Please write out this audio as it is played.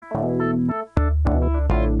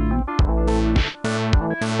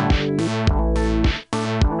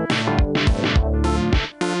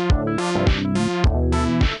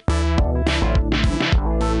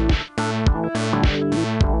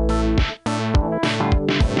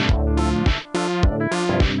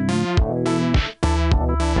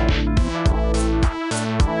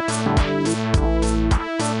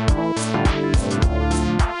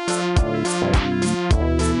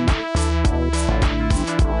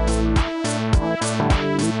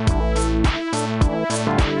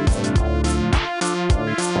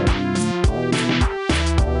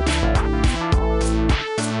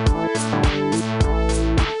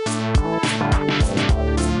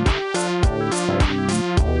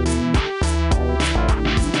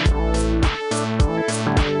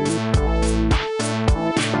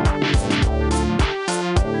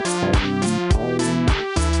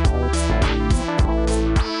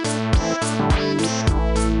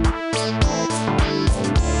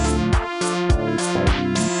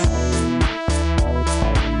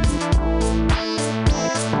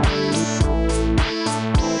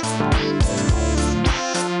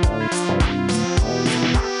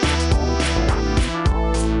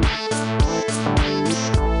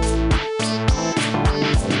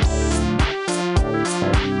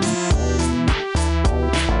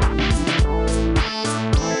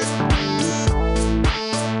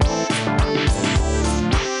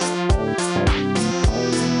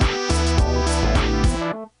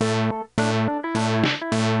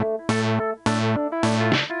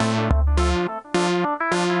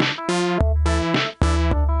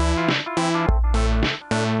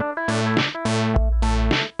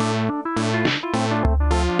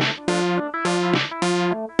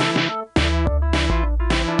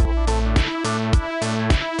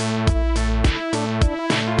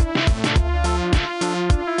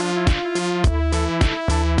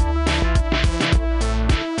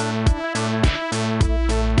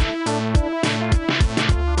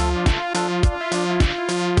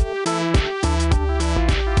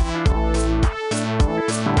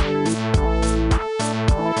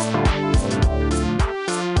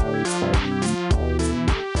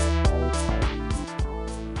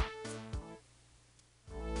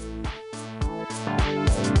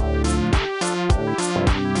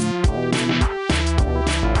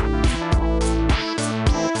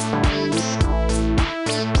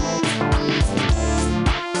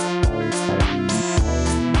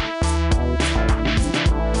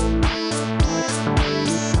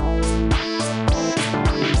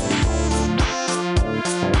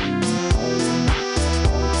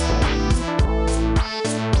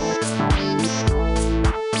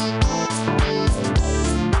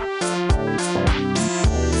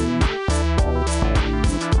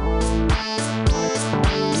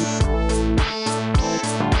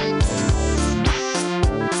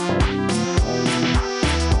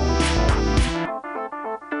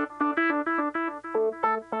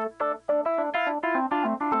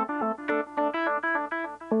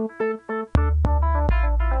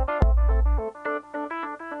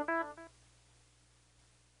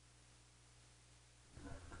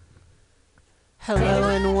Hello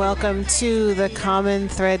and welcome to the Common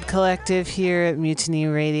Thread Collective here at Mutiny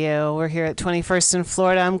Radio. We're here at 21st in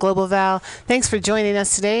Florida. I'm Global Val. Thanks for joining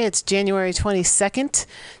us today. It's January 22nd,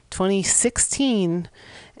 2016.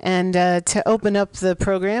 And to open up the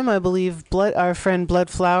program, I believe our friend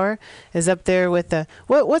Bloodflower is up there with the...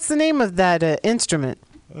 What's the name of that instrument?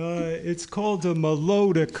 It's called a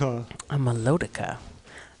melodica. A melodica.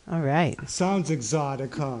 All right. Sounds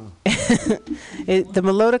exotic, huh? The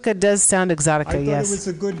melodica does sound exotica, I thought yes. it was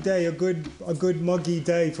a good day, a good muggy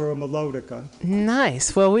day for a melodica.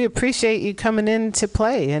 Nice. Well, we appreciate you coming in to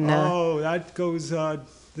play. And that goes the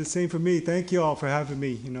same for me. Thank you all for having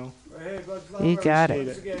me, you know. Hey, Bloodflower, you got it.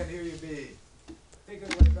 Once again, here you be. Take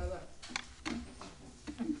it away, brother.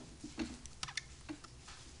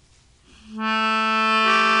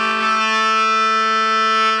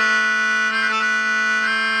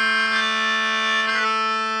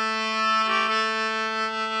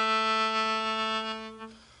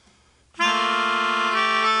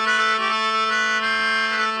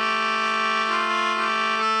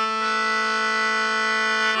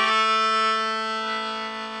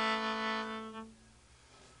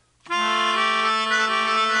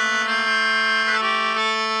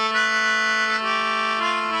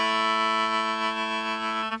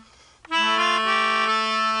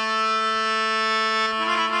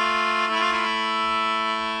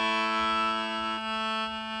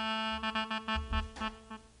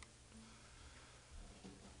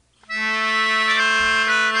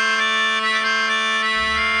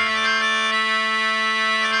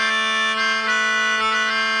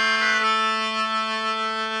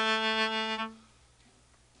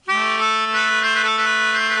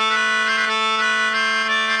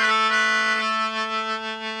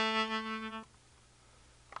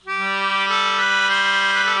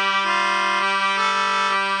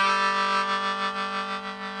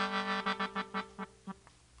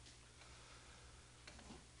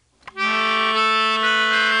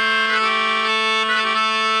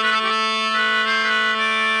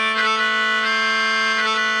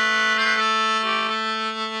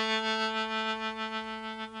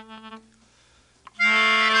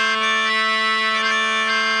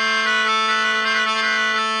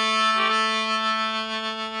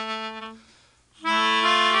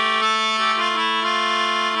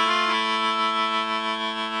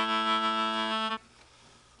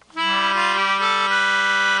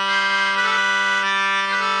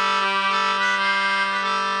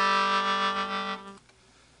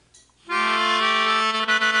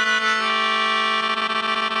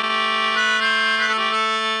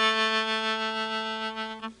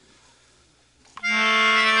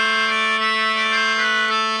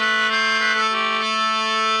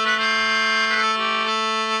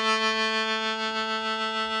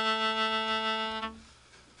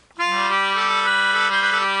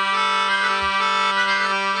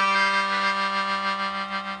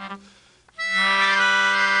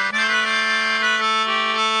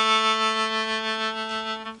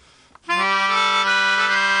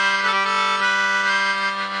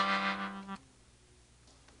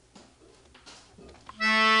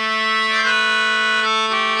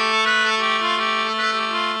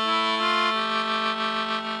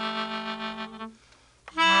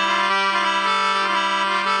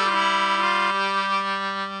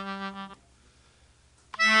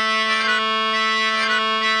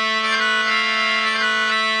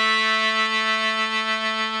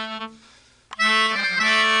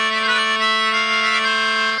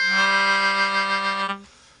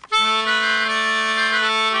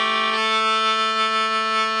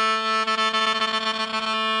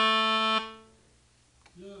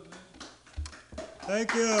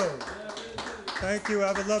 Thank you. Thank you.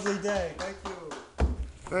 Have a lovely day. Thank you.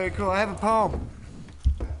 Very cool. I have a poem.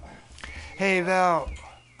 Hey, Val.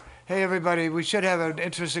 Hey, everybody. We should have an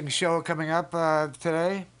interesting show coming up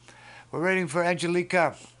today. We're waiting for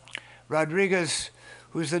Angelica Rodriguez,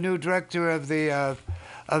 who's the new director of the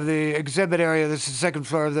exhibit area. This is the second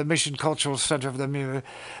floor of the Mission Cultural Center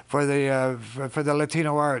for the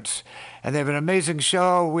Latino Arts, and they have an amazing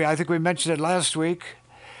show. I think we mentioned it last week,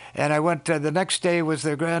 and I went. The next day was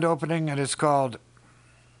their grand opening, and it's called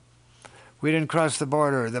 "We Didn't Cross the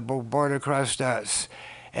Border; the Border Crossed Us."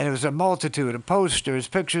 And it was a multitude of posters,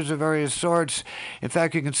 pictures of various sorts. In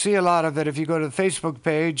fact, you can see a lot of it if you go to the Facebook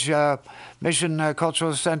page, Mission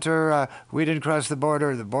Cultural Center, We Didn't Cross the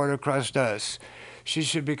Border Crossed Us. She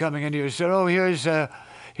should be coming in here. She said, oh, here he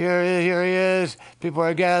is. People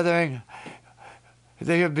are gathering.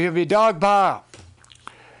 He'll be dog paw.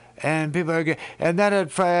 And people are and then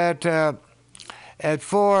at four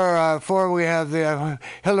we have the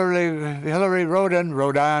Hillary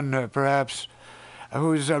Rodin, perhaps,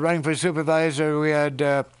 who's running for supervisor. We had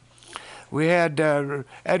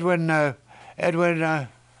Edwin the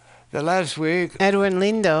last week. Edwin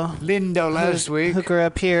Lindo last week. Who grew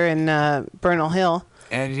up here in Bernal Hill.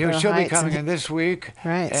 And she'll be coming in this week.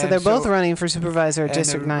 Right. So they're both running for supervisor at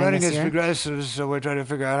District 9 running this year. as progressives, so we're trying to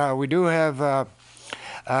figure out how. We do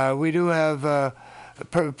have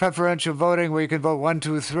preferential voting where you can vote 1,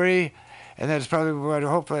 2, 3, and that's probably what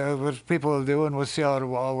people will do, and we'll see how it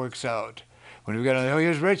all works out. When we get on,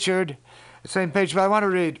 here's Richard, the same page, but I want to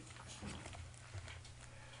read.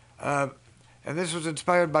 And this was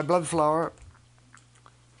inspired by Bloodflower.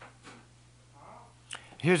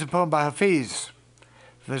 Here's a poem by Hafiz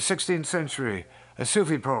from the 16th century, a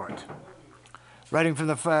Sufi poet, writing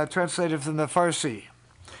from translated from the Farsi.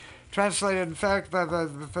 Translated, in fact, by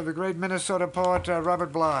the great Minnesota poet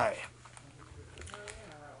Robert Bly.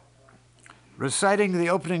 Reciting the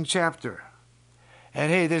opening chapter.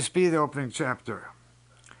 And hey, this be the opening chapter.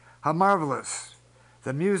 How marvelous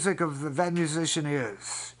the music of that musician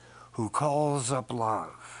is, who calls up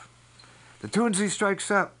love. The tunes he strikes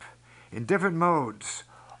up in different modes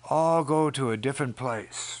all go to a different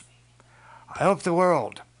place. I hope the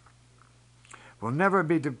world will never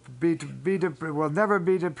be deprived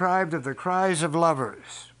of the cries of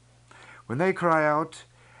lovers. When they cry out,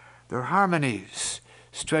 their harmonies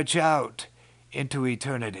stretch out into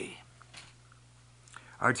eternity.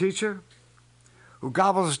 Our teacher, who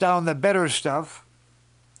gobbles down the better stuff,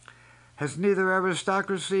 has neither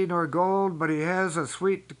aristocracy nor gold, but he has a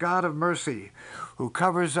sweet God of mercy who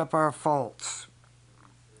covers up our faults.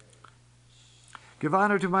 Give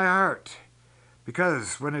honor to my heart,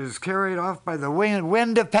 because when it is carried off by the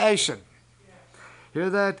wind of passion,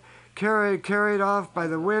 hear that? Carried off by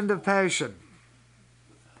the wind of passion,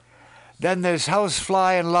 then there's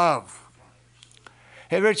housefly in love.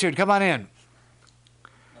 Hey, Richard, come on in.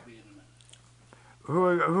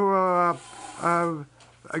 Who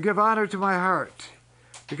give honor to my heart,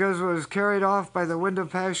 because it was carried off by the wind of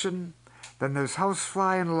passion, then there's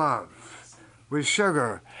housefly in love with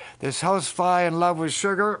sugar. This housefly in love with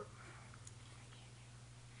sugar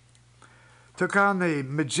took on the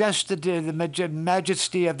majesty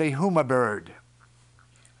of the huma bird.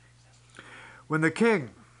 When the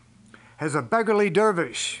king has a beggarly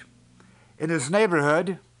dervish in his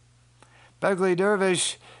neighborhood, beggarly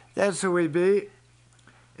dervish, that's who we be,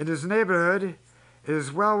 in his neighborhood, it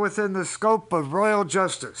is well within the scope of royal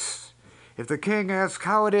justice if the king asks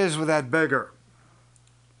how it is with that beggar.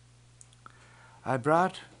 I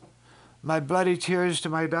brought my bloody tears to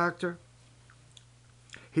my doctor.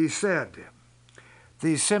 He said,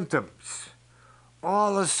 these symptoms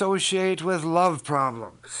all associate with love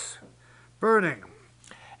problems. Burning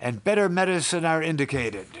and better medicine are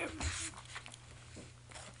indicated.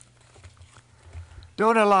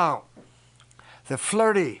 Don't allow the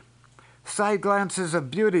flirty side glances of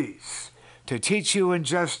beauties to teach you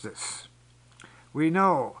injustice. We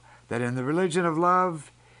know that in the religion of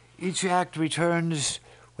love, each act returns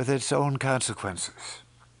with its own consequences.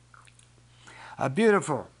 A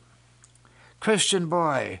beautiful Christian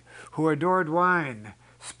boy who adored wine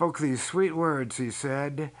spoke these sweet words. He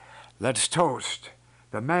said, let's toast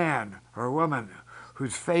the man or woman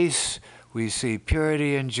whose face we see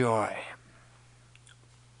purity and joy.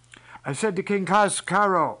 I said to King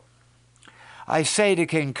Caro, I say to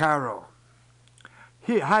King Caro,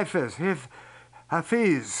 Hafiz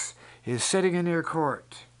is sitting in your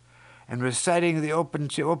court and reciting the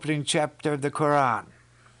opening chapter of the Quran.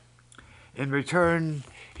 In return,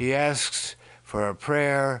 he asks for a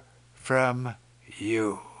prayer from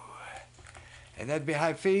you. And that'd be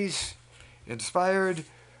Hafiz, inspired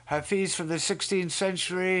Hafiz from the 16th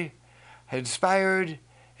century, inspired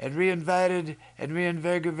and reinvited and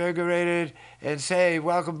reinvigorated, and say,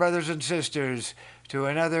 welcome, brothers and sisters, to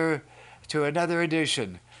another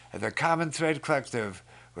edition of the Common Thread Collective.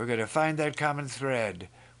 We're going to find that common thread.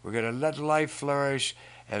 We're going to let life flourish.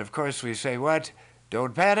 And of course we say what?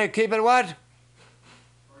 Don't panic, keep it what?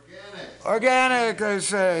 Organic, I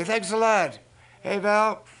say. Thanks a lot. Hey,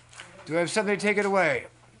 Val, do I have somebody take it away?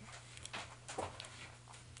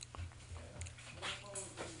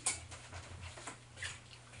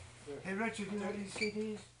 Hey, Richard, do you have these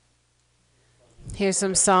CDs? Here's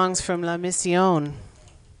some songs from La Mission.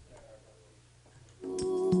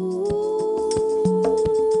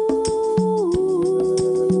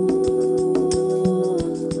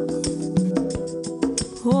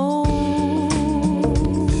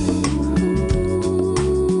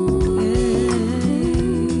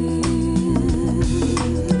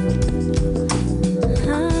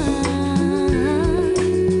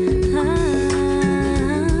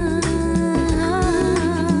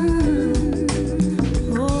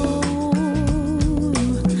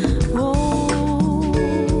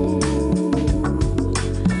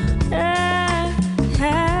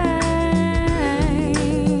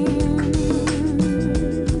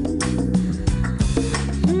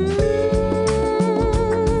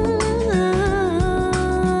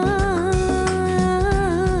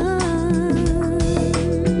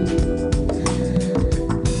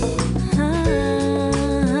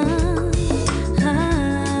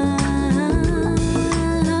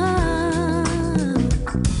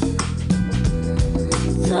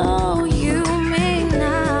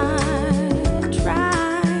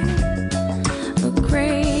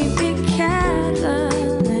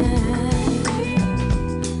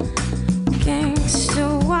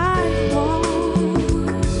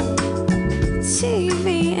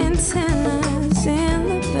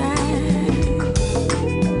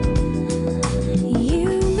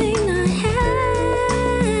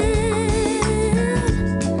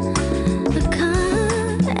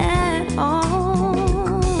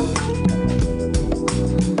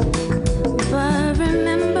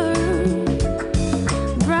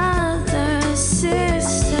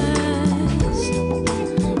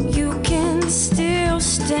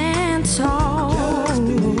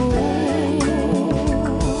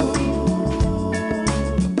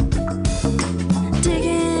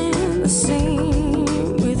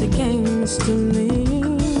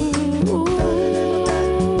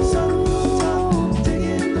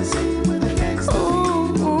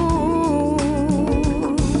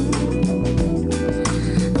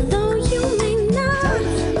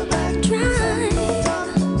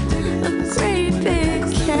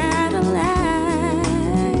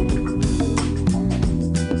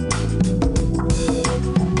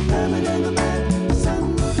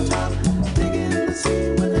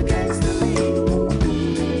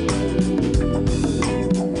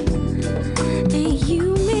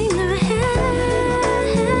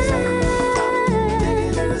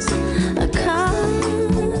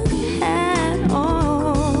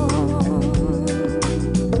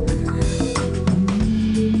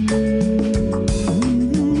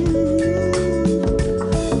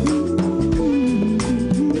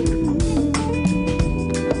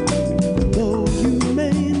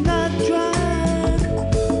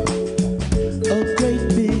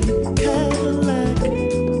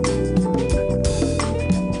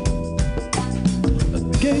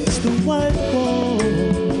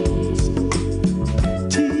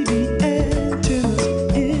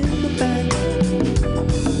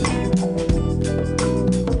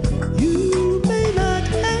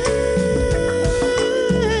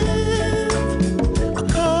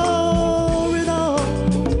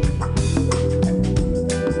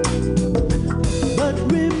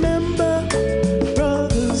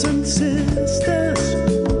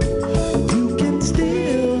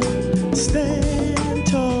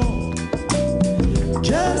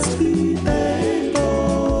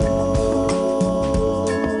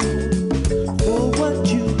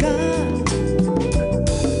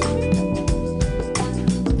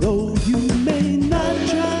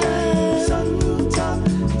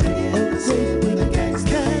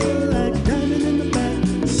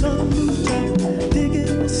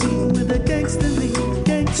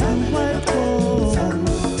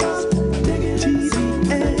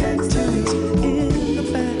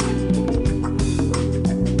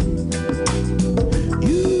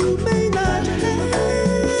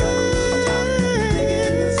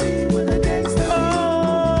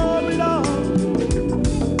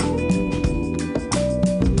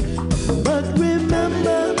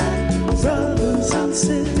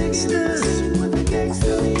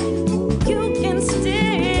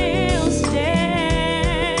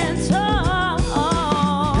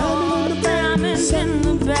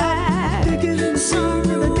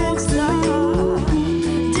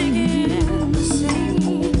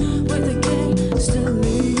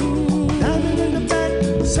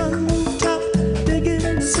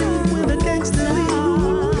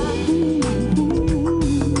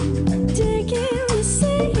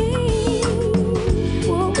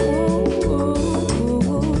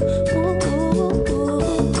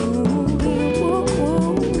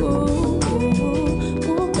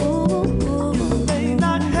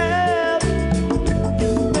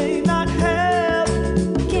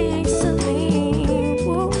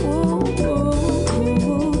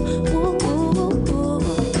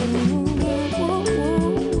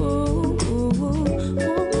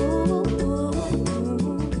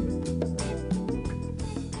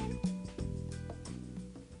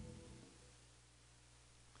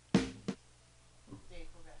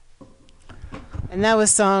 And that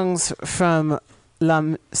was songs from La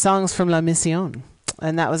Mission.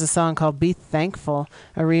 And that was a song called Be Thankful,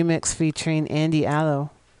 a remix featuring Andy Allo,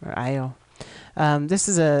 or Ayo. This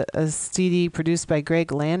is a CD produced by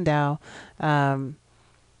Greg Landau and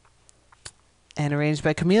arranged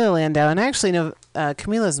by Camila Landau. And I actually know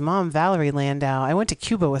Camila's mom, Valerie Landau. I went to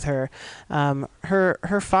Cuba with her.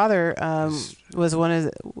 Her father was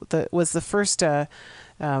was the first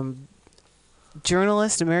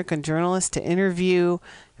American journalist to interview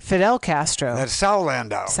Fidel Castro. That's Saul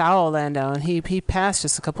Landau. Saul Landau, and he passed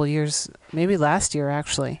just a couple of years, maybe last year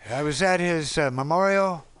actually. I was at his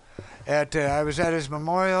memorial. And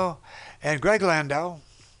Greg Landau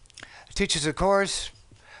teaches a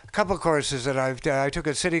couple courses that I took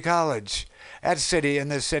at City College, in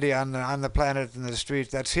this city, on the planet, in the street.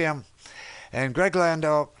 That's him. And Greg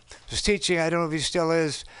Landau was teaching, I don't know if he still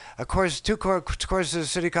is, two courses at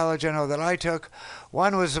City College I know that I took.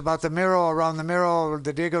 One was about the mural, around the mural,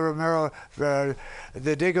 the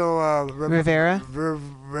Rivera?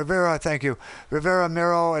 Rivera, thank you. Rivera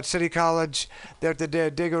mural at City College. They're at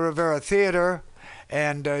the Diego Rivera Theater.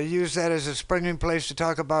 And use that as a springing place to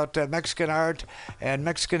talk about Mexican art and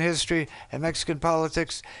Mexican history and Mexican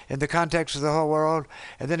politics in the context of the whole world.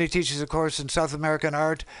 And then he teaches a course in South American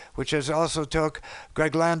art, which has also took.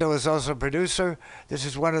 Greg Landau is also a producer. This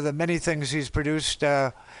is one of the many things he's produced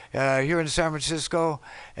here in San Francisco,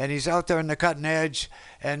 and he's out there in the cutting edge.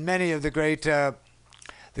 And many of the great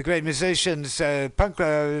musicians, punk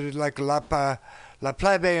like La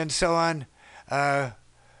Plebe and so on.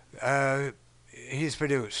 He's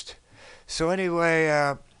produced. So anyway,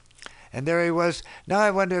 and there he was. Now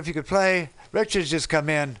I wonder if you could play. Richard's just come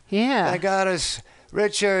in. Yeah. Thank God it's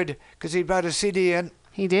Richard, because he brought a CD in.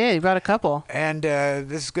 He did. He brought a couple. And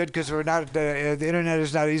this is good because we're not. The internet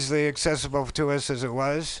is not easily accessible to us as it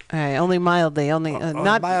was. Right, only mildly,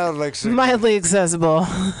 not mildly accessible,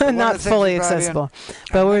 not fully accessible.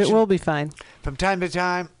 But we'll be fine. From time to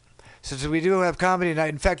time, since we do have comedy night.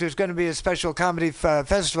 In fact, there's going to be a special comedy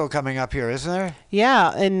festival coming up here, isn't there?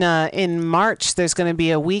 Yeah, in March there's going to be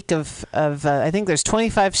a week of I think there's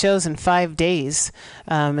 25 shows in 5 days.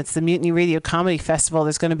 It's the Mutiny Radio Comedy Festival.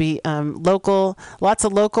 There's going to be lots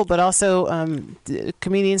of local, but also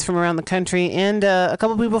comedians from around the country and a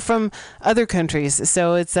couple people from other countries.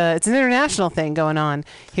 So it's an international thing going on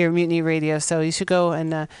here at Mutiny Radio. So you should go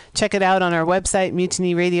and check it out on our website,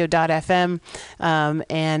 mutinyradio.fm,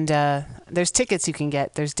 and there's tickets you can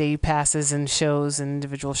get. There's day passes and shows and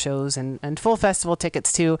individual shows and full festival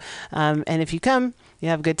tickets too. And if you come, you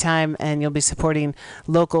have a good time and you'll be supporting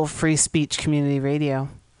local free speech community radio.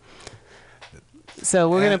 So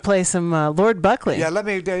we're going to play some Lord Buckley. Yeah, let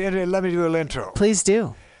me do a little intro. Please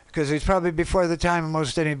do. Because he's probably before the time of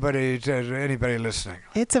most anybody listening.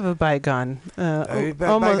 It's of a bygone.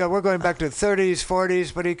 We're going back to 30s,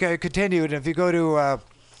 40s, but he continued. If you go to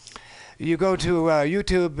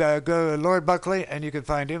YouTube, go Lord Buckley, and you can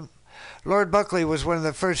find him. Lord Buckley was one of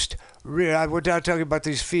the first. We're not talking about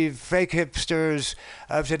these fake hipsters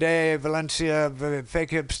of today, Valencia, fake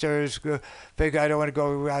hipsters. Fake. I don't want to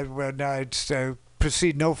go. I'd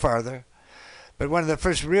proceed no farther. But one of the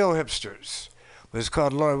first real hipsters was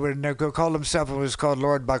called called himself and was called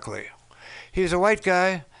Lord Buckley. He was a white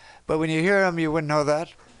guy, but when you hear him, you wouldn't know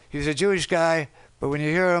that. He was a Jewish guy, but when you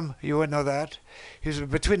hear him, you wouldn't know that. He was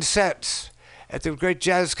between sets at the great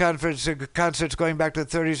jazz concerts going back to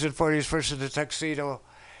the 30s and 40s, first in a tuxedo,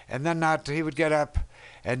 and then he would get up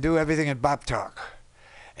and do everything in bop talk.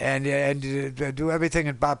 And do everything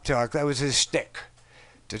in bop talk. That was his shtick.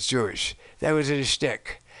 That's Jewish. That was his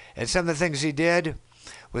shtick. And some of the things he did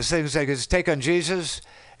was things like his take on Jesus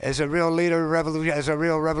as a real leader, as a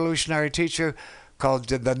real revolutionary teacher, called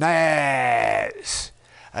the Naz.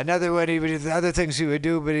 Another one, the other things he would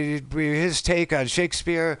do, but his take on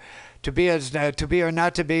Shakespeare, to be or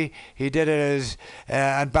not to be, he did it as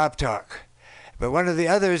on Bop Talk. But one of the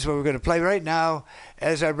others, what we're going to play right now,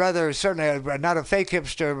 as a brother, certainly not a fake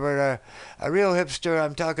hipster, but a real hipster.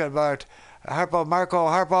 I'm talking about Marco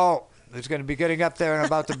Harpo, who's going to be getting up there and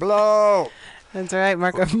about to blow. That's right,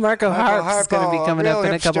 Marco Harp is going to be coming up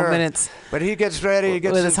in a couple minutes. But he gets ready. He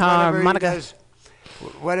gets with his harmonica.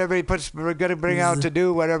 Whatever he going to bring out to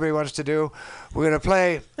do, whatever he wants to do. We're going to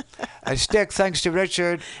play a stick, thanks to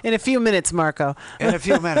Richard. In a few minutes, Marco. In a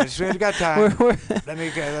few minutes. We've got time.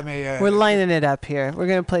 We're lining it up here. We're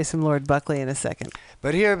going to play some Lord Buckley in a second.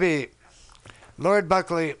 But here be Lord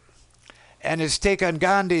Buckley and his take on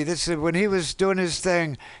Gandhi. This is when he was doing his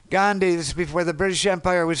thing. Gandhi, this is before the British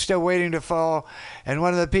Empire was still waiting to fall. And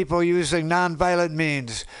one of the people using non-violent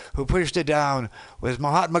means who pushed it down was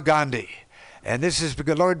Mahatma Gandhi. And this is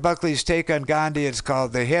Lord Buckley's take on Gandhi. It's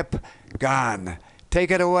called The Hip gone.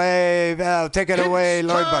 Take it away, Val. Take it away,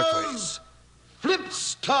 Lord Buckley.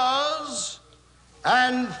 Flipsters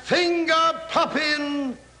and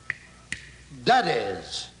finger-popping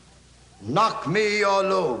daddies. Knock me your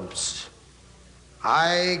lobes.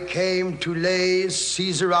 I came to lay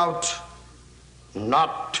Caesar out,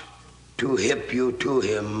 not to hip you to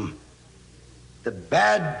him. The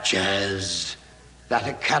bad jazz that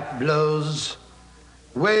a cat blows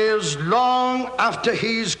wails long after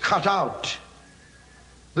he's cut out.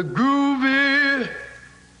 The groovy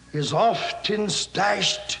is often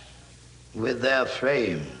stashed with their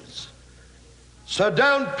frames. So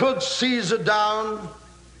don't put Caesar down.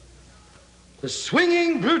 The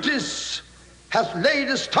swinging Brutus hath laid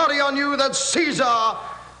a story on you that Caesar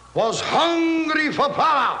was hungry for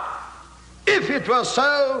power. If it were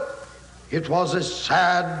so, it was a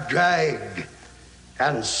sad drag,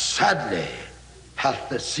 and sadly hath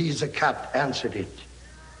the Caesar cat answered it.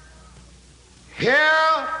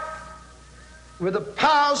 Here, with a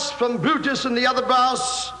pass from Brutus and the other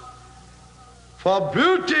brass, for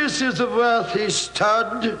Brutus is a worthy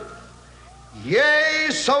stud, yea,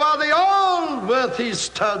 so are they all worthy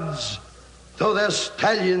studs, though their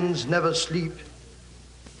stallions never sleep.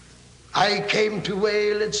 I came to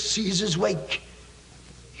wail at Caesar's wake.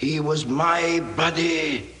 He was my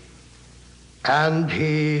buddy, and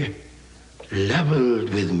he leveled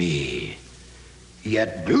with me.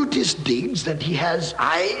 Yet Brutus digs that he has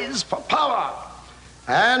eyes for power,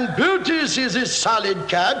 and Brutus is a solid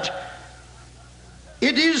cat.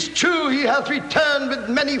 It is true he hath returned with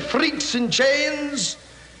many freaks in chains,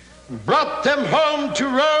 brought them home to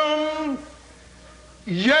Rome.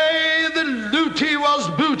 Yea, the looty was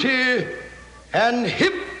booty, and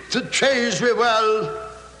hipped the treasury well.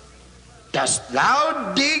 Dost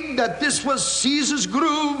thou dig that this was Caesar's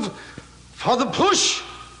groove for the push?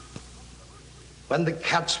 When the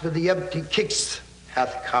cats with the empty kicks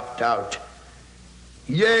hath copped out,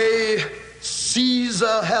 yea,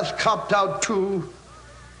 Caesar hath copped out too,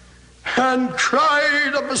 and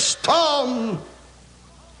cried up a storm.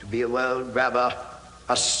 To be a world grabber,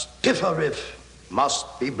 a stiffer riff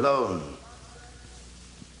must be blown.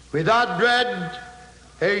 Without dread,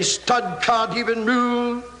 a stud can't even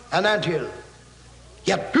rule an anthill.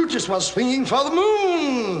 Yet Brutus was swinging for the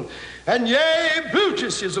moon. And yea,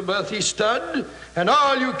 Brutus is a worthy stud. And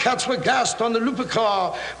all you cats were gassed on the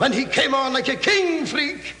Lupercar when he came on like a king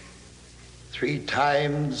freak. 3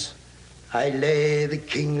 times I lay the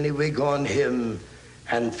kingly wig on him,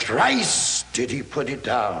 and thrice did he put it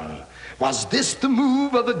down. Was this the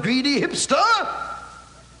move of a greedy hipster?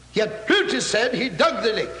 Yet Brutus said he dug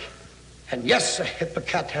the lick. And yes, a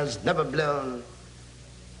hippocat has never blown.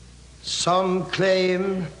 Some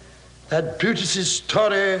claim that Brutus's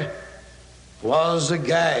story was a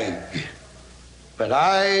gag, but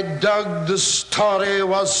I dug the story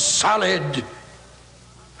was solid.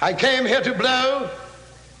 I came here to blow.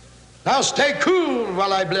 Now stay cool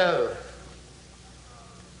while I blow.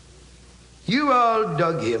 You all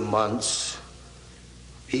dug him once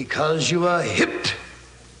because you were hipped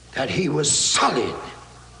that he was solid.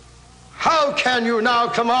 How can you now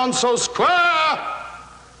come on so square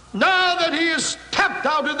now that he is tapped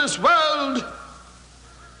out of this world?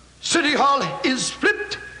 City Hall is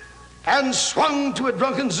flipped and swung to a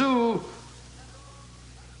drunken zoo,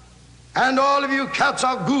 and all of you cats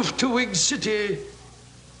are goofed to Whig City.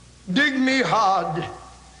 Dig me hard.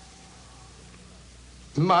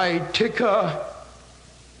 My ticker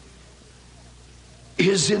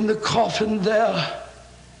is in the coffin there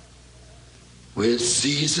with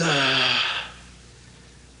Caesar.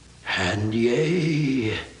 And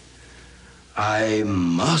yea, I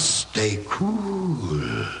must stay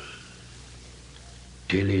cool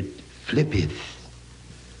till it flippeth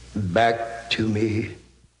back to me.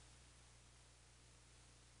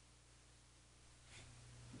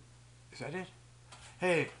 Is that it?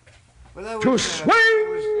 Hey, well, that To was... swing!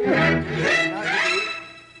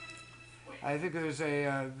 I think there's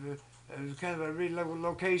a kind of a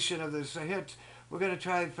relocation of this hit. We're going to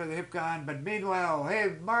try it for the hip gun, but meanwhile,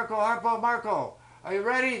 hey, Marco, are you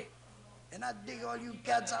ready? And I dig all you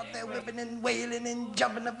cats out there whipping and wailing and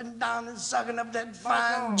jumping up and down and sucking up that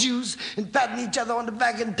fine juice and patting each other on the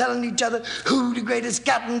back and telling each other who the greatest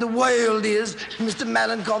cat in the world is. Mr.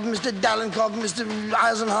 Malenkov, Mr. Dalenkov, Mr.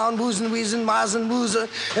 Eisenhower, Woozen, Weezen, Meisen, Woozer,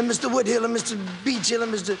 and Mr. Woodhill, and Mr. Beachhill,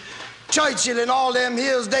 and Mr. Churchill, and all them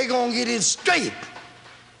hills, they gonna get it straight.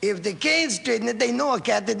 If they can't straighten it, they know a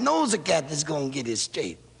cat that knows a cat that's gonna get it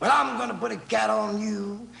straight. Well, I'm gonna put a cat on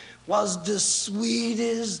you. Was the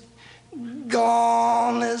sweetest,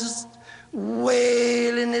 gonest,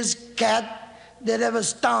 wailingest cat that ever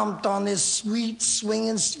stomped on this sweet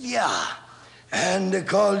swinging sphere. And they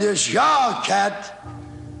called this yard cat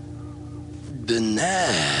the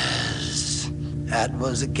Naz. That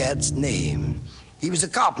was the cat's name. He was a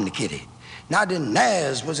carpenter kitty. Now the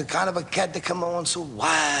Naz was a kind of a cat that come on so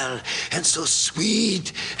wild and so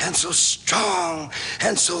sweet and so strong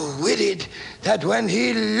and so witted that when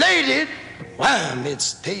he laid it, wham, it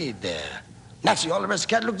stayed there. Naturally, all the rest of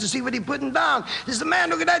the cat looked to see what he putting down. He said,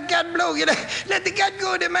 man, look at that cat blow. Let the cat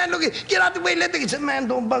go there, man. Look, get out the way. He said, man,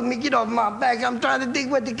 don't bug me. Get off my back. I'm trying to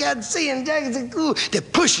dig what the cat's saying. Jack said, cool. They're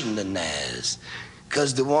pushing the Naz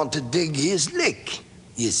because they want to dig his lick,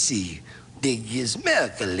 you see, dig his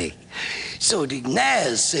miracle lick. So the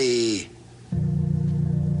Naz say,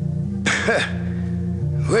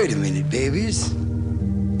 wait a minute, babies.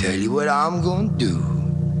 Tell you what I'm going to do.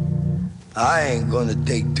 I ain't gonna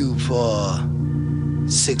take 2 for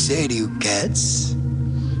 680 you cats,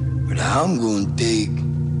 but I'm gonna take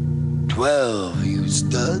 12 you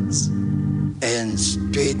studs and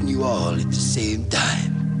straighten you all at the same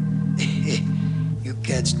time. You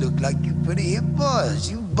cats look like you pretty hip boys.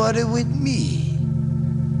 You buddy with me.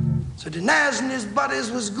 So the Naz and his buddies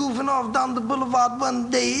was goofing off down the boulevard one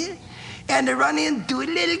day, and they run into a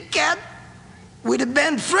little cat with a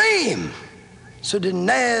bent frame. So the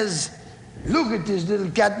Naz look at this little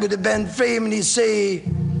cat with a bent frame and he say,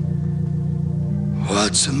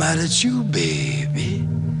 what's the matter with you, baby?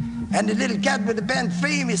 And the little cat with the bent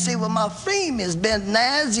frame, he say, well, my frame is bent,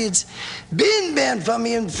 Naz. It's been bent for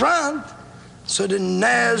me in front. So the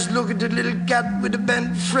Naz look at the little cat with the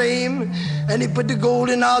bent frame and he put the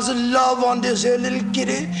golden eyes of love on this here little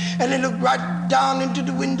kitty and he looked right down into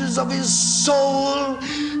the windows of his soul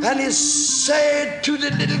and he said to the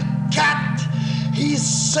little cat, he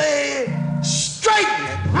say, straighten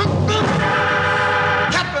it.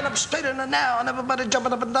 Cat went up straighter than now, and everybody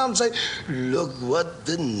jumping up and down say, look what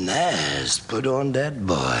the Naz put on that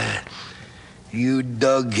boy. You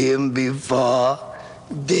dug him before,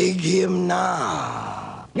 dig him now.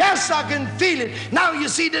 Yes, I can feel it. Now you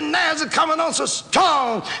see the Naz are coming on so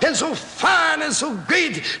strong and so fine and so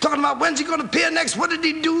great. Talking about when's he going to appear next. What did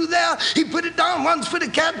he do there? He put it down once for the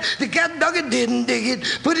cat. The cat dug it, didn't dig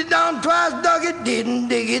it. Put it down twice, dug it, didn't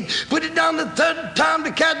dig it. Put it down the third time,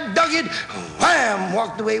 the cat dug it. Wham!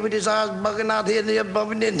 Walked away with his eyes bugging out here and there,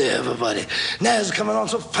 bumping into everybody. Naz coming on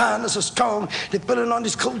so fine and so strong. They put it on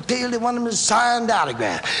his coattail. They want him to sign the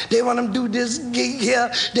autograph. They want him to do this gig here.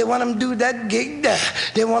 They want him to do that gig there.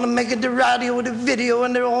 They want to make it the radio, the video,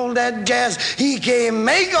 and all that jazz. He can't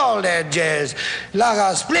make all that jazz. Like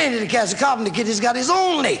I explained to the cat, the carpenter kid, he's got his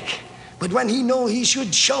own lick. But when he know he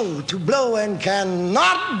should show to blow and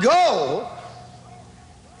cannot go,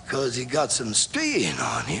 because he got some strain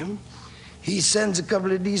on him, he sends a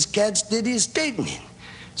couple of these cats to his straightening.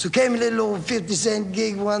 So came a little old 50-cent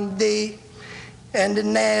gig one day, and the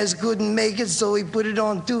Naz couldn't make it, so he put it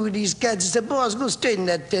on 2 of these cats. He said, boss, go straighten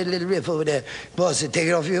that little riff over there. Boss said, take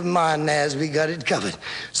it off your mind, Naz, we got it covered.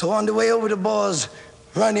 So on the way over, the boss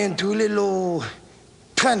run into a little old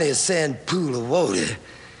 20-cent pool of water,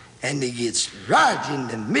 and he gets right in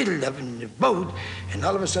the middle of the boat, and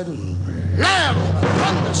all of a sudden, blam, a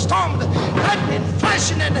thunderstorm, the lightning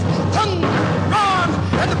flashing, and the thunder roaring,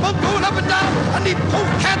 and the boat going up and down, and the poor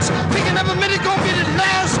cats thinking every minute gonna be the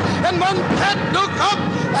last, and one cat look up,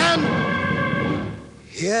 and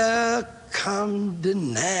here come the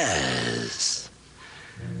Naz,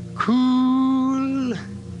 cool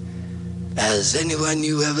as anyone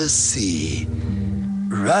you ever see,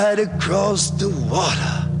 right across the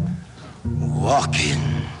water, walking.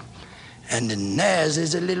 And the Naz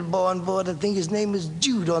is a little boy on board. I think his name is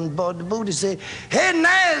Jude on board the boat. He say, hey,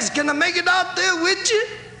 Naz, can I make it out there with you?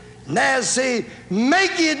 Naz say,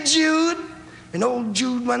 make it, Jude. And old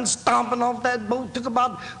Jude went stomping off that boat, took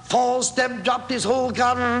about 4 steps, dropped his whole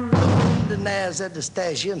cotton. The Naz had to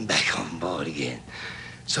stash him back on board again.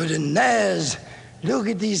 So the Naz look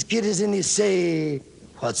at these kiddies and he say,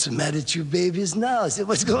 what's the matter with you babies now? I said,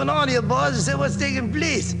 what's going on here, boys? I said, what's taking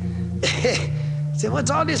place? I said, what's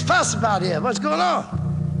all this fuss about here? What's going on?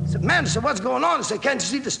 I said, man, I said, what's going on? I said, can't you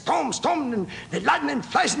see the storm and the lightning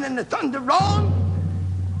flashing and the thunder roaring?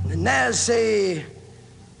 And the Naz say,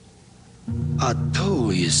 I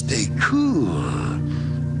told you stay cool,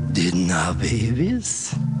 didn't I,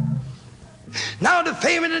 babies? Now the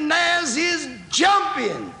fame of the Naz is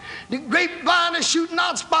jumping. The grapevine is shooting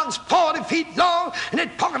out sparks 40 feet long, and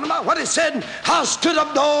they're talking about what he said. I stood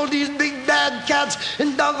up to all these big bad cats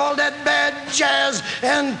and dug all that bad jazz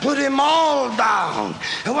and put him all down.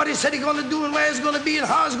 And what he said he's going to do and where he's going to be and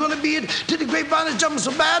how he's going to be, till the grapevine is jumping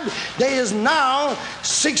so bad, there is now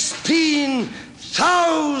 16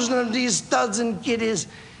 3,000 of these studs and kiddies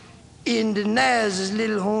in the Naz's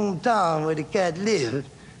little hometown where the cat lived,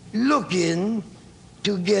 looking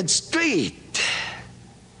to get straight.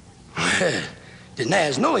 Well, the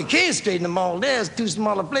Naz know he can't straighten them all. There's too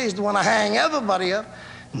small a place to want to hang everybody up.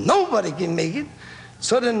 Nobody can make it.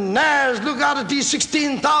 So the Naz look out at these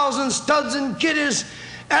 16,000 studs and kiddies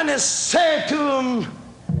and they say to them,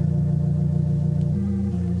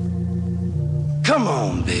 come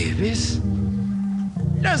on, babies.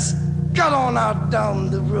 Let's get on out down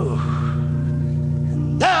the road.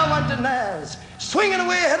 And there went the Naz, swinging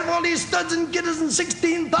away ahead of all these studs and kiddies and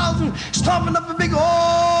 16,000, stomping up a big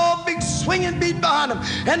swinging beat behind him.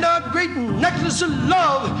 And our great necklace of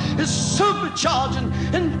love is supercharging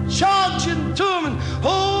and charging to him. And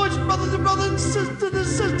oh, it's brother to brother and sister to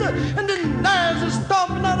sister. And the Naz is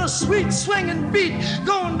stomping out a sweet swinging beat,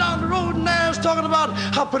 going down the road. And Naz talking about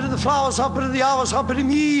how pretty the flowers, how pretty the hours, how pretty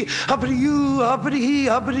me, how pretty you, how pretty he,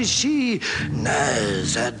 how pretty she.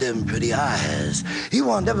 Naz had them pretty eyes. He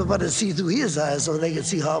wanted everybody to see through his eyes so they could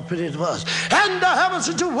see how pretty it was. And they're having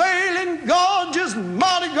such a wailing, gorgeous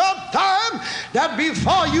Mardi Gras time that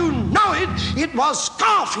before you know it, it was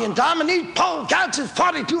scorpion time, and these polecats is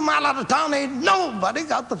 42 miles out of town. Ain't nobody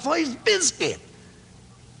got the first biscuit.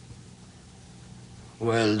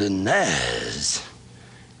 Well, the Naz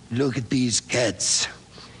look at these cats,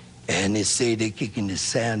 and they say they're kicking the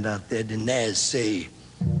sand out there. The Naz say,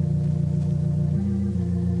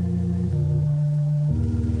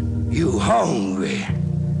 you hungry,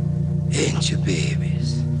 ain't you,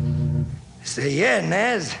 babies? They say, yeah,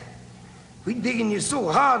 Naz. We digging you so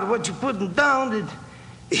hard at what you're putting down that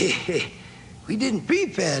we didn't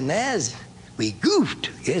prepare, Naz. We goofed.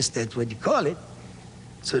 Yes, that's what you call it.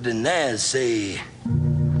 So the Naz say,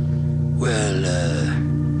 well,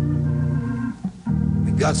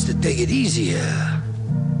 we got to take it easier.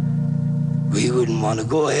 We wouldn't want to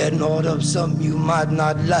go ahead and order up something you might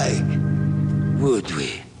not like, would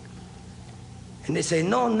we? And they say,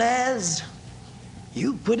 no, Naz,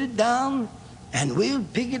 you put it down and we'll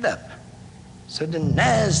pick it up. So the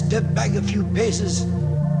Naz stepped back a few paces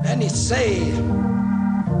and he say,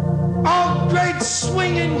 all great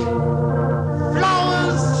swinging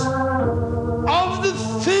flowers of the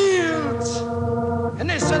fields. And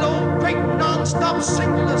they said, oh, great non-stop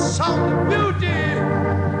singular sound of beauty.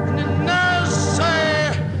 And the Naz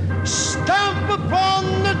say, stamp upon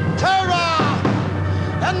the terror.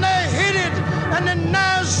 And they hit it. And the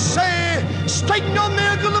Naz say, straighten your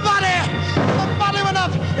miracle of body. The body went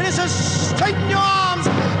up. And he says, straighten your arms.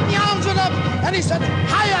 The arms went up. And he said,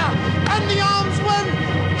 higher. And the arms went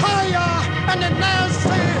higher. And the Naz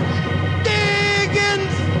say, dig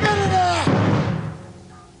infinity.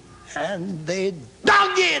 And they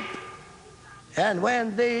dug it. And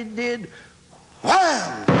when they did,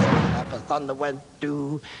 wham! The thunder went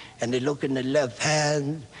through. And they look in the left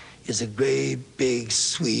hand. Is a great, big,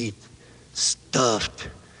 sweet, stuffed,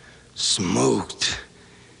 smoked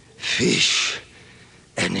fish,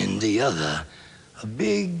 and in the other, a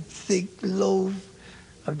big, thick loaf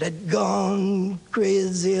of that gone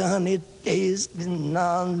crazy honey tasting,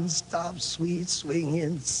 non-stop, sweet,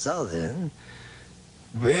 swinging southern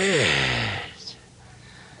bread.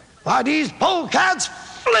 Why, these polecats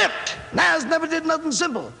flipped. Naz never did nothing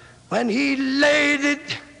simple. When he laid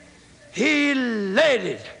it, he laid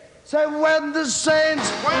it. Say, when the saints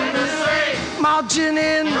marching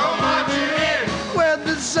in, go marching in. when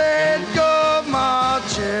the saints go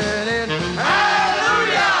marching in,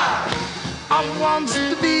 Hallelujah! I want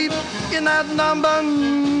to be in that number.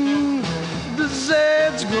 The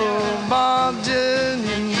saints go marching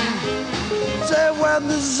in. Say, when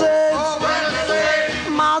the saints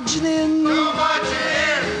marching in, Go marching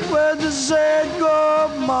in. when the saints go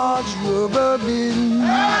march rubber in.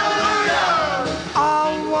 Hallelujah!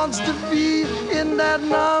 I wants to be in that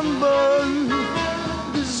number.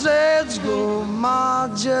 The Zeds go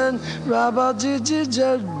marching, rubber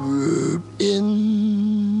in.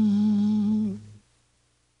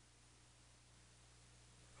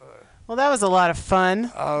 Well, that was a lot of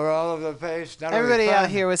fun. We're all over the place. Not Everybody only fun, out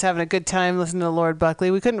here was having a good time listening to Lord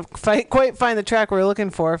Buckley. We couldn't quite find the track we were looking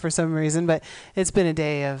for some reason, but it's been a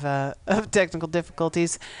day of technical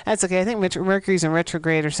difficulties. That's okay. I think Mercury's in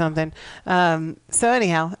retrograde or something. So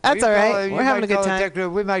anyhow, that's all right. We're having a good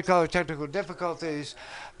time. We might call it technical difficulties,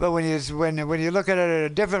 but when you look at it in a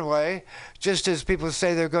different way, just as people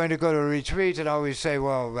say they're going to go to a retreat and always say,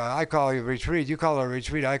 well, I call it a retreat, you call it a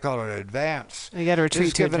retreat, I call it an advance. You got to retreat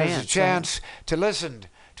Just to giving advance. us a chance to listen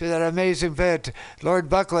to that amazing bit. Lord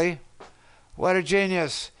Buckley, what a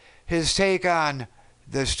genius. His take on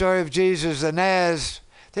the story of Jesus, the Naz.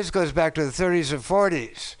 This goes back to the 30s and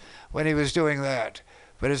 40s when he was doing that.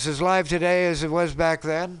 But it's as live today as it was back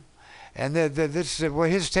then. And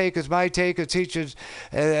his take is my take of teachers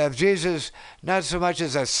of Jesus, not so much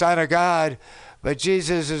as a son of God, but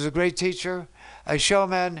Jesus is a great teacher, a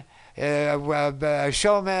showman, a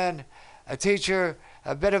teacher,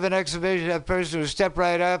 a bit of an exhibition, a person who stepped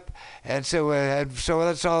right up. And so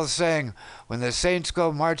let's all sing, when the saints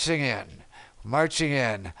go marching in,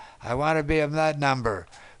 I want to be in that number.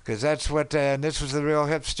 Because that's what, and this was the real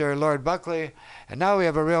hipster, Lord Buckley. And now we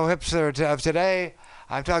have a real hipster of today.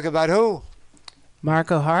 I'm talking about who?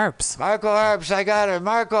 Marco Harps. Marco Harps, I got her.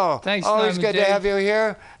 Marco, thanks, always good Dave. to have you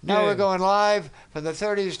here. Now Yeah. we're going live from the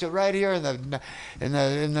 30s to right here in the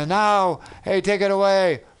now. Hey, take it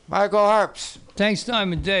away, Marco Harps. Thanks,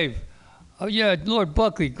 Diamond Dave. Oh yeah, Lord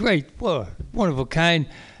Buckley, great, one of a kind.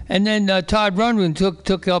 And then Todd Rundgren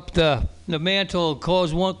took up the mantle,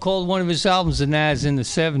 called one of his albums the Naz in the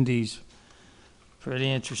 '70s.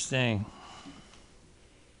 Pretty interesting.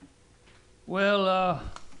 Well,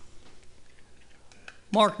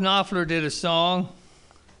 Mark Knopfler did a song,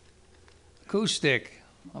 acoustic.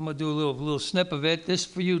 I'm gonna do a little snip of it. This is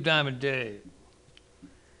for you, Diamond Dave.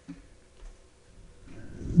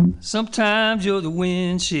 Sometimes you're the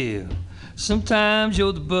windshield, sometimes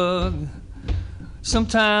you're the bug,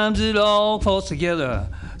 sometimes it all falls together,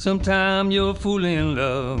 sometimes you're a fool in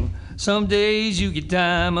love. Some days you get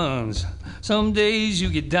diamonds, some days you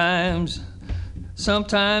get dimes.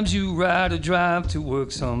 Sometimes you ride or drive to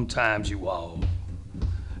work, sometimes you walk.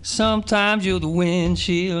 Sometimes you're the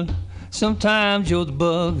windshield, sometimes you're the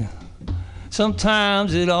bug.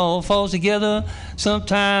 Sometimes it all falls together,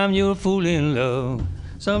 sometimes you're a fool in love.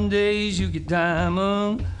 Some days you get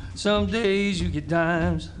diamonds, some days you get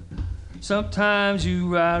dimes. Sometimes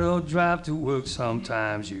you ride or drive to work,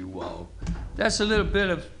 sometimes you walk. That's a little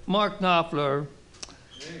bit of Mark Knopfler.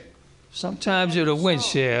 Sometimes you're the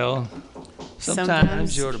windshield,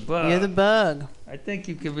 sometimes you're the bug. You're the bug. I think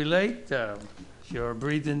you can relate if you're a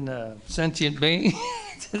breathing sentient being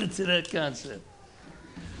to that concept.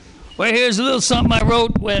 Well, here's a little something I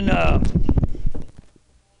wrote when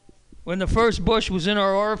the first bush was in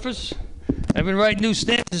our orifice. I've been writing new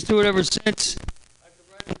stanzas to it ever since. I could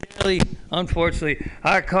write it daily. Unfortunately,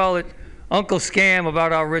 I call it Uncle Scam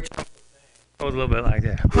about our rich. It goes a little bit like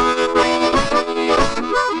that.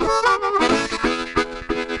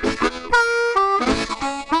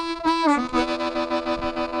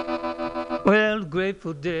 Well, the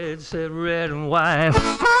Grateful Dead said red and white,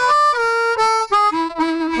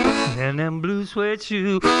 and them blue suede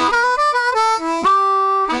shoes.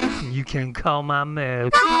 You can call my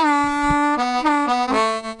mad.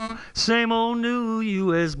 Same old new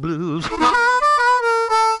U.S. blues.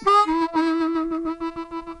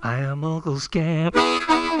 I am Uncle Scamp.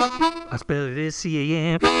 I spell it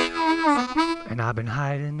S-C-A-M. And I've been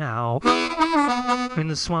hiding out in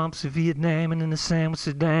the swamps of Vietnam and in the sand of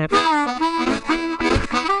Sudan.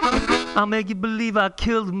 I'll make you believe I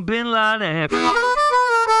killed Bin Laden.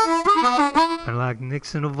 And like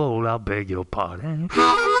Nixon of old, I'll beg your pardon.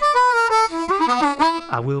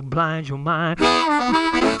 I will blind your mind.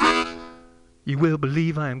 You will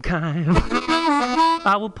believe I am kind.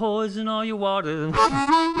 I will poison all your water,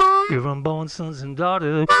 your unborn sons and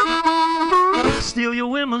daughters. Steal your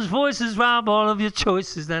women's voices, rob all of your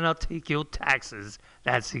choices, then I'll take your taxes.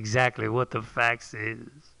 That's exactly what the facts is.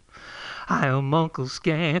 I am Uncle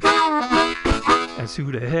Scamp. That's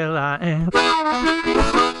who the hell I am.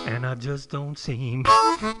 And I just don't seem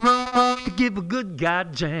to give a good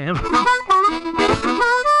goddamn.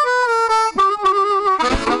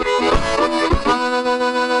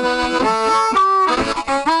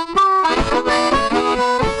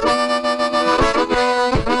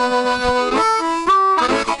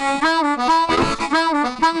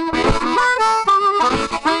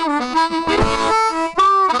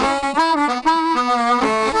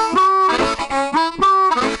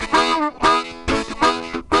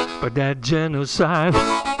 But that genocide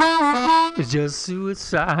is just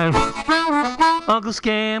suicide. Uncle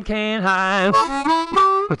Scam can't hide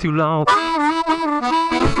for too long.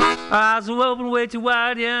 Eyes are open way too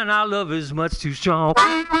wide, yeah, and our love is much too strong.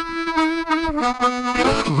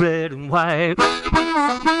 Red and white,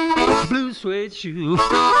 blue suede shoe.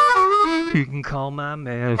 You can call my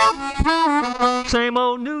man. Same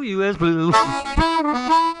old new U.S. blue.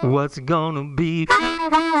 What's it gonna be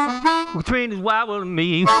between this wild world and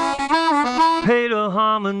me? Hate or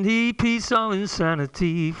harmony, peace or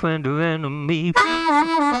insanity, friend or enemy.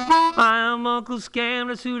 I am Uncle Scam,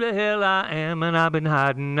 that's who the hell I am, and I've been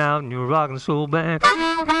hiding out in your rock and soul band.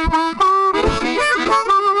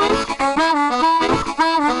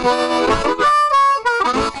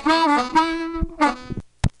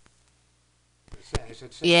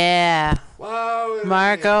 Yeah. Wow.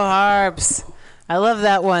 Marco Harps. I love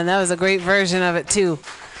that one. That was a great version of it, too.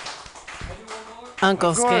 Uncle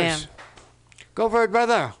Of course. Scam. Go for it,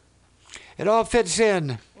 brother. It all fits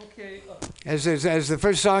in. Okay. As the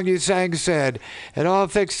first song you sang said, it all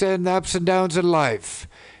fits in the ups and downs of life.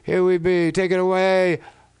 Here we be. Take it away.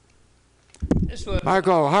 This one.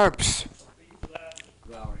 Marco Harps.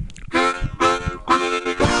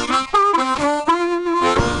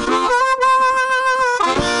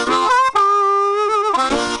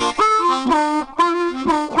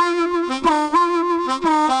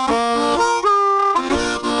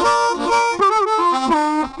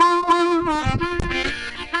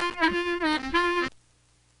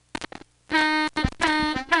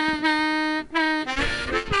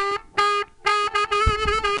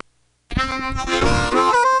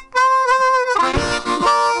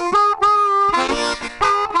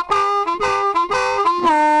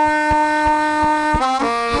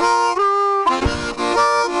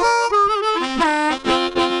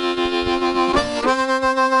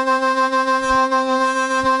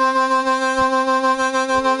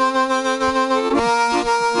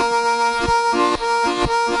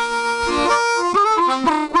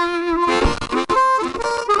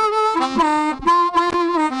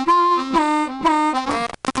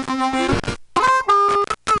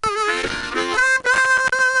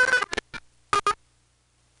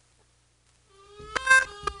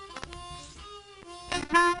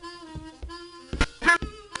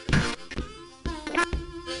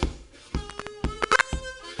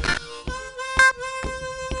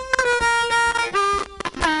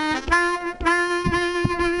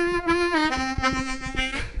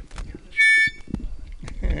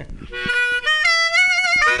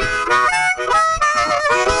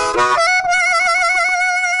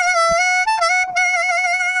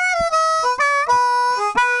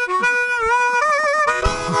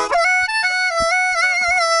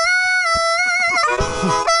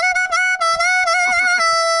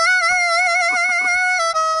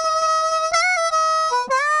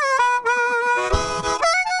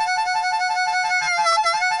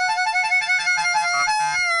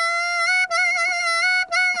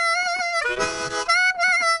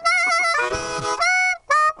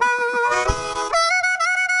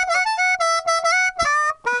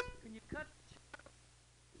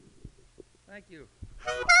 Thank you.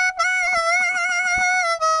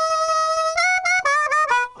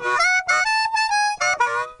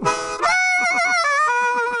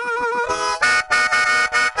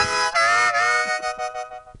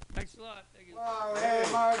 Thanks a lot. Thank you. Oh, hey,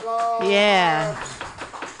 Marco. Yeah.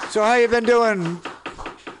 So how you been doing?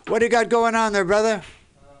 What do you got going on there, brother?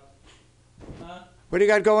 What do you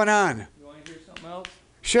got going on? You want to hear something else?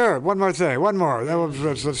 Sure, one more thing. One more.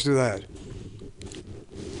 Let's do that.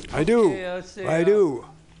 I do. Okay, let's see, I do.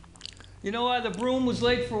 You know why the broom was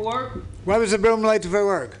late for work? Why was the broom late for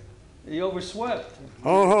work? He overswept.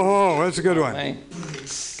 Oh, ho, ho. That's a good one. Man.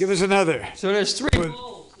 Give us another. So there's three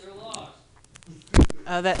bowls. They're lost.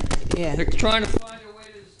 Oh, that, yeah. They're trying to find their way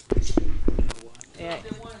to. Yeah.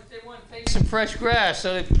 They want to take some fresh grass.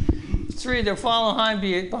 So they're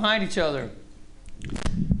following behind each other.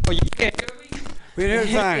 Oh, you can't hear me? We hear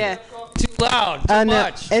fine. Yeah. Too loud. Too Oh, no.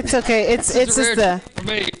 much. It's okay. It's This is just a rare the. treat for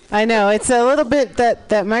me. I know it's a little bit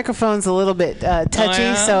that microphone's a little bit touchy.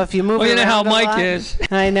 yeah? So if you move it you know how around a Mike lot- is.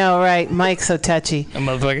 I know, right? Mike's so touchy. A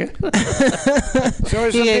motherfucker. So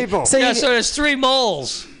are some Yeah, people. so Yeah, you, so there's three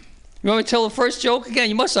moles. You want me to tell the first joke again?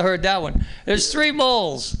 You must have heard that one. There's three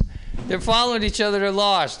moles. They're following each other. They're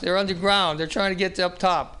lost. They're underground. They're trying to get to up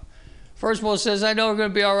top. First mole says, I know we're going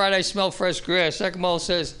to be all right. I smell fresh grass. Second mole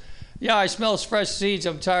says, yeah, I smell fresh seeds.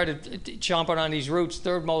 I'm tired of chomping on these roots.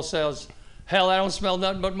 Third mole says, hell, I don't smell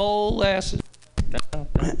nothing but molasses.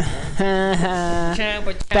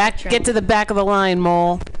 get to the back of the line,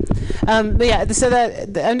 mole. But yeah, so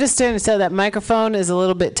that I'm just trying to say that microphone is a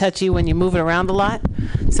little bit touchy when you move it around a lot.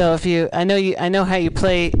 So if I know how you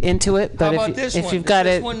play into it, but How about this if one? you've got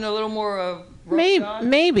Is this it, one a little more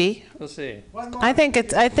maybe. We'll see. I think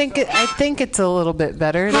it's a little bit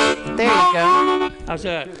better. There you go. How's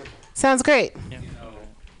that? Sounds great.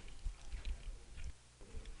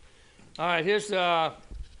 All right, here's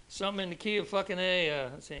something in the key of fucking A.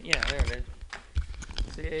 Let's see. Yeah, there it is.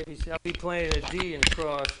 See, ABC. I'll be playing a D and a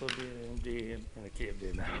cross will be in D in the key of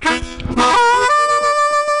D now.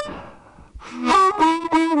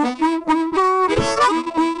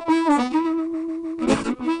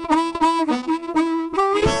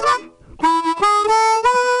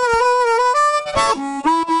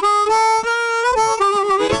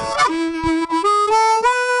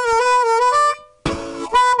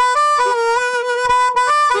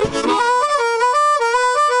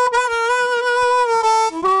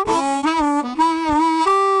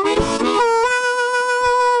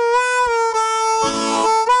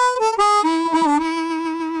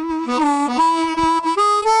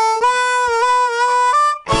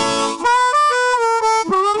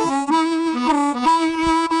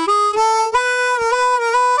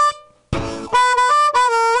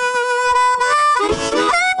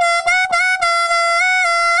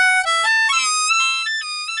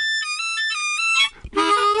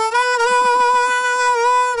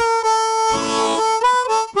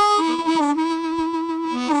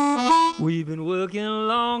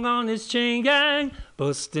 this chain gang,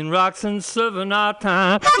 busting rocks and serving our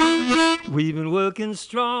time. We've been working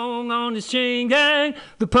strong on this chain gang.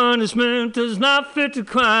 The punishment does not fit the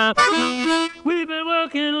crime. We've been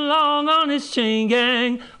working long on this chain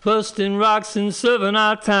gang, busting rocks and serving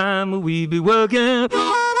our time. We be working.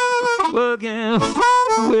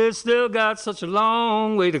 We've still got such a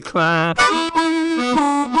long way to climb.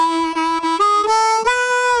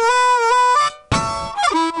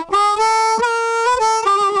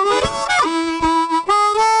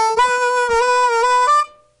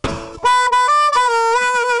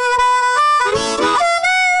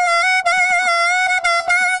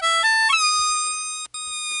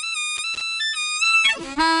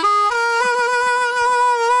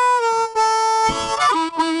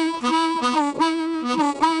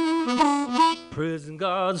 Prison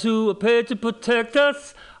guards who are paid to protect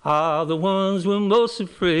us are the ones we're most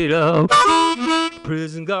afraid of.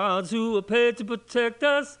 Prison guards who are paid to protect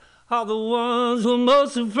us are the ones we're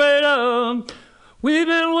most afraid of. We've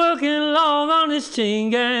been working long on this chain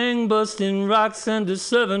gang, busting rocks and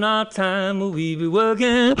serving our time. We be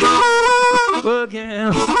working.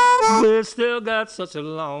 We've still got such a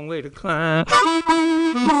long way to climb.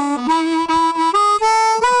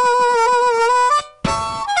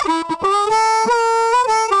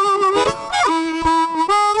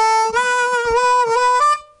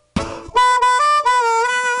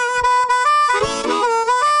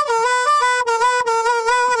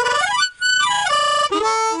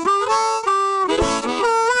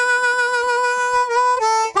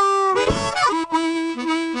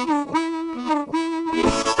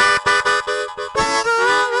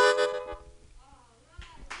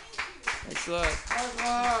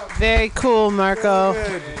 Very cool, Marco.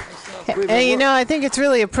 And you know, I think it's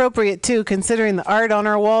really appropriate too, considering the art on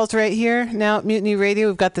our walls right here. Now at Mutiny Radio,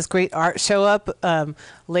 we've got this great art show up.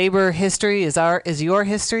 Labor history is your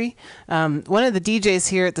history. One of the DJs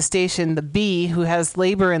here at the station, the Bee, who has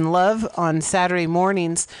Labor and Love on Saturday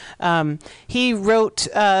mornings, he wrote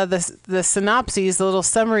the synopses, the little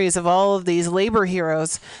summaries of all of these labor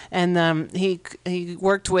heroes, and he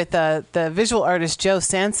worked with the visual artist Joss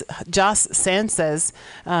Sanchez,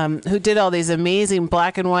 who did all these amazing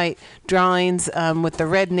black and white drawings with the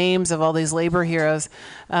red names of all these labor heroes.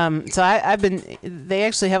 So they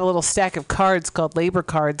actually have a little stack of cards called labor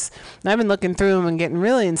cards. And I've been looking through them and getting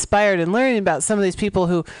really inspired and learning about some of these people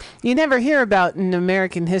who you never hear about in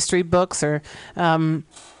American history books or,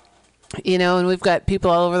 you know, and we've got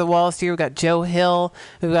people all over the walls here. We've got Joe Hill.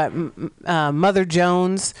 We've got Mother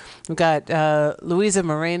Jones. We've got Louisa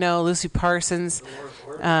Moreno, Lucy Parsons,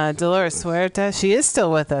 Dolores Huerta. She is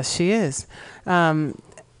still with us. She is.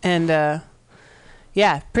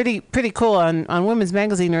 Yeah, pretty cool. On Women's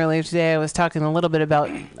Magazine earlier today, I was talking a little bit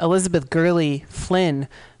about Elizabeth Gurley Flynn,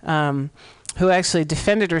 who actually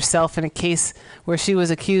defended herself in a case where she was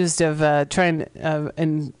accused of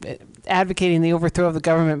advocating the overthrow of the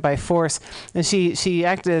government by force, and she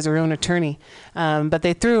acted as her own attorney. But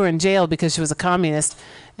they threw her in jail because she was a communist,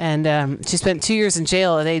 and she spent 2 years in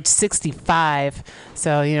jail at age 65.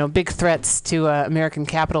 So, you know, big threats to American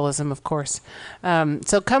capitalism, of course.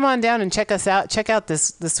 So come on down and check us out. Check out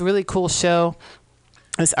this really cool show,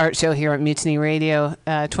 this art show here at Mutiny Radio,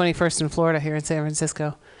 21st in Florida here in San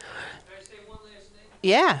Francisco. Can I say one last thing?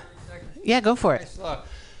 Yeah. Yeah, go for it.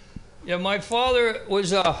 Yeah, my father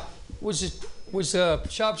was a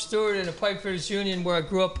shop steward in a pipe fitters union where I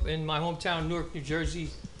grew up in my hometown, Newark, New Jersey.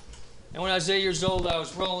 And when I was 8 years old, I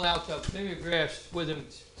was rolling out the mimeographs with him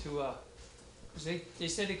because they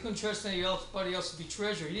said they couldn't trust anybody else to be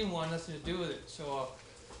treasurer. He didn't want nothing to do with it. So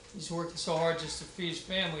he's working so hard just to feed his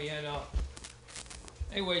family. And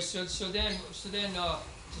anyway, so then at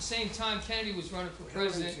the same time Kennedy was running for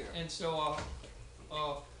president, and so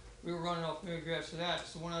we were running off mimeographs for that.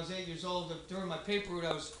 So when I was 8 years old, during my paper route,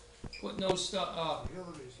 I was putting those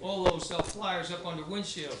all those flyers up on the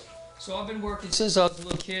windshield. So I've been working since I was a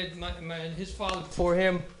little kid. His father before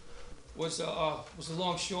him was a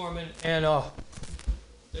longshoreman, and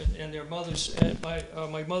their mothers, and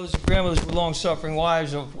my mother's and grandmothers were long-suffering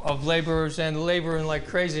wives of laborers and laboring like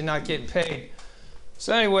crazy, not getting paid.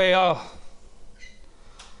 So anyway,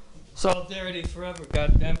 solidarity forever,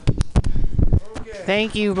 goddamn. Okay.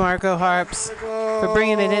 Thank you, Marco Harps, for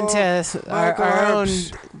bringing it into our own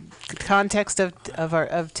context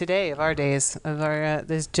of today, of our days, of our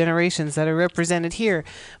there's generations that are represented here.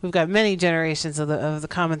 We've got many generations of the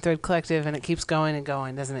Common Thread Collective, and it keeps going and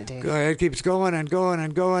going, doesn't it, Dave? It keeps going and going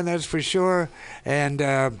and going. That's for sure. And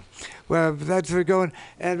well, that's for going.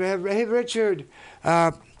 And hey, Richard.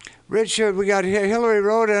 Richard, we got Hillary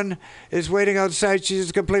Roden is waiting outside. She's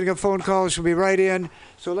just completing a phone call. She'll be right in.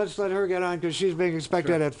 So let's let her get on because she's being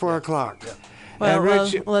expected at 4 o'clock. Yeah. Well,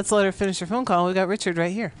 let's let her finish her phone call. We got Richard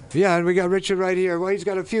right here. Yeah, and we got Richard right here. Well, he's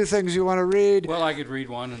got a few things you want to read. Well, I could read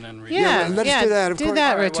one and then read. Yeah, let's do that. Of course.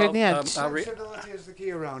 that, Right, Richard. well, Yeah. I'll read. Sensibility is the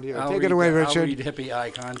key around here. I'll Take read it away, the- Richard. I'll read Hippie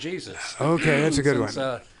Icon Jesus. Okay, that's a good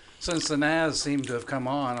one. Since the NAS seemed to have come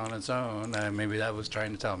on its own, maybe that was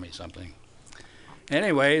trying to tell me something.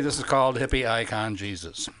 Anyway, this is called Hippie Icon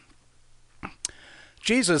Jesus.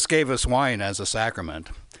 Jesus gave us wine as a sacrament.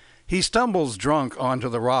 He stumbles drunk onto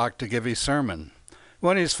the rock to give his sermon.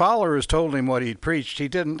 When his followers told him what he'd preached, he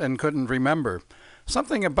didn't and couldn't remember.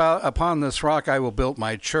 Something about, upon this rock I will build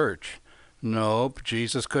my church. Nope,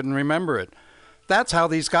 Jesus couldn't remember it. That's how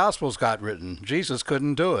these Gospels got written. Jesus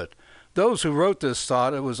couldn't do it. Those who wrote this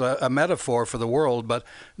thought it was a metaphor for the world, but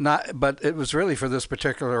it was really for this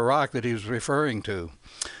particular rock that he was referring to.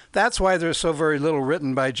 That's why there's so very little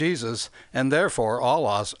written by Jesus, and therefore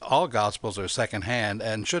all Gospels are secondhand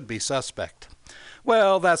and should be suspect.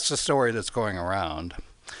 Well, that's the story that's going around.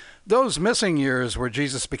 Those missing years where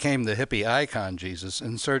Jesus became the hippie icon Jesus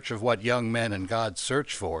in search of what young men and God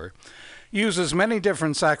search for, uses many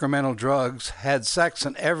different sacramental drugs, had sex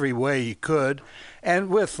in every way he could, and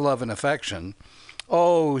with love and affection.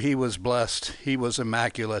 Oh, he was blessed. He was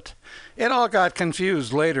immaculate. It all got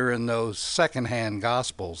confused later in those second-hand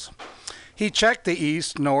Gospels. He checked the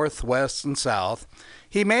east, north, west, and south.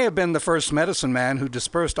 He may have been the first medicine man who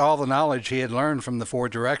dispersed all the knowledge he had learned from the four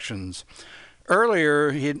directions. Earlier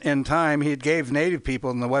in time, he gave native people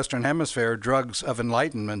in the Western Hemisphere drugs of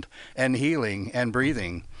enlightenment and healing and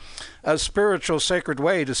breathing, a spiritual sacred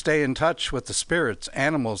way to stay in touch with the spirits,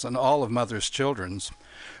 animals, and all of Mother's children's.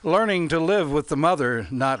 Learning to live with the mother,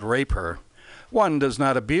 not rape her. One does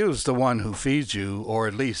not abuse the one who feeds you, or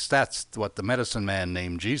at least that's what the medicine man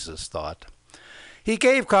named Jesus thought. He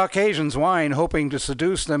gave Caucasians wine, hoping to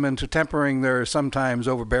seduce them into tempering their sometimes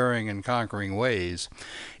overbearing and conquering ways.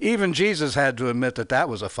 Even Jesus had to admit that that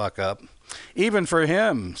was a fuck-up. Even for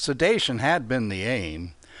him, sedation had been the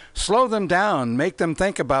aim. Slow them down, make them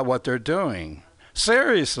think about what they're doing.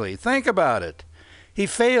 Seriously, think about it. He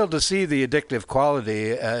failed to see the addictive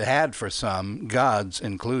quality it had for some, gods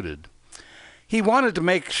included. He wanted to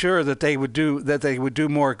make sure that they would do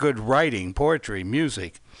more good writing, poetry,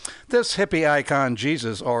 music. This hippie icon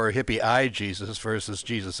Jesus, or hippie I Jesus versus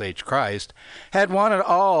Jesus H. Christ, had wanted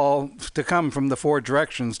all to come from the four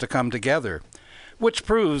directions to come together, which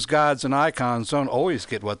proves gods and icons don't always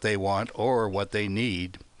get what they want or what they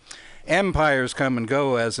need. Empires come and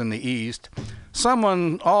go as in the East.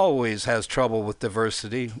 Someone always has trouble with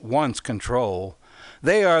diversity, wants control.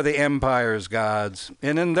 They are the empire's gods,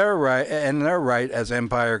 and in their right as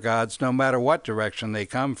empire gods, no matter what direction they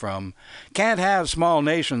come from. Can't have small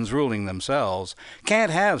nations ruling themselves. Can't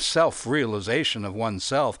have self-realization of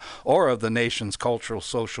oneself or of the nation's cultural,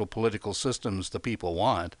 social, political systems the people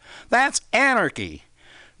want. That's anarchy.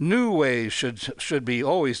 New ways should be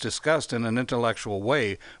always discussed in an intellectual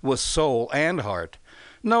way with soul and heart.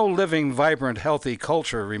 No living, vibrant, healthy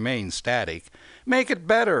culture remains static. Make it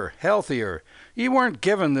better, healthier. You weren't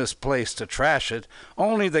given this place to trash it.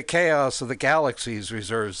 Only the chaos of the galaxies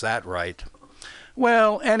reserves that right.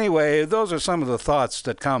 Well, anyway, those are some of the thoughts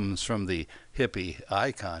that comes from the hippie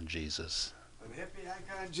icon Jesus. The hippie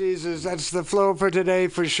icon Jesus, that's the flow for today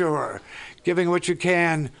for sure. Giving what you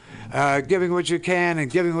can, and giving what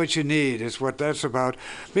you need is what that's about.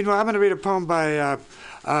 Meanwhile, I'm going to read a poem by,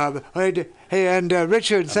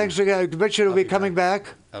 Richard, thanks again. Richard will be coming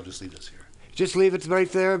back. I'll just leave this here. Just leave it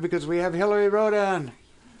right there because we have Hillary Rodan.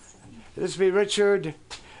 This be Richard.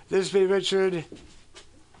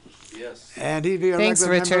 Yes. And he'd be a Thanks,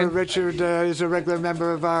 regular member. Richard. Richard is a regular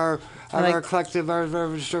member of our collective,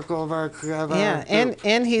 our circle of our. Yeah,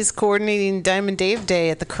 and he's coordinating Diamond Dave Day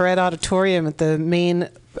at the Corrette Auditorium at the main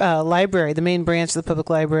library, the main branch of the public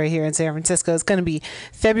library here in San Francisco. It's going to be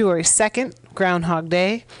February 2nd, Groundhog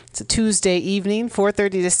Day. It's a Tuesday evening, 4:30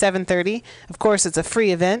 to 7:30. Of course, it's a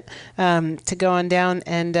free event to go on down,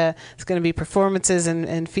 and it's going to be performances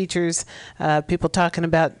and features people talking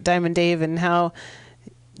about Diamond Dave and how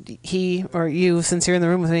he, or you, since you're in the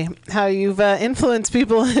room with me, how you've influenced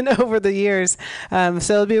people over the years. So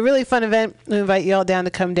it'll be a really fun event. We invite you all down to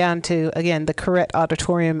come down to, again, the Corrette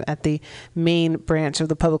Auditorium at the main branch of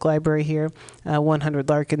the public library here, 100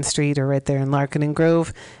 Larkin Street, or right there in Larkin and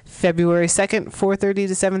Grove, February 2nd, 4:30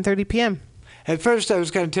 to 7:30 p.m. At first, I was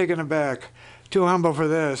kind of taken aback, too humble for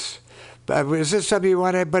this. Is this something you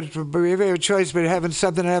want to, but you have a choice, but having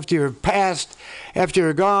something after you're passed, after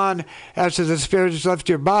you're gone, after the spirit has left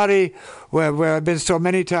your body, where I've been so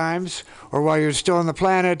many times, or while you're still on the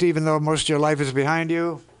planet, even though most of your life is behind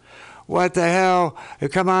you? What the hell?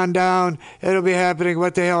 Come on down. It'll be happening.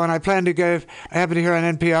 What the hell? And I plan to I happen to hear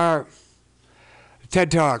on NPR,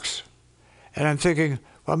 TED Talks. And I'm thinking,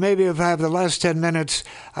 well, maybe if I have the last 10 minutes,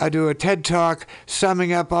 I do a TED Talk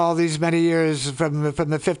summing up all these many years from the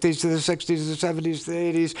 50s to the 60s, the 70s to the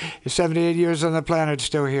 80s, 78 years on the planet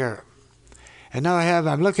still here. And now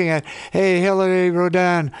I'm looking at, hey, Hillary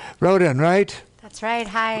Rodin, right? That's right.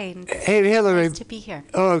 Hi. Hey, Hillary. Nice to be here.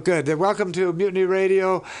 Oh, good. Welcome to Mutiny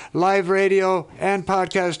Radio, live radio, and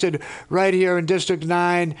podcasted right here in District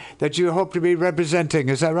 9 that you hope to be representing.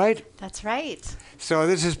 Is that right? That's right. So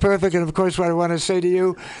this is perfect. And, of course, what I want to say to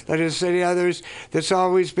you, that is say to others, this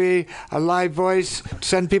always be a live voice.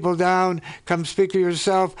 Send people down. Come speak for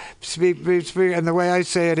yourself. Speak. And the way I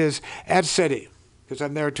say it is at city, because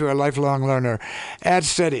I'm there too, a lifelong learner. At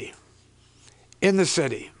city, in the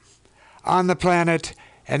city, on the planet,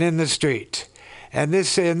 and in the street. And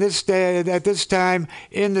this day, at this time,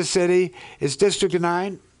 in the city is District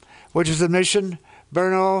 9, which is the Mission,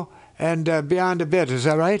 Brno, and beyond a bit. Is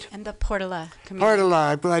that right? And the Portola community.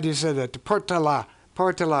 Portola. I'm glad you said that. Portola.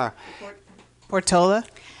 Portola?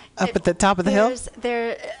 Up at the top of the hill?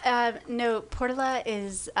 No, Portola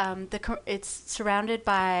is, it's surrounded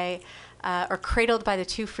by or cradled by the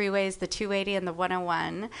two freeways, the 280 and the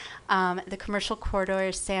 101. The commercial corridor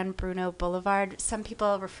is San Bruno Boulevard. Some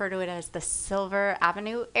people refer to it as the Silver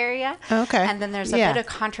Avenue area. Okay. And then there's a bit of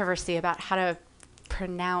controversy about how to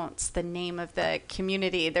pronounce the name of the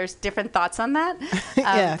community. There's different thoughts on that.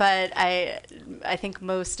 But I think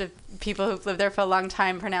most of people who've lived there for a long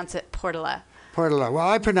time pronounce it Portola. Portola. Well,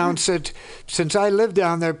 I pronounce it, since I live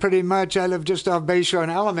down there pretty much, I live just off Bayshore in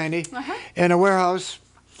Alamany, in a warehouse.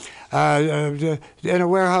 In a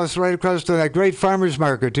warehouse right across to that great farmers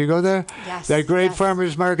market. Do you go there? Yes. That great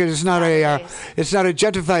farmers market is not it's not a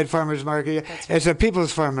gentrified farmers market. Right. It's a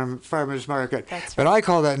people's farmers market. That's but right. I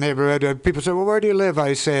call that neighborhood. People say, well, where do you live?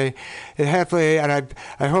 I say, happily, and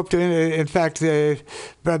I hope to, in fact,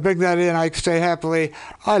 bring that in. I say happily,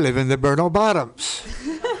 I live in the Brno Bottoms.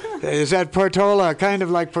 Is that Portola? Kind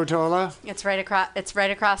of like Portola. It's right across. It's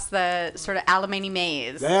right across the sort of Alamany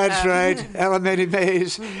Maze. That's right, Alamany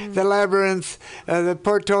Maze, the labyrinth, the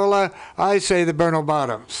Portola. I say the Brno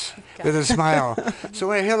Bottoms with a smile.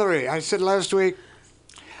 So, hey, Hillary, I said last week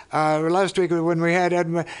when we had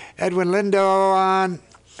Edwin Lindo on.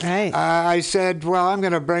 Right. I said, well, I'm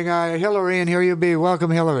going to bring Hillary, and here you be.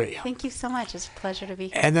 Welcome, Hillary. Thank you so much. It's a pleasure to be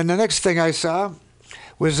here. And then the next thing I saw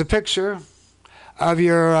was a picture of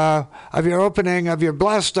your opening, of your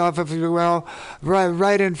blast off, if you will,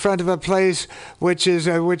 right in front of a place which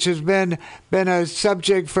has been a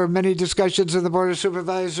subject for many discussions in the Board of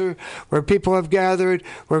Supervisors, where people have gathered,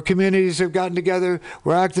 where communities have gotten together,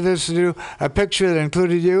 where activists do. A picture that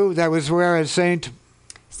included you. That was where at St.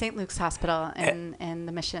 Luke's Hospital in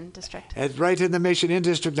the Mission District. Right in the Mission in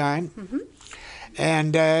District 9. Mm-hmm.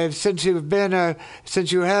 And since you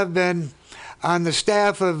have been on the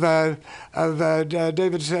staff of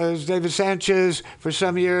David Sanchez for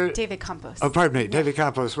some years. David Campos. Oh, pardon me, David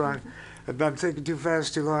Campos. Wrong. I'm thinking too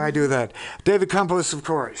fast, too long. I do that. David Campos, of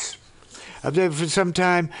course. I've been for some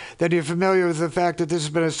time. Then you're familiar with the fact that this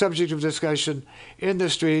has been a subject of discussion in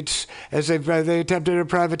the streets as they attempted to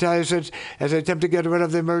privatize it, as they attempt to get rid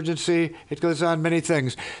of the emergency. It goes on many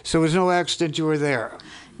things. So it was no accident you were there.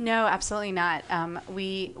 No, absolutely not.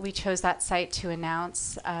 We chose that site to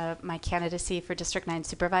announce my candidacy for District 9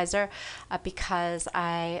 Supervisor because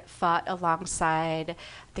I fought alongside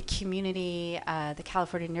the community, the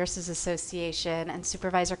California Nurses Association, and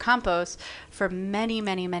Supervisor Campos for many,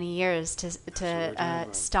 many, many years to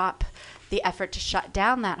stop the effort to shut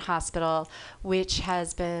down that hospital, which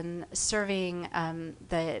has been serving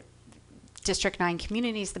the District 9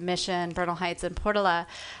 communities, the Mission, Bernal Heights, and Portola,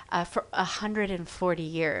 for 140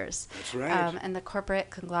 years. That's right. And the corporate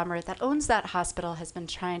conglomerate that owns that hospital has been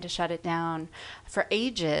trying to shut it down for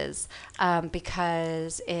ages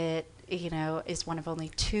because it is one of only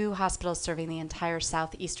 2 hospitals serving the entire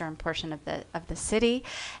southeastern portion of the city,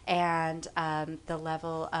 and the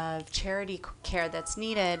level of charity care that's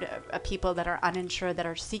needed, people that are uninsured that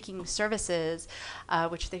are seeking services,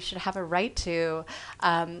 which they should have a right to.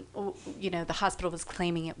 The hospital was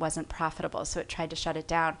claiming it wasn't profitable, so it tried to shut it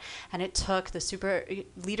down, and it took the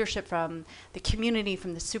leadership from the community,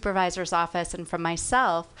 from the supervisor's office, and from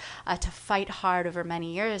myself to fight hard over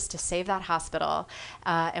many years to save that hospital,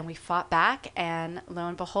 and we fought bought back, and lo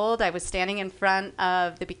and behold, I was standing in front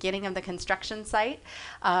of the beginning of the construction site,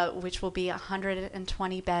 which will be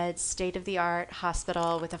 120 beds, state-of-the-art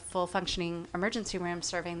hospital with a full functioning emergency room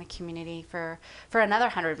serving the community for another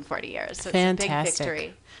 140 years. So Fantastic. It's a big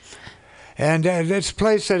victory. And this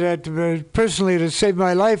place that personally that saved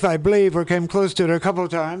my life, I believe, or came close to it a couple of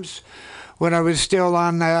times, when I was still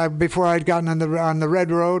on, before I'd gotten on the Red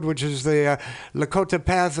Road, which is the Lakota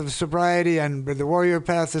path of sobriety and the warrior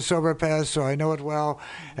path, the sober path, so I know it well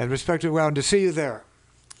and respect it well, and to see you there.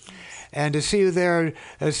 And to see you there,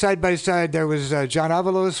 side by side, there was John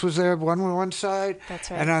Avalos was there on one side. That's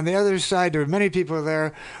right. And on the other side, there were many people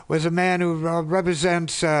there, was a man who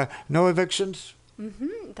represents no evictions.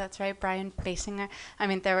 Mm-hmm. That's right, Brian Basinger. I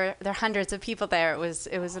mean, there were hundreds of people there. It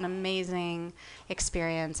was an amazing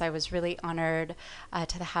experience. I was really honored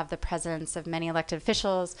to have the presence of many elected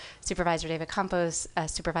officials: Supervisor David Campos,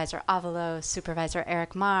 Supervisor Avalos, Supervisor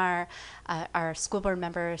Eric Marr, our school board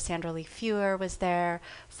member Sandra Lee Fewer was there,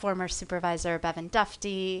 former Supervisor Bevan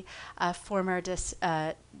Dufty, former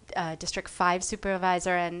District 5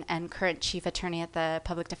 Supervisor and current Chief Attorney at the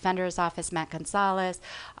Public Defender's Office, Matt Gonzalez,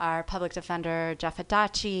 our Public Defender, Jeff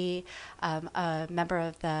Adachi, a member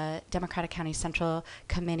of the Democratic County Central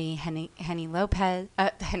Committee, Henny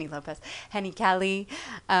Kelly,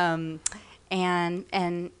 and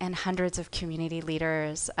hundreds of community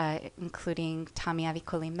leaders, including Tommy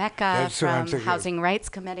Avikuli Mecca from Housing Rights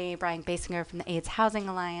Committee, Brian Basinger from the AIDS Housing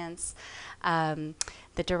Alliance,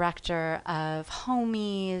 the director of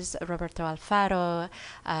Homies, Roberto Alfaro,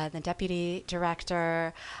 the deputy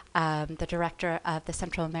director, the director of the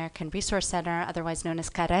Central American Resource Center, otherwise known as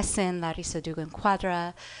CARECEN, Larissa Dugan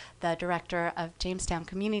Quadra, the director of Jamestown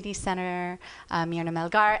Community Center, Mirna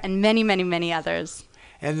Melgar, and many, many, many others.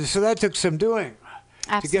 And so that took some doing.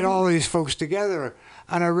 Absolutely. To get all these folks together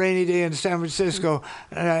on a rainy day in San Francisco,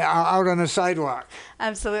 out on a sidewalk.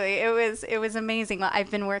 Absolutely, it was amazing. Well,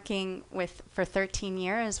 I've been working for 13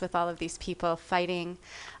 years with all of these people, fighting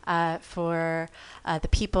for the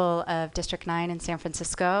people of District 9 in San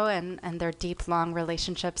Francisco, and their deep, long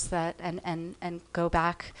relationships that and go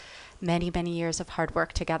back many, many years of hard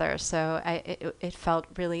work together. So it felt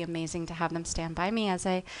really amazing to have them stand by me as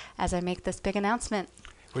I make this big announcement.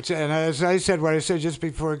 And as I said, what I said just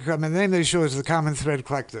before, the name of the show is the Common Thread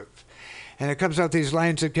Collective. And it comes out these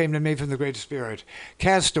lines that came to me from the Great Spirit.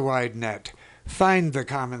 Cast a wide net. Find the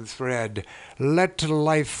common thread. Let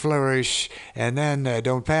life flourish. And then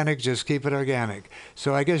don't panic, just keep it organic.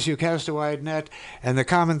 So I guess you cast a wide net, and the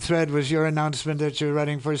common thread was your announcement that you're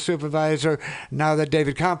running for supervisor now that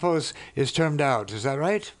David Campos is termed out. Is that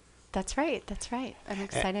right? That's right. I'm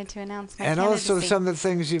excited to announce my and candidacy. also some of the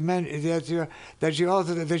things you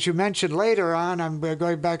that you mentioned later on. I'm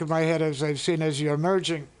going back in my head as I've seen as you're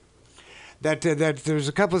emerging. That there's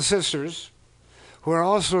a couple of sisters who are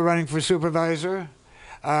also running for supervisor,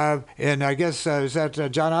 and I guess is that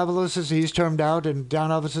John Avalos? He's termed out in John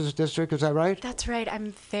Avalos' district. Is that right? That's right.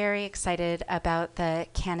 I'm very excited about the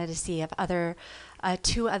candidacy of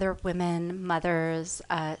two other women, mothers,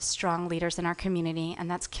 strong leaders in our community,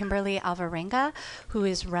 and that's Kimberly Alvarenga, who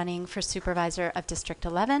is running for supervisor of District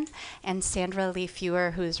 11, and Sandra Lee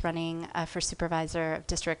Fewer, who is running for supervisor of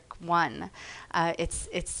District 1.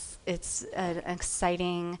 It's an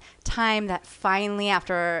exciting time that finally,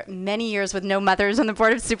 after many years with no mothers on the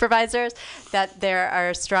Board of Supervisors, that there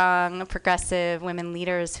are strong, progressive women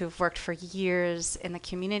leaders who've worked for years in the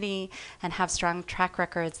community and have strong track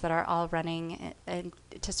records that are all running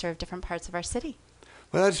to serve different parts of our city.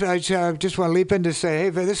 Well, I just want to leap in to say, hey,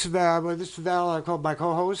 this is Val, I call my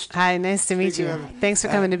co-host. Hi, nice to meet you. Thanks for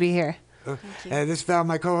coming to be here. This is Val,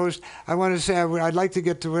 my co-host. I want to say I'd like to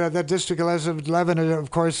get to that District 11,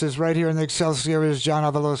 of course, is right here in the Excelsior, is John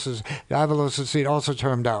Avalos' seat, also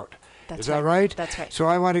termed out. Is that right? That's right. So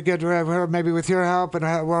I want to get her, maybe with your help and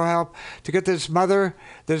we'll help, to get this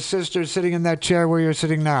sister sitting in that chair where you're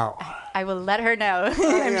sitting now. I will let her know.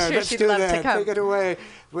 I'm sure she'd love to come. Take it away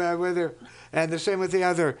with her. And the same with the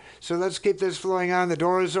other. So let's keep this flowing on. The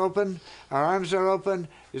door is open. Our arms are open.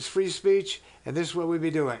 It's free speech. And this is what we'll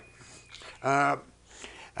be doing.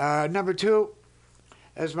 Number two,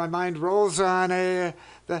 as my mind rolls on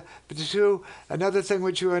another thing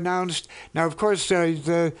which you announced. Now, of course,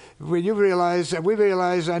 when you realize,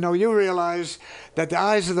 I know you realize that the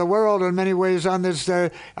eyes of the world, in many ways, on this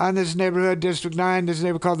neighborhood, District 9, this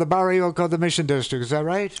neighborhood called the Barrio, called the Mission District. Is that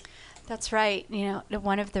right? That's right.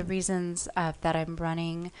 One of the reasons that I'm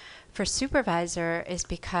running for supervisor is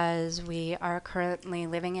because we are currently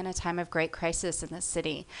living in a time of great crisis in this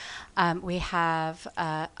city. We have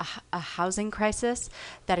a housing crisis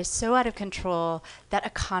that is so out of control that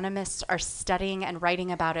economists are studying and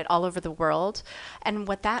writing about it all over the world. And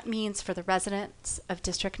what that means for the residents of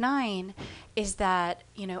District 9 is that,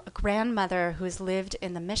 a grandmother who has lived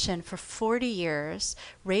in the Mission for 40 years,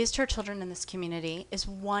 raised her children in this community, is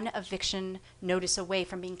one eviction notice away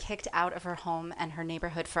from being kicked out of her home and her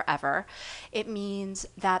neighborhood forever. It means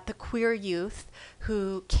that the queer youth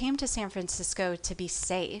who came to San Francisco to be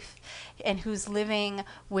safe and who's living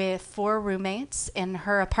with 4 roommates in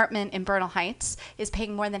her apartment in Bernal Heights is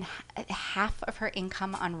paying more than half of her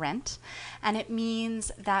income on rent. And it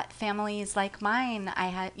means that families like mine, I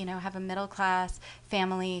have a middle class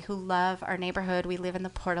family who love our neighborhood. We live in the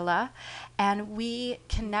Portola, and we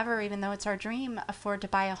can never, even though it's our dream, afford to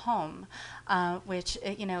buy a home, which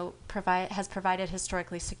has provided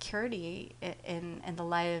historically security in the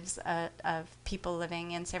lives of people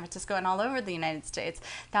living in San Francisco and all over the United States.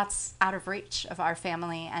 That's out of reach of our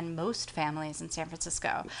family and most families in San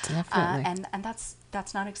Francisco. Definitely. And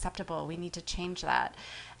that's not acceptable. We need to change that.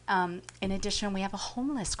 In addition, we have a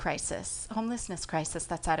homelessness crisis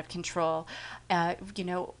that's out of control.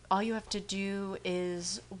 All you have to do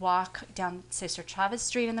is walk down Cesar Chavez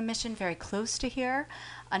Street in the Mission, very close to here,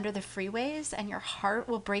 under the freeways, and your heart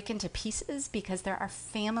will break into pieces because there are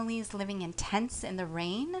families living in tents in the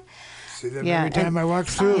rain. See them every time I walk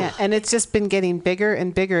through. Yeah, and it's just been getting bigger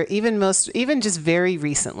and bigger. Even just very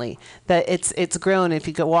recently, that it's grown. If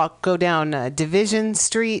you go down Division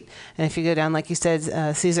Street, and if you go down, like you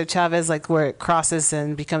said, Cesar Chavez, like where it crosses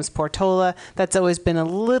and becomes Portola, that's always been a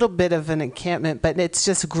little bit of an encampment, but it's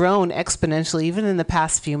just grown exponentially, even in the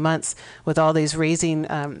past few months, with all these rising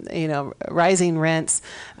rents,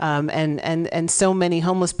 and so many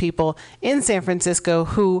homeless people in San Francisco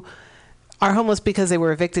who are homeless because they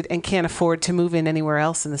were evicted and can't afford to move in anywhere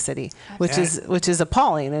else in the city, which is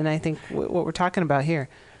appalling. And I think what we're talking about here.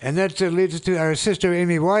 And that leads to our sister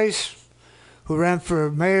Amy Weiss, who ran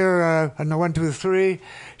for mayor on the 123.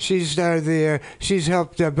 She's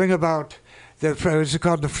helped bring about it's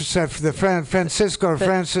called the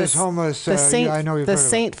Francis Homeless. The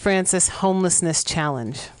St. Francis Homelessness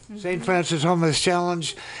Challenge. St. Francis Homeless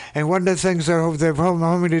Challenge, and one of the things they're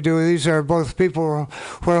hoping to do, these are both people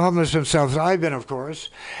who are homeless themselves, I've been, of course,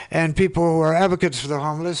 and people who are advocates for the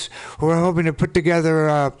homeless, who are hoping to put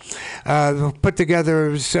together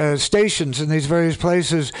stations in these various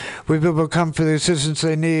places where people come for the assistance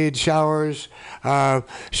they need, showers,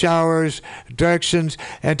 directions,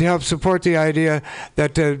 and to help support the idea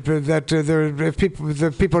that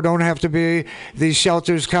people don't have to be, these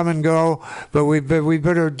shelters come and go, but we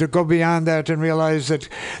better to go beyond that and realize that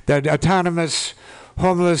autonomous,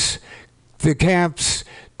 homeless, the camps,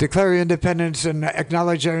 declare independence and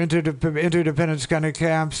acknowledge our interdependence kind of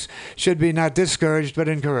camps should be not discouraged but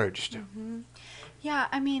encouraged. Mm-hmm. Yeah,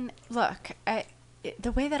 I mean, look,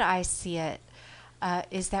 the way that I see it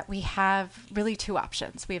is that we have really 2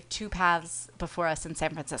 options. We have 2 paths before us in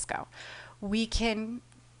San Francisco. We can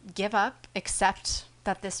give up, accept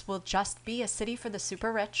that this will just be a city for the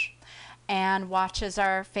super rich, and watch as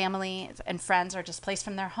our family and friends are displaced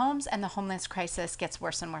from their homes and the homeless crisis gets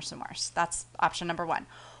worse and worse and worse. That's option number 1.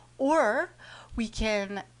 Or we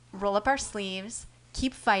can roll up our sleeves,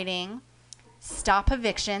 keep fighting, stop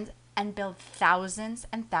evictions, and build thousands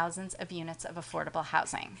and thousands of units of affordable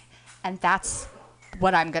housing. And that's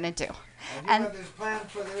what I'm going to do. And you have this plan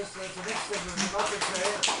for this. That's the next thing we're about to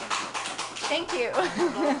say. Thank you.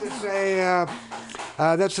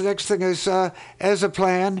 That's the next thing is as a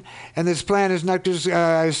plan, and this plan is not just,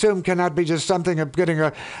 I assume, cannot be just something of getting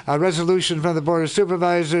a resolution from the Board of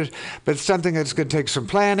Supervisors, but something that's going to take some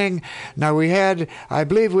planning. Now we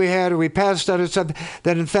passed out something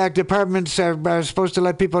that in fact departments are supposed to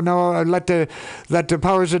let people know, or let the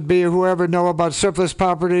powers that be, or whoever, know about surplus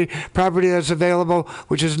property that's available,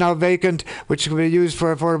 which is now vacant, which can be used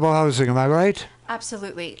for affordable housing. Am I right?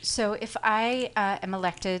 Absolutely. So if I am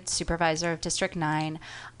elected supervisor of District 9,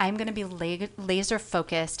 I'm going to be laser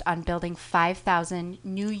focused on building 5,000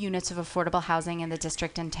 new units of affordable housing in the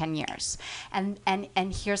district in 10 years. And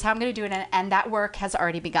here's how I'm going to do it, and that work has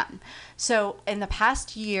already begun. So in the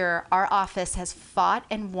past year, our office has fought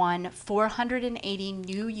and won 480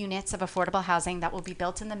 new units of affordable housing that will be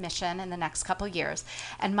built in the Mission in the next couple years.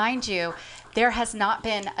 And mind you, there has not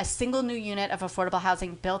been a single new unit of affordable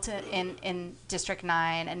housing built in District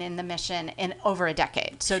 9 and in the Mission in over a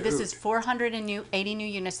decade. So this is 480 new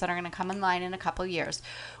units that are going to come online in a couple years.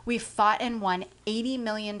 We've fought and won $80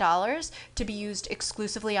 million to be used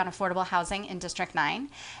exclusively on affordable housing in District 9.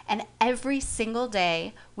 And every single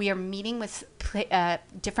day, We are meeting with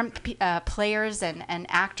different players and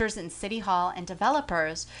actors in City Hall and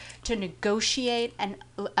developers to negotiate and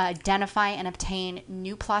identify and obtain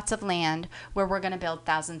new plots of land where we're going to build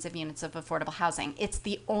thousands of units of affordable housing. It's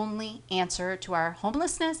the only answer to our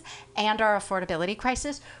homelessness and our affordability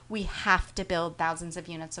crisis. We have to build thousands of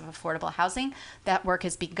units of affordable housing. That work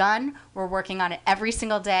has begun. We're working on it every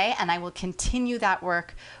single day, and I will continue that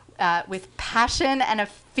work with passion and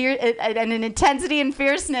and an intensity and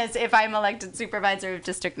fierceness if I'm elected supervisor of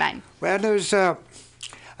District 9. Well, there's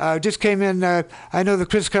just came in. I know the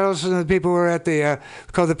Chris Carlson and the people were at the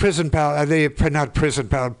called the Prison Palace. Not Prison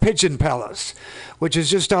Palace, Pigeon Palace, which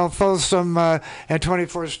is just off Folsom and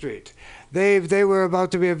 24th Street. They were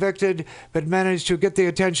about to be evicted, but managed to get the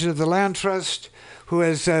attention of the Land Trust, who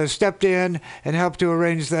has stepped in and helped to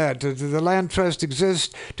arrange that. The Land Trust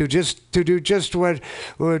exists to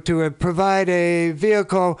provide a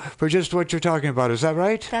vehicle for just what you're talking about. Is that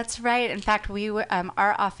right? That's right. In fact,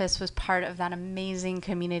 our office was part of that amazing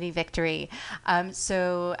community victory. I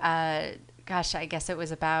guess it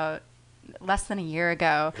was about less than a year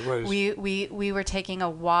ago. We were taking a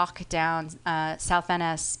walk down South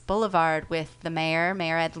NS Boulevard with the Mayor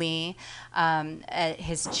Ed Lee,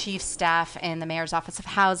 his chief staff in the Mayor's Office of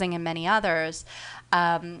Housing, and many others,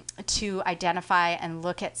 to identify and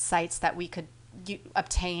look at sites that we could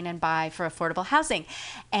obtain and buy for affordable housing.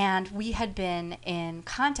 And we had been in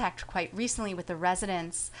contact quite recently with the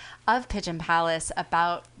residents of Pigeon Palace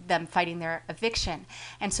about them fighting their eviction.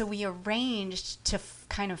 And so we arranged to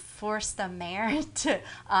kind of force the mayor to,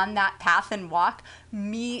 on that path and walk,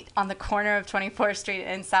 meet on the corner of 24th Street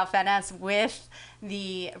and South NS with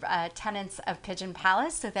the tenants of Pigeon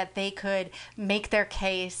Palace so that they could make their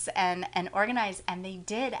case and organize. And they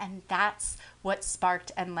did. And that's what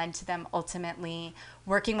sparked and led to them ultimately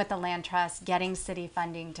working with the Land Trust, getting city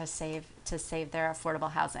funding to save their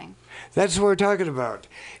affordable housing. That's what we're talking about.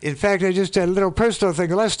 In fact, I just had a little personal thing.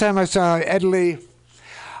 The last time I saw Ed Lee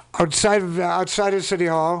outside of City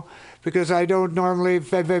Hall, because I don't normally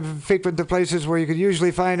frequent the places where you could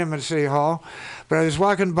usually find him at City Hall, but I was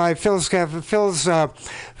walking by Phil's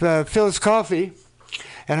Coffee,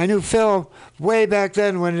 and I knew Phil way back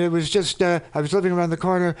then when it was just, I was living around the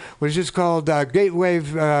corner, it was just called Gateway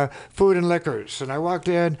Food and Liquors. And I walked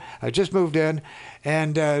in, I just moved in,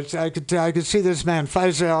 and I could see this man,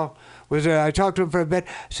 Faisal, I talked to him for a bit.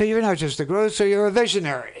 So you're not just a grocer, you're a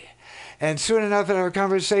visionary. And soon enough in our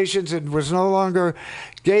conversations, it was no longer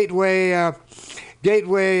Gateway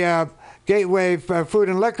Food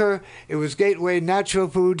and Liquor, it was Gateway Natural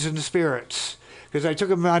Foods and Spirits. Because I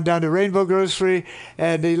took him on down to Rainbow Grocery,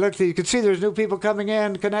 and he looked. You could see there's new people coming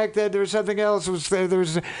in, connected. There was something else.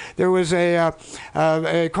 There was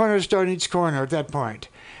a corner store in each corner at that point.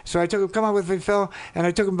 So I took him, come on with me, Phil, and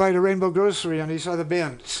I took him by the Rainbow Grocery, and he saw the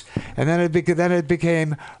bins. And then it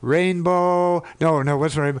became Rainbow. No,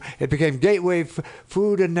 what's Rainbow? It became Gateway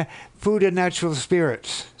Food and Natural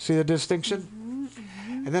Spirits. See the distinction?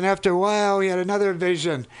 Mm-hmm. And then after a while, he had another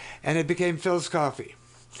vision, and it became Phil's Coffee.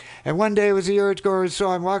 And one day, it was a year ago or so,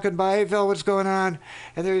 I'm walking by, hey, Phil, what's going on?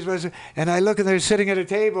 And there he was, and I look, and they're sitting at a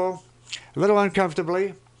table, a little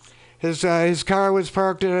uncomfortably. His car was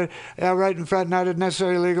parked right in front, not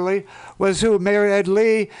necessarily legally. Was who? Mayor Ed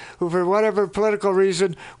Lee, who for whatever political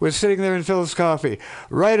reason was sitting there in Phil's Coffee,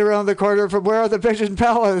 right around the corner from where the Pigeon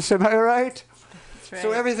Palace. Am I right? That's right.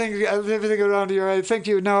 So everything around here, I think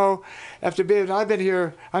you know. I've been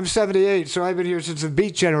here. I'm 78, so I've been here since the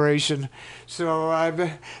Beat generation. So I've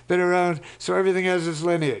been around. So everything has its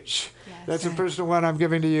lineage. That's a personal one I'm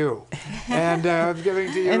giving to you, and I'm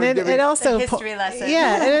giving to you. And it also history lesson.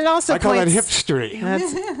 Yeah, and it also I call it hipstery.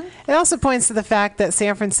 It also points to the fact that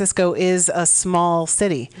San Francisco is a small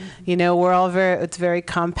city. You know, it's very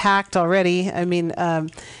compact already. I mean,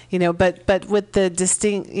 but with the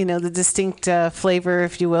distinct flavor,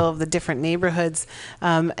 if you will, of the different neighborhoods,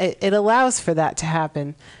 it allows for that to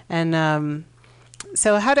happen. And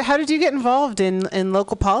so, how did you get involved in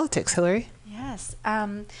local politics, Hillary? Yes.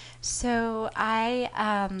 So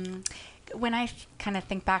when I kind of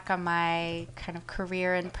think back on my kind of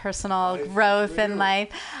career and personal growth in life,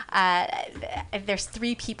 there's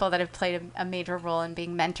three people that have played a major role in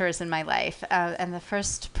being mentors in my life. And the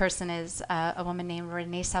first person is a woman named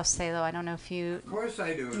Renee Saucedo. I don't know if you... Of course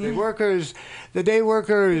I do. the day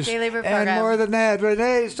workers, Day labor and program. more than that.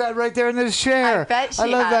 Renee sat right there in this chair. I bet she I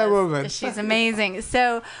love that has. woman. She's amazing.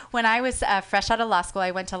 So when I was fresh out of law school,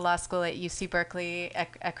 I went to law school at UC Berkeley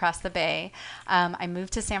across the bay. I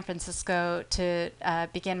moved to San Francisco to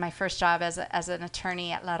begin my first job as an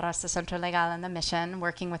attorney at La Raza Centro Legal in the Mission,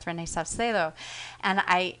 working with Renee Saucedo. And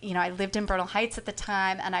I lived in Bernal Heights at the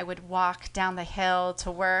time, and I would walk down the hill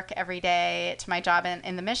to work every day to my job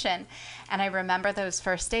in the Mission. And I remember those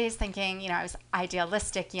first days thinking, I was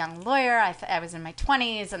idealistic young lawyer. I was in my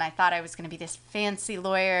 20s, and I thought I was going to be this fancy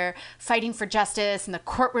lawyer fighting for justice in the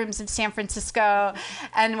courtrooms of San Francisco.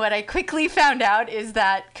 And what I quickly found out is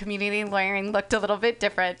that community lawyering looked a little bit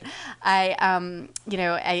different. What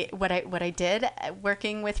I did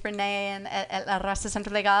working with Renee and at La Raza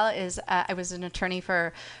Centro Legal is I was an attorney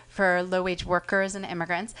for low-wage workers and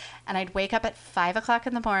immigrants, and I'd wake up at 5 o'clock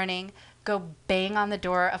in the morning, go bang on the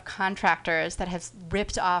door of contractors that have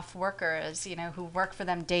ripped off workers, who work for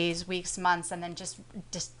them days, weeks, months, and then just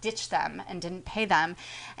ditch them and didn't pay them,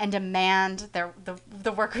 and demand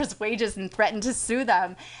the workers' wages and threaten to sue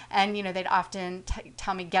them. And they'd often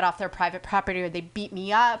tell me get off their private property, or they'd beat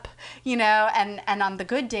me up, and on the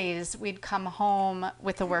good days we'd come home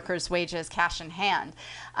with the workers' wages cash in hand.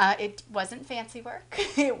 It wasn't fancy work.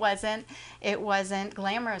 It wasn't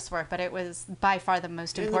glamorous work, but it was by far the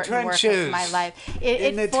most important work of my life.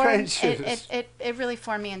 It really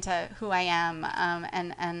formed me into who I am.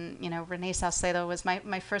 And Renee Saucedo was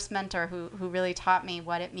my first mentor who really taught me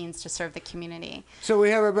what it means to serve the community. So we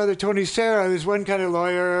have our brother Tony Serra, who's one kind of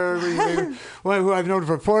lawyer, who I've known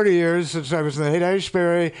for 40 years since I was in the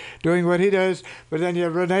Haight-Ashbury doing what he does. But then you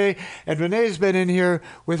have Renee, and Renee's been in here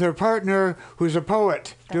with her partner, who's a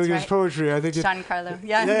poet, doing his poetry. I think Giancarlo,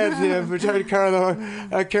 yeah.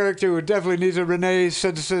 Giancarlo, a character who definitely needs a Renee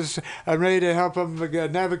synthesis, Renee to help him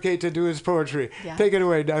navigate to do his poetry. Yeah. Take it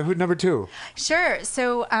away. Who's number two? Sure.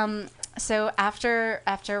 So after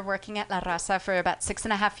working at La Raza for about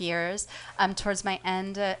 6.5 years, towards my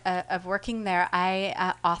end of working there,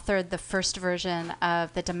 I authored the first version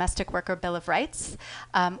of the Domestic Worker Bill of Rights,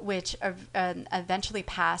 which eventually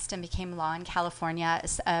passed and became law in California.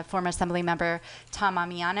 Former Assembly Member Tom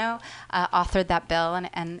Amiano authored that bill,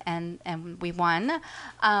 and we won.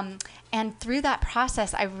 And through that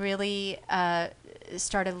process, I really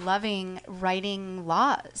started loving writing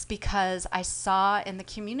laws, because I saw in the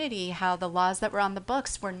community how the laws that were on the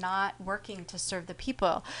books were not working to serve the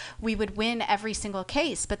people. We would win every single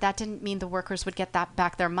case, but that didn't mean the workers would get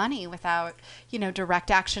back their money without, direct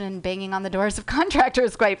action and banging on the doors of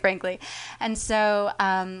contractors, quite frankly. And so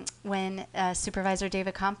when Supervisor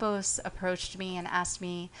David Campos approached me and asked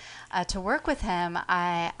me to work with him,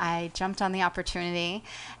 I jumped on the opportunity,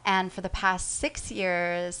 and for the past 6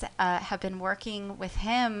 years have been working with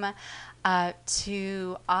him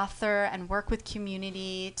to author and work with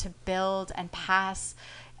community to build and pass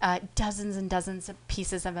dozens and dozens of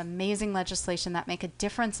pieces of amazing legislation that make a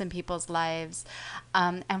difference in people's lives.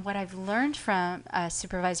 And what I've learned from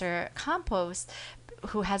Supervisor Campos,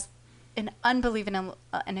 who has an unbelievable,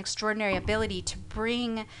 an extraordinary ability to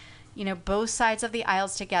bring both sides of the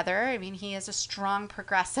aisles together. I mean, he is a strong,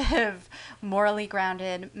 progressive, morally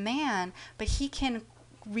grounded man, but he can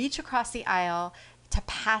reach across the aisle to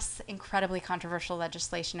pass incredibly controversial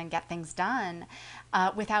legislation and get things done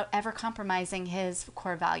without ever compromising his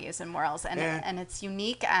core values and morals. And it's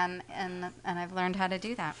unique, and I've learned how to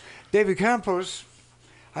do that. David Campos,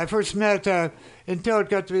 I first met until it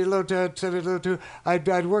got to be a little too.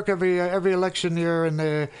 I'd work every election year in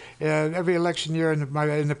the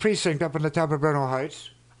in the precinct up on the top of Bernal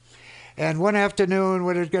Heights. And one afternoon,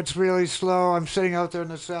 when it gets really slow, I'm sitting out there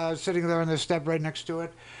sitting there on the step right next to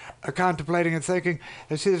it, contemplating and thinking.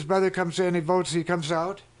 I see this brother comes in, he votes, he comes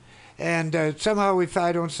out, and somehow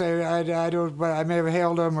I may have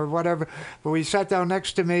hailed him or whatever, but we sat down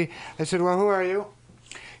next to me. I said, "Well, who are you?"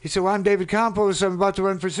 He said, "Well, I'm David Campos. I'm about to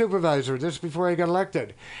run for supervisor." This before I got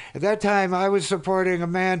elected. At that time, I was supporting a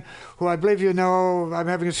man who I believe you know. I'm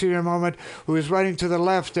having a senior moment. Who is running to the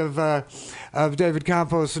left of David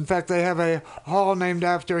Campos. In fact, they have a hall named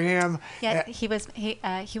after him. Yeah, he was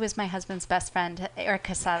my husband's best friend, Eric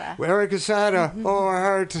Casada. Well, Eric Casada. Mm-hmm.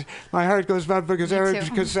 Oh, my heart goes up because Me Eric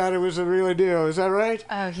too. Casada was the real deal. Is that right?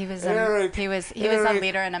 Oh, he was Eric. He was a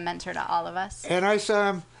leader and a mentor to all of us. And I saw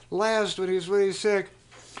him last when he was really sick.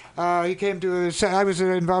 He came to. I was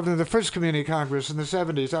involved in the first community congress in the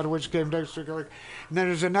 70s, out of which came Dexter Clark. And then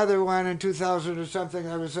there's another one in 2000 or something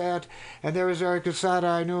I was at, and there was Eric Casada.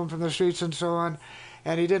 I knew him from the streets and so on,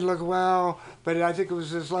 and he didn't look well, but I think it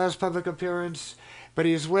was his last public appearance. But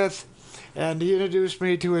he's with, and he introduced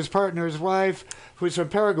me to his partner, his wife, who's from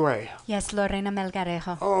Paraguay. Yes, Lorena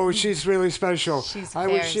Melgarejo. Oh, she's really special. She's I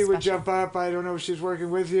very wish she would special. jump up. I don't know if she's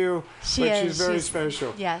working with you, She but is. she's very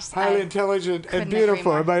special. Yes. Highly intelligent and couldn't agree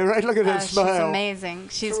beautiful. more. Am I right? Look at that smile. She's amazing.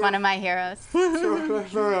 She's one of my heroes. So,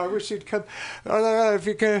 Laura, I wish you'd come. Oh, Laura,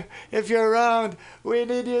 if you're around, we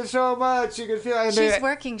need you so much. You can feel. And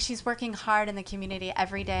She's working hard in the community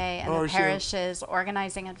every day, in the she- parishes,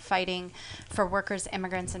 organizing and fighting for workers,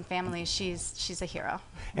 immigrants, and families. She's a hero.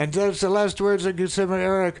 And that's the last words I could say to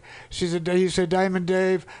Eric. He said, Diamond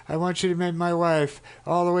Dave, I want you to meet my wife,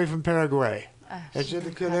 all the way from Paraguay. And she had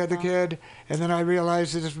the kid, and then I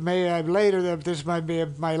realized later that this might be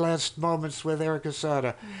my last moments with Eric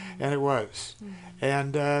Asada, and it was.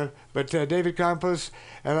 And but David Campos,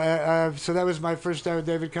 so that was my first time with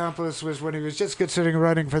David Campos, was when he was just considering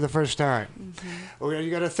running for the first time. Okay,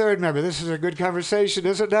 you got a third member. This is a good conversation,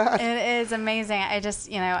 is it not? It is amazing. I just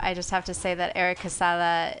have to say that Eric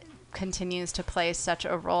Casada continues to play such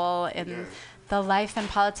a role in the life and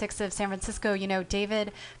politics of San Francisco. You know,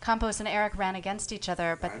 David Campos and Eric ran against each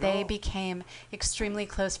other, but they became extremely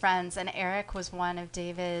close friends. And Eric was one of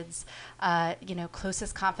David's,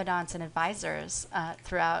 closest confidants and advisors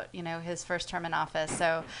throughout, his first term in office.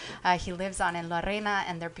 So he lives on in Lorena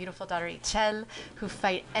and their beautiful daughter Ichel, who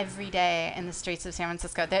fight every day in the streets of San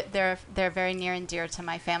Francisco. They're very near and dear to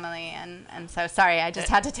my family, and so sorry, I just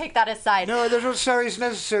had to take that aside. No, there's no sorries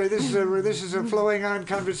necessary. This is a flowing on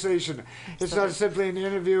conversation. It's not simply an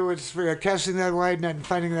interview. It's casting that wide net and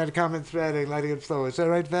finding that common thread and letting it flow. Is that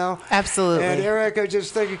right, Val? Absolutely. And Eric, I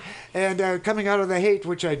just think, and coming out of the hate,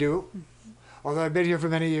 which I do, although I've been here for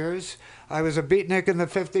many years, I was a beatnik in the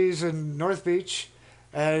 50s in North Beach.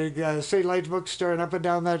 St. Light's bookstore, and up and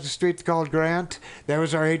down that street called Grant. That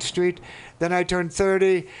was our 8th Street. Then I turned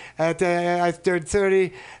 30 at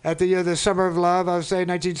the year the Summer of Love. I was saying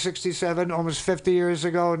 1967, almost 50 years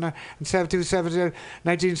ago,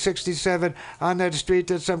 1967, on that street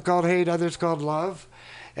that some called hate, others called love.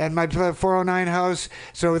 And my 409 house.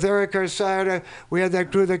 So with Eric Arsada, we had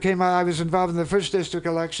that crew that came out. I was involved in the first district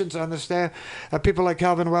elections on the staff. People like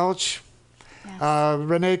Calvin Welch. Yes.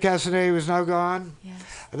 Renee Cassidy, who is now gone.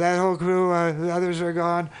 Yes. That whole crew, the others are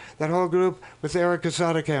gone. That whole group with the Eric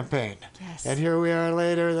Casada campaign. Yes. And here we are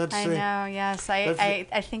later. I know. Yes, I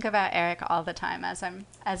think about Eric all the time as I'm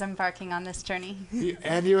embarking on this journey.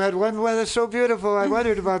 And you had one weather so beautiful. I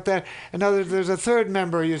wondered about that. And now there's a third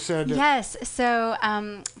member. You said. Yes. So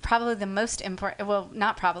probably the most important. Well,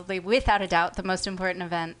 not probably. Without a doubt, the most important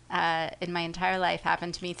event in my entire life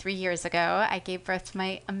happened to me 3 years ago. I gave birth to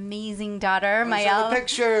my amazing daughter, Mayel.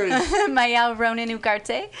 Pictures. Mayel Ronan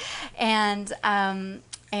Ugarte, and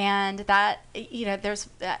that, there's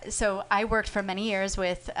so I worked for many years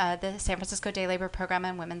with the San Francisco Day Labor Program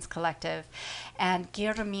and Women's Collective, and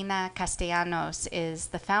Guillermina Castellanos is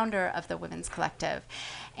the founder of the Women's Collective,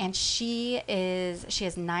 and she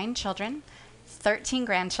has 9 children, 13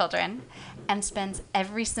 grandchildren, and spends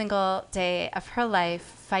every single day of her life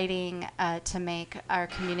fighting to make our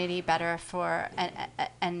community better for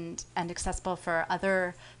and accessible for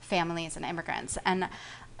other families and immigrants. And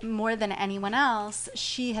more than anyone else,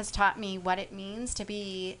 she has taught me what it means to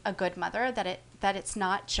be a good mother, that it's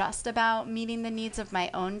not just about meeting the needs of my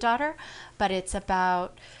own daughter, but it's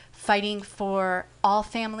about fighting for all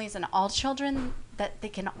families and all children, that they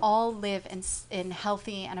can all live in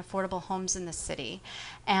healthy and affordable homes in the city.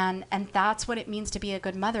 And that's what it means to be a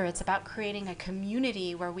good mother. It's about creating a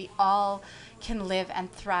community where we all can live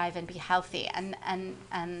and thrive and be healthy. And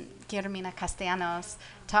Guillermina Castellanos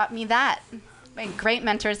taught me that. Great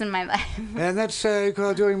mentors in my life. And that's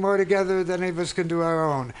called doing more together than any of us can do our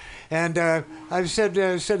own. And I've said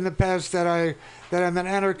in the past that I'm an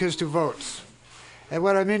anarchist who votes. And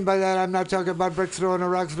what I mean by that, I'm not talking about brick throwing or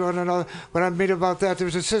rock throwing and all. What I mean about that,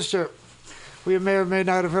 there's a sister we may or may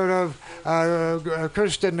not have heard of,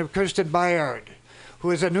 Kirsten Bayard,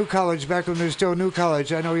 who is at New College back when there was still New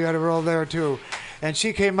College. I know you had a role there too. And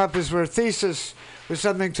she came up as her thesis was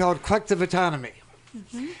something called collective autonomy.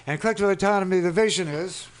 Mm-hmm. And collective autonomy, the vision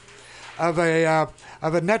is of a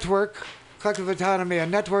network, collective autonomy, a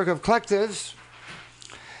network of collectives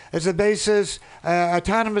as a basis,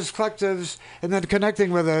 autonomous collectives, and then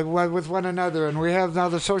connecting with one another. And we have now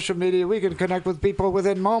the social media. We can connect with people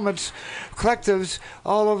within moments, collectives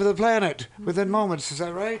all over the planet within moments. Is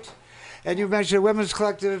that right? And you mentioned a women's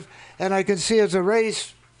collective, and I can see as a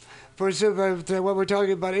race, for what we're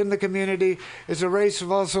talking about in the community is a race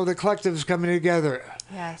of also the collectives coming together.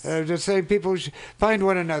 Yes. The same people find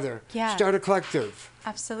one another. Yeah. Start a collective.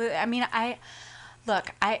 Absolutely. I mean,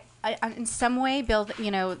 Look, I in some way build,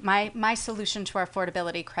 my solution to our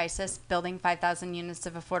affordability crisis, building 5,000 units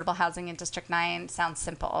of affordable housing in District 9 sounds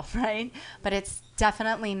simple, right? But it's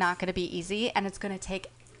definitely not going to be easy, and it's going to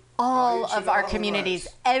take all of our communities,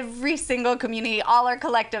 every single community, all our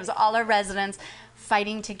collectives, all our residents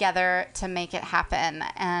fighting together to make it happen.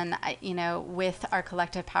 And, with our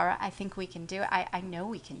collective power, I think we can do it. I know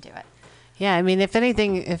we can do it. Yeah, I mean, if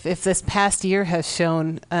anything, if this past year has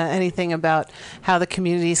shown anything about how the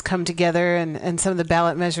communities come together and some of the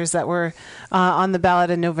ballot measures that were on the ballot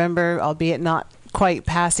in November, albeit not quite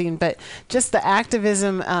passing, but just the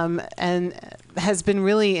activism and has been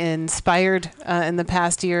really inspired in the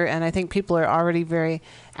past year. And I think people are already very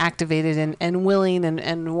activated and willing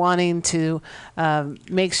and wanting to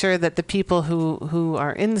make sure that the people who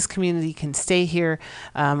are in this community can stay here,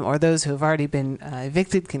 or those who have already been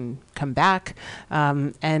evicted can come back.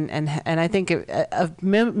 And I think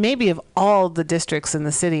maybe of all the districts in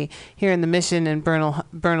the city, here in the Mission and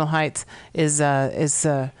Bernal Heights is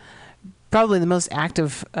probably the most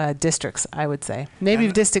active districts, I would say. Maybe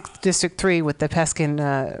District 3 with the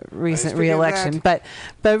Peskin recent re-election, but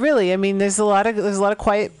really, I mean, there's a lot of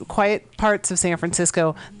quiet parts of San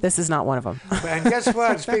Francisco. This is not one of them. And guess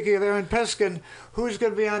what? Speaking of Aaron Peskin, who's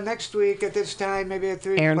going to be on next week at this time? Maybe at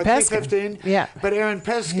 3:15. Yeah. But Aaron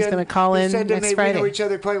Peskin, he's going to call in said to next me, Friday. We know each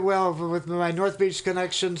other quite well with my North Beach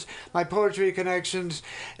connections, my poetry connections,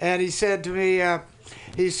 and he said to me, when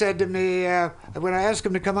I asked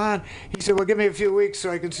him to come on, he said, "Well, give me a few weeks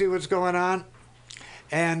so I can see what's going on,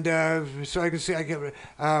 and so I can see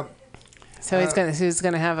So he's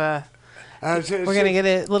gonna have a. We're so gonna get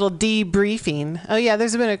a little debriefing. Oh yeah,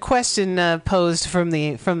 there's been a question posed from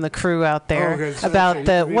the crew out there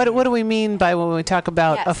about what do we mean by when we talk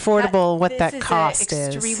about affordable, what that cost is. This is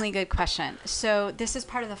an extremely good question. So this is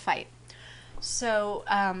part of the fight. So.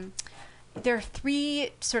 There are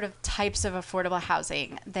three sort of types of affordable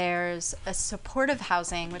housing. There's a supportive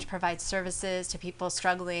housing, which provides services to people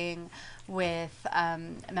struggling with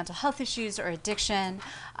mental health issues or addiction,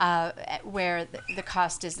 where the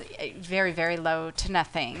cost is very, very low to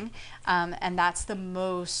nothing. And that's the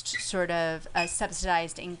most sort of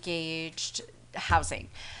subsidized, engaged housing.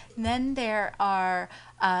 Then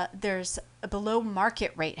there's below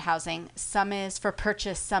market rate housing. Some is for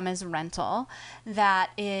purchase, some is rental. That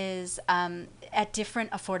is at different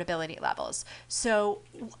affordability levels. So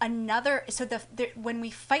when we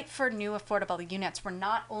fight for new affordable units, we're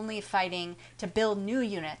not only fighting to build new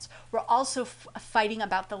units, we're also fighting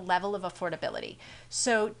about the level of affordability.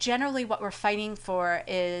 So generally what we're fighting for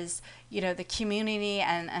is, the community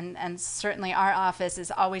and certainly our office is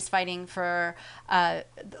always fighting for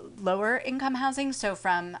lower income housing. So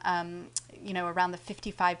from, around the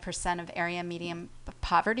 55% of area median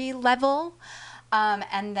poverty level.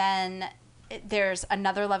 And then there's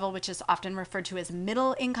another level which is often referred to as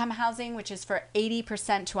middle income housing, which is for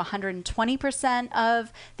 80% to 120%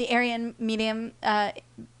 of the area median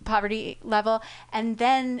poverty level. And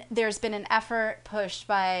then there's been an effort pushed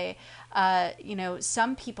by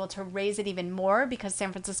some people to raise it even more because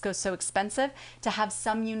San Francisco is so expensive, to have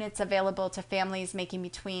some units available to families making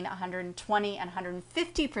between 120 and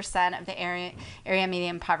 150% of the area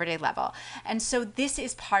median poverty level. And so this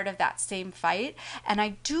is part of that same fight. And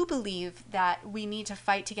I do believe that we need to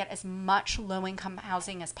fight to get as much low-income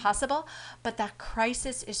housing as possible, but that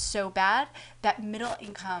crisis is so bad that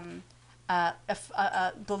middle-income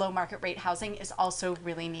below market rate housing is also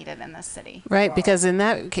really needed in this city. Right, because in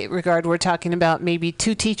that regard, we're talking about maybe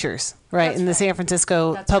two teachers, right, in the San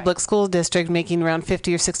Francisco public school district making around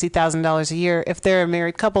 $50,000 or $60,000 a year. If they're a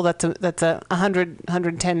married couple, that's a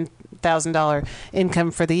 $110,000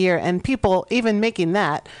 income for the year, and people even making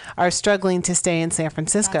that are struggling to stay in San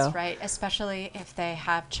Francisco. That's right, especially if they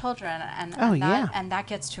have children, and that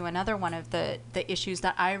gets to another one of the issues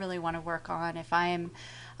that I really want to work on if I am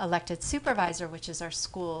elected supervisor, which is our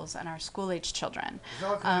schools and our school-age children.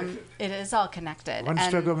 It is all connected. One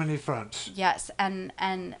struggle, many fronts. Yes, and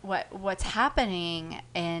what's happening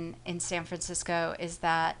in San Francisco is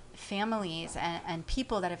that families and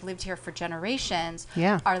people that have lived here for generations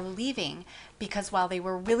are leaving because while they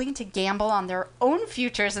were willing to gamble on their own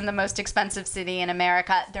futures in the most expensive city in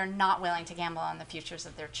America, they're not willing to gamble on the futures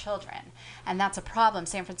of their children. And that's a problem.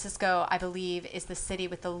 San Francisco, I believe, is the city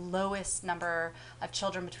with the lowest number of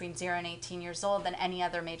children between 0 and 18 years old than any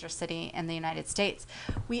other major city in the United States.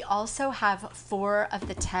 We also have 4 of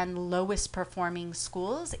the 10 lowest performing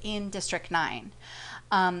schools in District 9.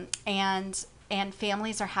 And and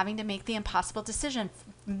families are having to make the impossible decision.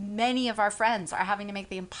 Many of our friends are having to make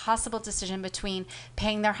the impossible decision between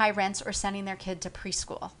paying their high rents or sending their kid to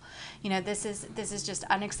preschool. This is just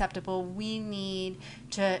unacceptable. We need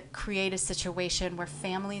to create a situation where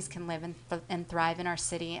families can live and thrive in our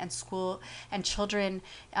city, and children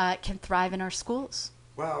can thrive in our schools.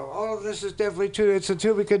 Wow, all of this is definitely true. It's a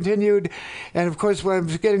to be continued. And of course, when I'm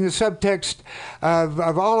getting the subtext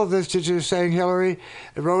of all of this that you're saying, Hillary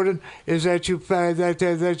Rodin, is that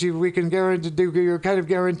we can guarantee, you're kind of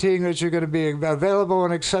guaranteeing that you're going to be available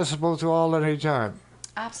and accessible to all at any time.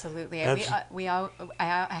 Absolutely. I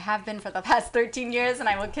have been for the past 13 years, and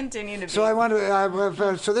I will continue to be. So I want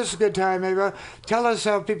to. So this is a good time, Ava. Tell us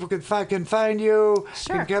how people can find you.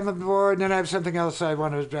 Sure. Can come aboard, and then I have something else I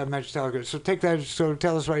want to mention. So take that. So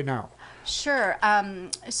tell us right now. Sure.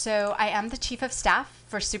 So I am the chief of staff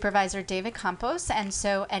for Supervisor David Campos, and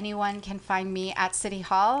so anyone can find me at City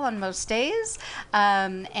Hall on most days.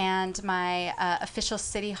 And my official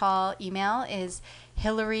City Hall email is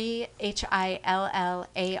Hillary, HILLARY,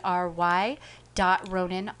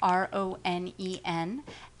 .Ronen, RONEN,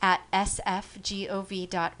 at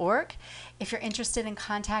sfgov.org. If you're interested in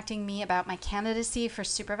contacting me about my candidacy for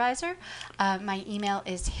supervisor, my email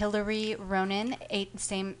is Hillary Ronen,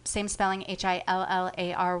 same spelling,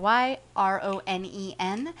 HILLARY,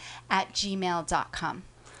 RONEN, @gmail.com.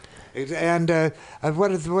 And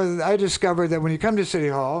what I discovered that when you come to City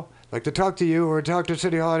Hall, like to talk to you or talk to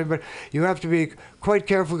City Hall, but you have to be quite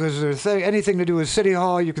careful because there's anything to do with City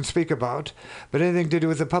Hall you can speak about, but anything to do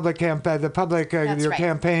with the public your right.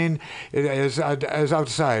 campaign is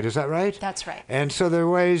outside. Is that right? That's right. And so there are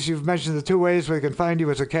ways, you've mentioned the two ways where they can find you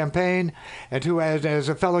as a campaign and as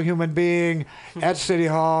a fellow human being at City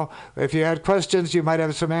Hall. If you had questions, you might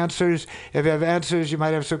have some answers. If you have answers, you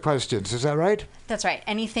might have some questions. Is that right? That's right.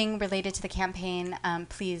 Anything related to the campaign,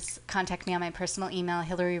 please contact me on my personal email,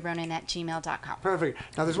 hillaryronen@gmail.com. Perfect.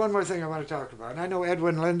 Now, there's one more thing I want to talk about. And I know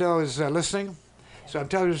Edwin Lindo is listening, so I'm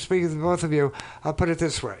telling you, speaking to both of you, I'll put it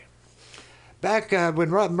this way. Back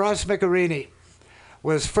when Ross McElhaney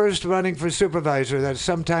was first running for supervisor, that's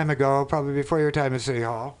some time ago, probably before your time at City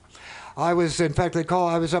Hall, I was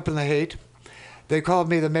up in the Haight. They called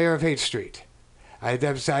me the mayor of Haight Street. I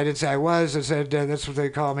didn't say I was. I said that's what they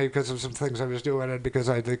call me because of some things I was doing and because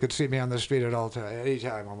they could see me on the street at any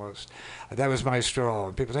time almost. That was my stroll.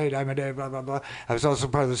 And people say, hey, Diamond Dave, blah, blah, blah. I was also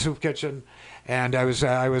part of the soup kitchen, and I was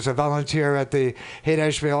a volunteer at the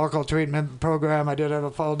Haight-Ashby alcohol treatment program. I did have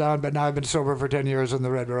a fall down, but now I've been sober for 10 years on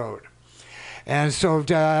the Red Road. And so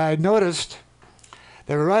I noticed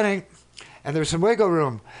they were running, and there was some wiggle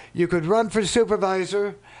room. You could run for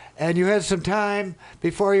supervisor, and you had some time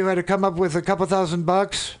before you had to come up with a couple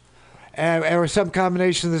 $1,000 or some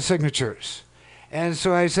combination of the signatures. And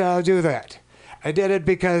so I said, I'll do that. I did it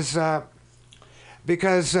because I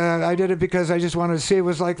just wanted to see what it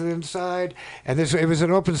was like inside. And it was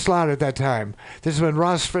an open slot at that time. This is when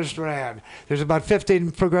Ross first ran. There's about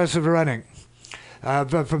 15 progressive running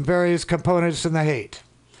from various components in the Haight.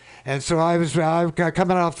 And so I was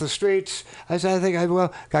coming off the streets. I said, I think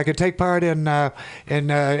I could take part in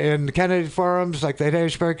candidate forums like the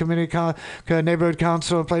Haight-Ashbury Community Neighborhood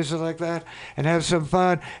Council and places like that, and have some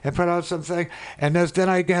fun and put out something. And then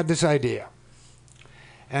I had this idea.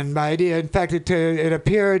 And my idea, in fact, it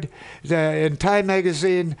appeared in Time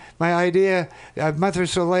magazine. My idea, a month or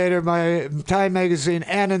so later, my Time magazine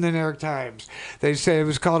and in the New York Times. They say it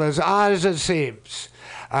was called As Odd as It Seems.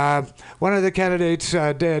 One of the candidates,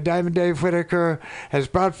 Diamond Dave Whitaker, has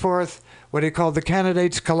brought forth what he called the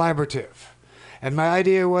Candidates Collaborative. And my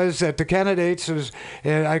idea was that the candidates, but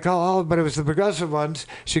it was the progressive ones,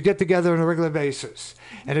 should get together on a regular basis.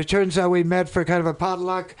 And it turns out we met for kind of a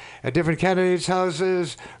potluck at different candidates'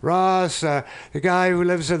 houses. Ross, the guy who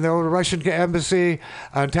lives in the old Russian embassy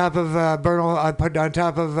on top of on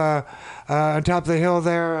top of the hill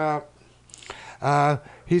there.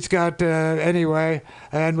 He's got, anyway,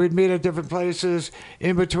 and we'd meet at different places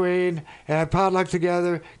in between, and potluck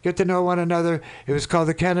together, get to know one another. It was called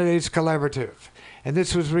the Candidates Collaborative. And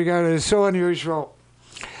this was regarded as so unusual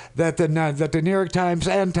that the New York Times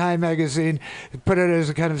and Time magazine put it as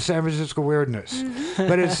a kind of San Francisco weirdness.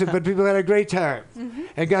 Mm-hmm. But people had a great time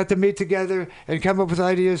and got to meet together and come up with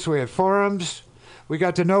ideas. We had forums. We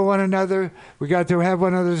got to know one another. We got to have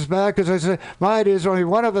one another's back. Because I said, my idea is only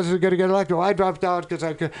one of us is going to get elected. Well, I dropped out because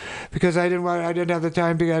I didn't have the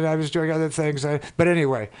time to get. I was doing other things. But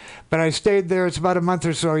anyway, I stayed there. It's about a month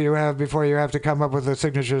or so you have before you have to come up with the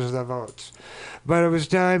signatures of the votes. But it was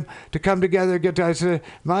time to come together. I said,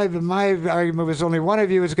 my argument was only one of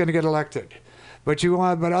you is going to get elected. but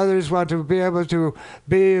others want to be able to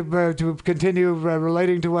to continue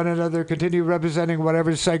relating to one another, continue representing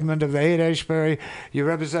whatever segment of the Haight-Ashbury you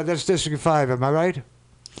represent. That's District 5, am I right?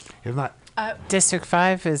 District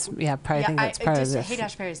 5 is, probably think that's part of this.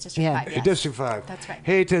 Haight-Ashbury is District 5, yes. District 5. That's right.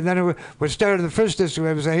 Haight, and then we started in the first district.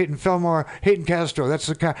 It was Haight and Fillmore, Haight and Castro.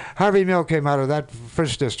 That's Harvey Mill came out of that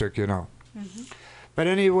first district, Mm-hmm. But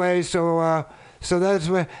anyway, so that's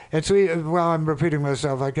where I'm repeating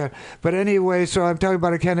myself like that. But anyway, so I'm talking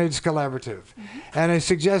about a candidates collaborative, and I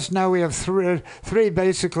suggest now we have three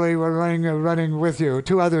basically we're running with you.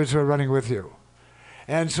 2 others are running with you.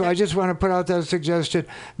 And so I just want to put out that suggestion,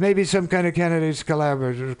 maybe some kind of candidates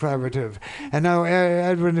collaborative. And now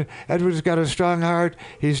Edwin's got a strong heart.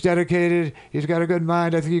 He's dedicated. He's got a good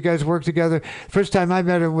mind. I think you guys work together. First time I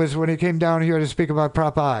met him was when he came down here to speak about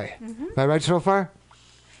Prop I. Am I right so far?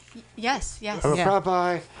 Yes. Prop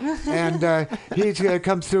I, and he's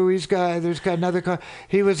come through. There's got another.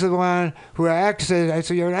 He was the one who acted.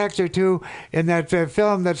 So you're an actor too in that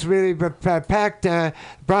film that's really packed.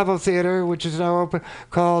 Bravo Theater, which is now open,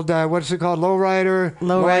 called what's it called? Lowrider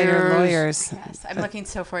Lawyers. Yes, I'm looking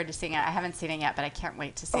so forward to seeing it. I haven't seen it yet, but I can't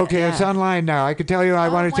wait to see it. Okay, it's online now. I can tell you. I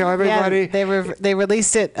want to tell everybody. Yeah, they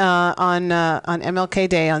released it on MLK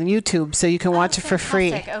Day on YouTube, so you can watch it for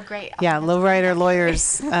free. Oh, great. Lowrider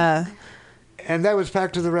Lawyers. And that was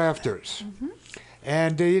packed to the rafters.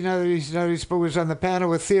 And he was on the panel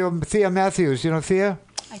with Thea Matthews. You know Thea?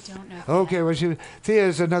 I don't know. Okay, well, Thea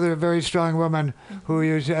is another very strong woman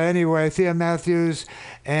Thea Matthews,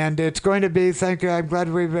 and it's going to be. Thank you. I'm glad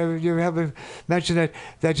you haven't mentioned it.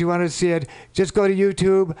 That you want to see it. Just go to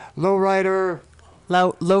YouTube. Lowrider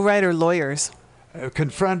Lawyers.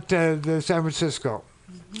 Confront the San Francisco.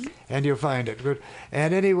 And you'll find it. Good.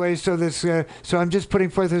 And anyway, so I'm just putting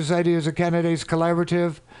forth this idea as a candidates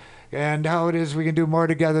collaborative, and how it is we can do more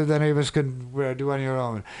together than any of us can do on your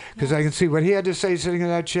own. Because I can see what he had to say sitting in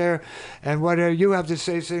that chair, and what you have to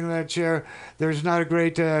say sitting in that chair. There's not a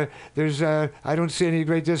great. I don't see any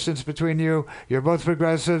great distance between you. You're both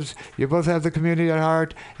progressives. You both have the community at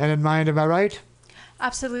heart and in mind. Am I right?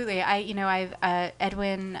 Absolutely.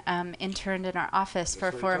 Edwin interned in our office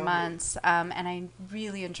for 4 months, and I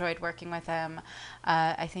really enjoyed working with him.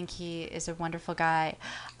 I think he is a wonderful guy.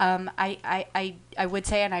 I would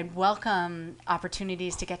say, and I'd welcome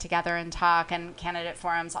opportunities to get together and talk, and candidate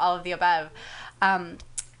forums, all of the above.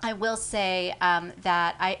 I will say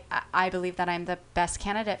that I believe that I'm the best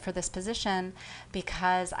candidate for this position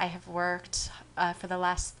because I have worked for the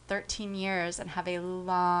last 13 years and have a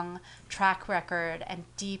long track record and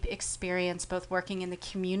deep experience both working in the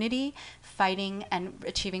community, fighting and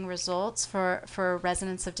achieving results for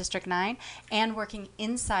residents of District 9, and working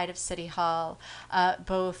inside of City Hall,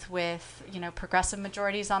 both with progressive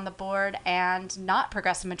majorities on the board and not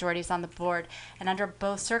progressive majorities on the board. And under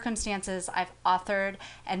both circumstances, I've authored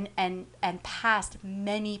and passed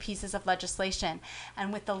many pieces of legislation.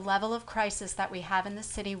 And with the level of crisis that we have in the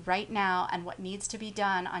city right now and what needs to be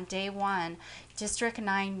done on day one, District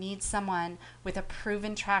 9 needs someone with a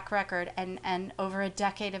proven track record and over a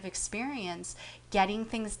decade of experience getting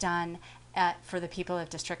things done for the people of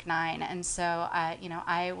District 9. And so,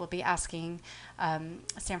 I will be asking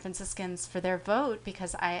San Franciscans for their vote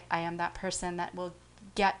because I am that person that will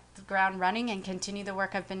get the ground running and continue the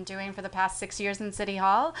work I've been doing for the past 6 years in City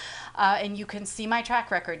Hall. And you can see my track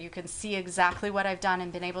record. You can see exactly what I've done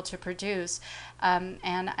and been able to produce. And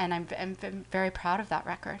I'm very proud of that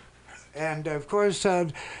record. And of course,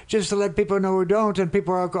 just to let people know who don't, and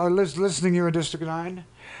people are listening here in District 9,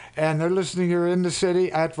 and they're listening here in the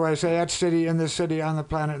city, at city, in the city, on the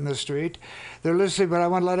planet, in the street. They're listening, but I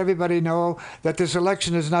want to let everybody know that this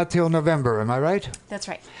election is not till November. Am I right? That's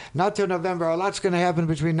right. Not till November. A lot's going to happen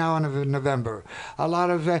between now and November. A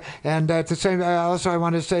lot of, and at the same, also I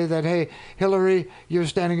want to say that, hey, Hillary, you're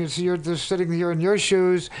sitting here in your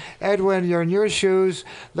shoes. Edwin, you're in your shoes.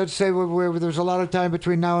 Let's say there's a lot of time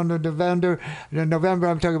between now and November. In November,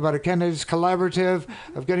 I'm talking about a candidates collaborative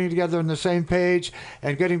of getting together on the same page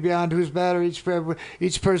and getting beyond who's better.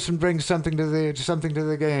 Each person brings something to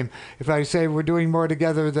the game. If I say we're doing more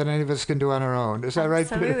together than any of us can do on our own, is that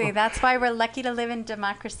right? Absolutely. That's why we're lucky to live in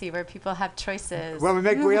democracy where people have choices. Well,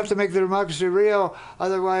 we have to make the democracy real.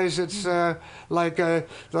 Otherwise, it's like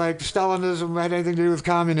Stalinism had anything to do with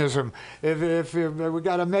communism. If we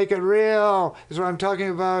got to make it real, is what I'm talking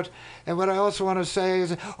about. And what I also want to say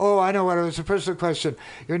is, I know what it was. A personal question.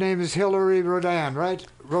 Your name is Hillary Rodin, right?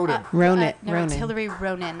 Rodin. Ronan. It's Hillary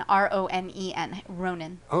Ronan. Ronen.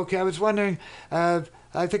 Ronan. Okay, I was wondering.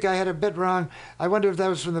 I think I had a bit wrong. I wonder if that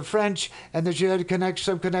was from the French and that you had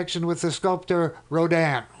some connection with the sculptor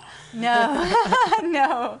Rodin. No,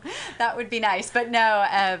 no, that would be nice, but no,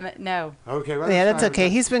 no. Okay, well, Yeah, that's fine. okay.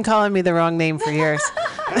 He's been calling me the wrong name for years.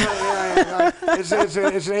 Yeah.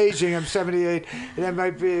 It's aging. I'm 78. That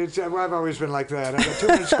might be. Well, I've always been like that. I've got too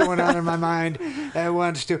much going on in my mind at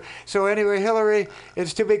once. Too. So anyway, Hillary,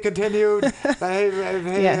 it's to be continued.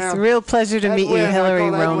 Yes, real pleasure to meet you, Hillary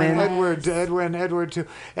Roman. Edward too.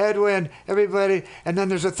 Edwin, everybody, and then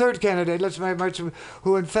there's a third candidate. Let's make much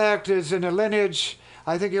who in fact is in a lineage.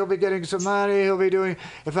 I think he'll be getting some money. He'll be doing,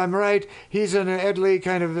 if I'm right, he's in an Ed Lee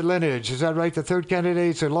kind of lineage. Is that right? The third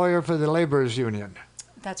candidate's a lawyer for the laborers union.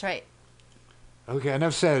 That's right. Okay,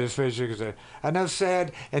 enough said, as far as you can say. Enough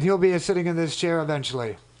said, and he'll be sitting in this chair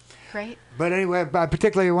eventually. Great. But anyway, I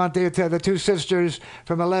particularly want the two sisters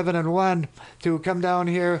from 11 and 1 to come down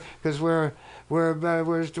here because we're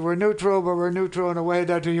neutral, but we're neutral in a way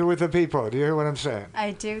that you're with the people. Do you hear what I'm saying?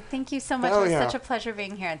 I do. Thank you so much. Oh, It was yeah. such a pleasure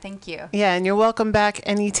being here. Thank you. Yeah, and you're welcome back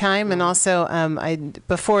anytime. And also,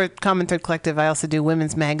 before Common Thread Collective, I also do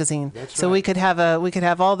Women's Magazine. That's so right. we could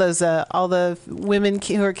have all those all the women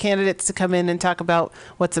who are candidates to come in and talk about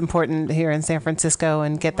what's important here in San Francisco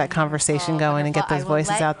and get that conversation going and get those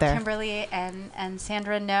voices out there. Kimberly and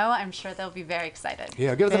Sandra know. I'm sure they'll be very excited.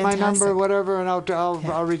 Yeah, give them my Fantastic. number, whatever, and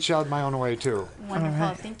I'll reach out my own way too.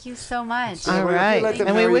 Wonderful. Thank you so much. All well, if you right, let them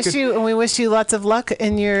and know, we wish you lots of luck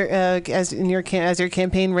in your as your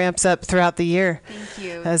campaign ramps up throughout the year. Thank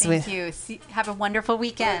you. As Thank you. Have a wonderful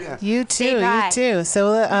weekend. Yeah. You Stay too, dry. you too.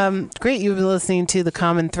 So great, you've been listening to the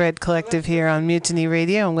Common Thread Collective here on Mutiny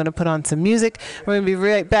Radio. I'm going to put on some music. We're going to be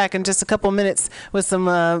right back in just a couple minutes with some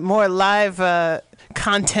more live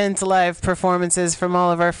content, live performances from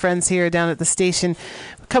all of our friends here down at the station.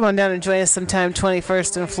 Come on down and join us sometime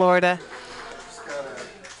 21st in Florida.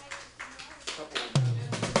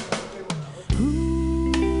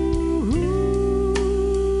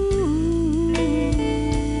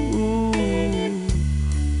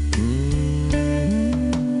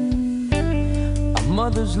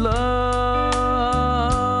 Mother's love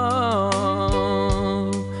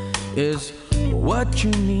is what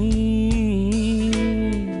you need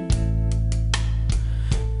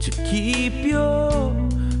to keep your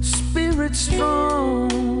spirit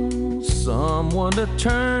strong, someone to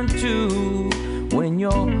turn to when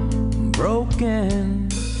you're broken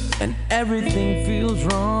and everything feels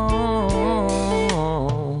wrong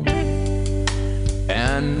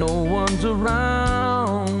and no one's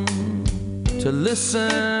around to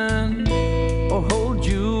listen or hold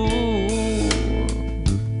you,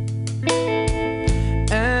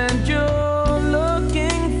 and you're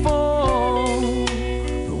looking for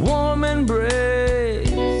the warm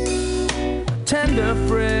embrace, a tender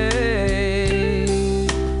phrase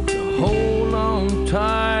to hold on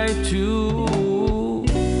tight to,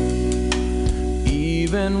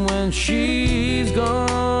 even when she's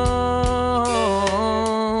gone.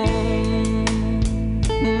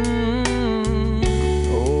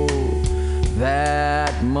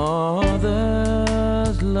 That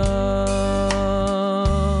mother's love.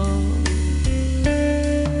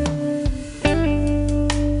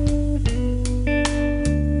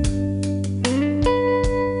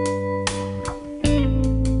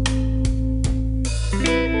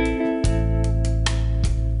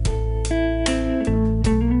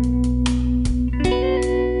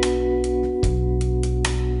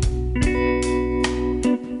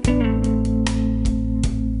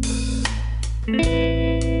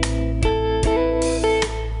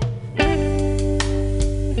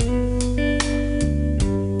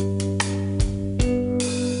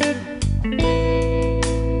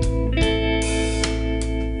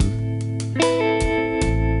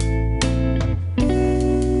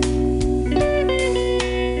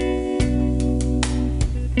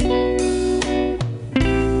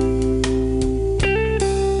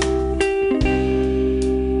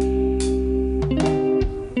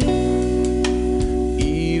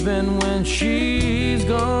 Even when she's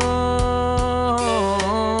gone.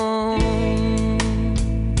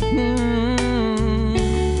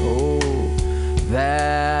 Oh,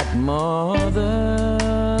 that mother's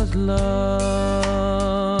love.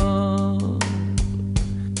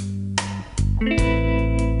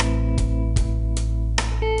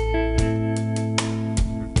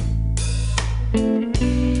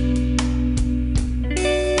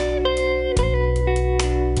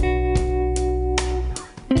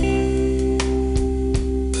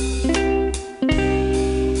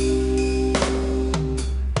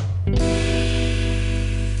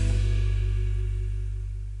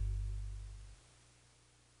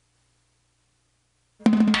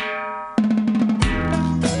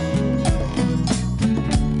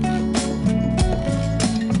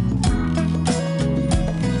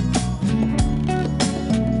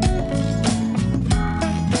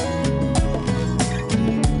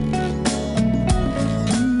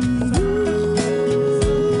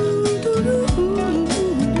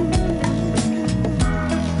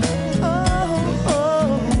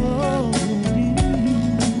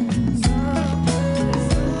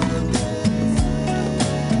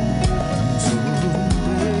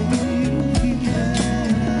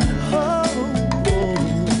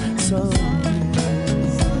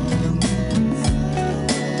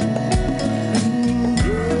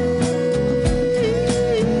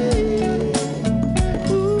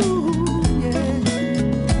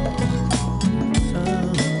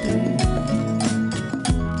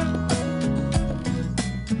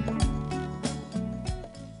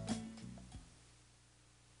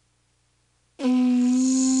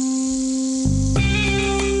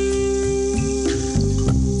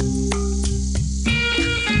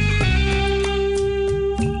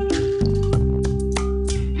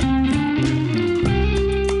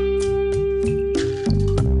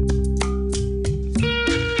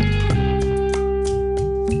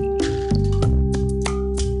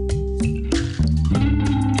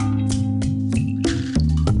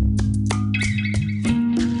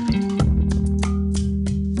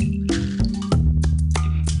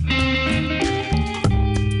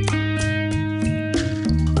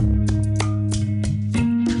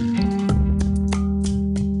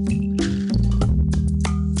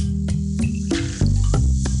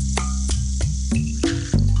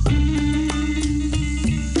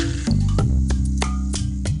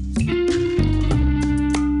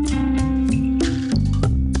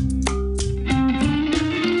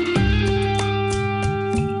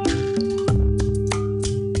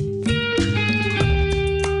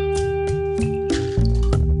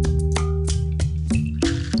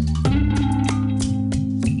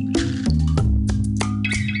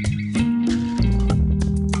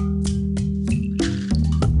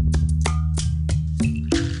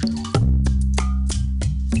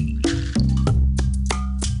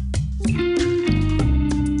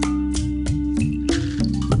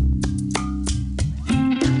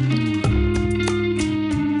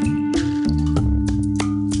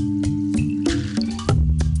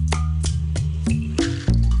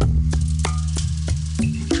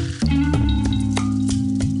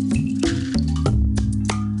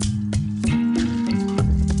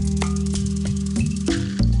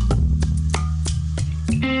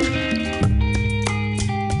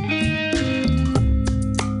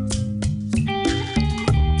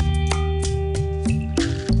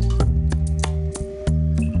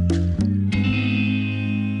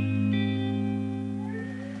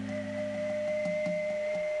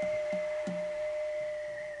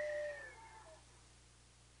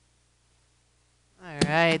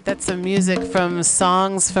 Right, that's some music from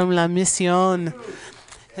Songs from La Mission.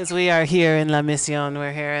 As we are here in La Mission,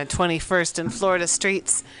 we're here at 21st and Florida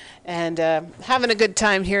Streets, and having a good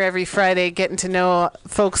time here every Friday, getting to know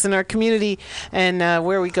folks in our community and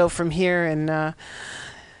where we go from here. And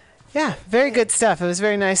yeah, very good stuff. It was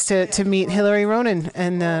very nice to meet Hillary Ronan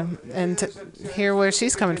and to hear where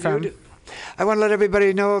she's coming from. I want to let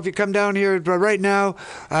everybody know, if you come down here right now,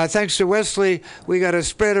 thanks to Wesley, we got a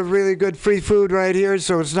spread of really good free food right here.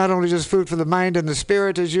 So it's not only just food for the mind and the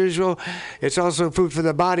spirit as usual, it's also food for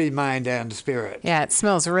the body, mind, and spirit. Yeah, it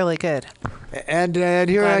smells really good. And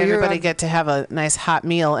here everybody get to have a nice hot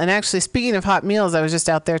meal. And actually, speaking of hot meals, I was just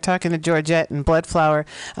out there talking to Georgette and Bloodflower.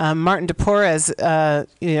 Martin de Porres,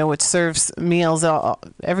 which serves meals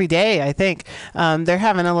every day, I think. They're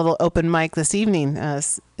having a little open mic this evening.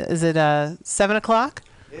 Is it 7 o'clock?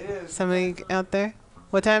 It is. Somebody out there?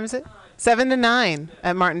 What time is it? 7 to 9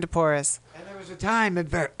 at Martin de Porres. And there was a time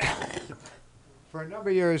for a number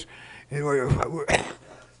of years in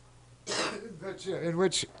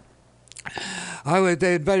which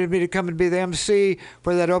they invited me to come and be the MC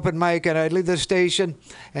for that open mic, and I'd leave the station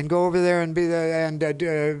and go over there and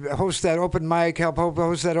host that open mic, help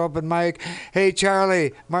host that open mic. Hey,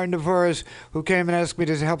 Charlie, Martin DeForest, who came and asked me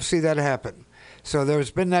to help see that happen. So there's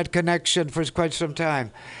been that connection for quite some time.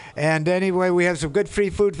 And anyway, we have some good free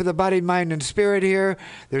food for the body, mind, and spirit here.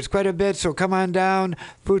 There's quite a bit, so come on down.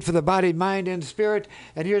 Food for the body, mind, and spirit.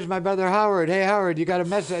 And here's my brother Howard. Hey, Howard, you got a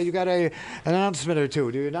message? You got an announcement or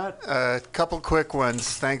two, do you not? A couple quick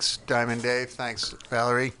ones. Thanks, Diamond Dave. Thanks,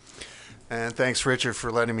 Valerie. And thanks, Richard,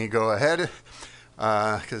 for letting me go ahead,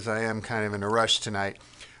 because I am kind of in a rush tonight.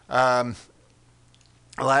 Last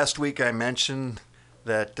week I mentioned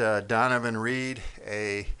that Donovan Reed,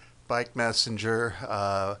 a bike messenger,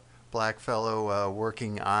 black fellow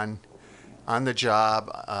working on the job,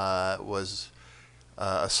 was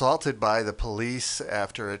assaulted by the police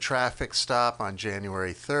after a traffic stop on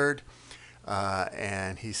January 3rd,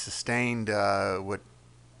 and he sustained what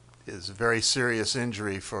is a very serious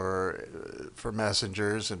injury for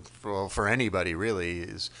messengers and for anybody really.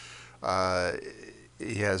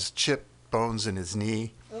 He has chipped bones in his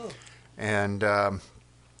knee. Oh. And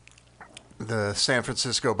the San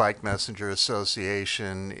Francisco Bike Messenger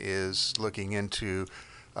Association is looking into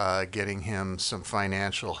getting him some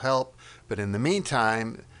financial help. But in the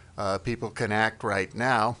meantime, people can act right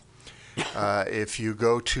now. If you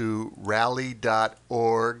go to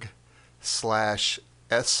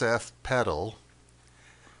rally.org/sfpedal,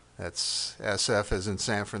 that's SF as in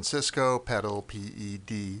San Francisco, pedal,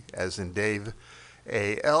 P-E-D as in Dave,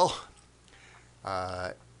 A-L,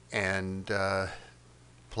 and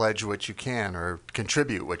pledge what you can or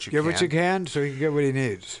contribute what you can. Give what you can so he can get what he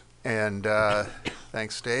needs. And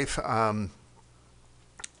thanks, Dave.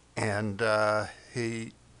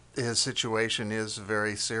 His situation is a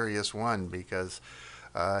very serious one because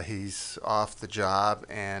he's off the job,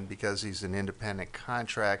 and because he's an independent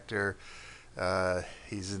contractor,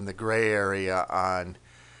 he's in the gray area on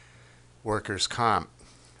workers' comp.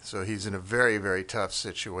 So he's in a very, very tough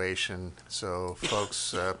situation. So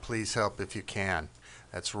folks, please help if you can.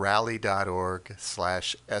 That's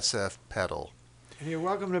rally.org/sfpedal. And you're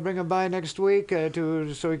welcome to bring him by next week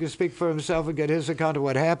so he can speak for himself and get his account of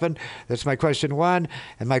what happened. That's my question one.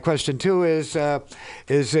 And my question two is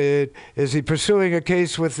he pursuing a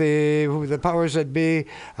case with the powers that be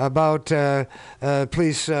about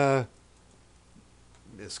police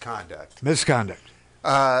misconduct?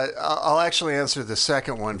 I'll actually answer the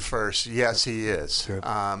second one first. Yes, he is. Sure.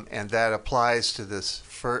 And that applies to this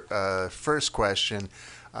first question.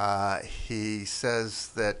 He says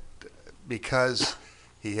that because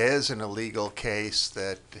he is in a legal case,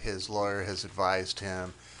 that his lawyer has advised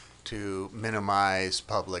him to minimize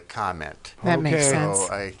public comment. That makes sense.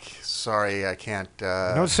 So I can't.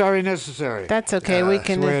 No sorry necessary. That's okay. That's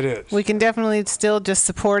the way it is. We can definitely still just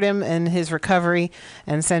support him in his recovery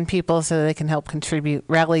and send people so they can help contribute.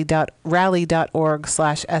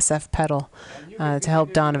 Rally.org/sfpedal to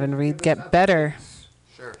help Donovan Reed get better.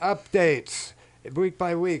 Sure. Updates week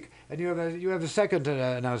by week. And you have a second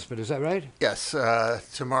announcement, is that right? Yes,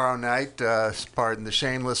 tomorrow night, pardon the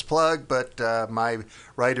shameless plug, but my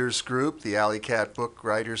writers group, the Alley Cat Book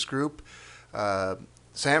Writers Group,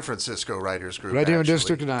 San Francisco Writers Group, right here in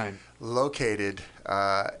District 9, located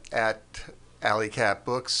at Alley Cat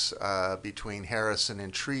Books between Harrison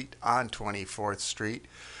and Treat on 24th Street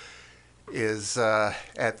is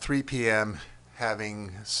at 3 p.m.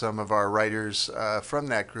 having some of our writers from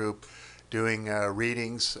that group doing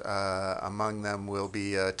readings. Among them will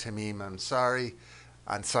be Tamim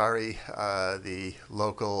Ansari, the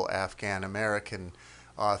local Afghan-American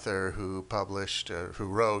author who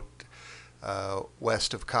wrote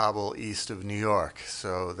West of Kabul, East of New York.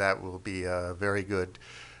 So that will be a very good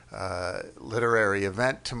literary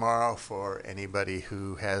event tomorrow for anybody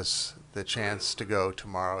who has the chance to go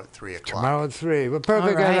tomorrow at 3 o'clock. Tomorrow at 3. Well,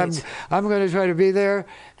 perfect. All right. And I'm going to try to be there.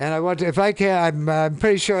 And I want to, if I can, I'm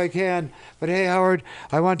pretty sure I can. But hey, Howard,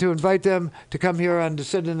 I want to invite them to come here and to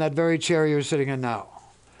sit in that very chair you're sitting in now.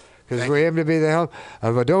 Because we aim to be the help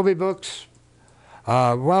of Adobe Books,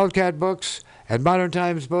 Wildcat Books, and Modern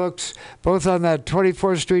Times Books, both on that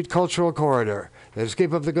 24th Street cultural corridor. Let's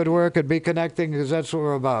keep up the good work and be connecting, because that's what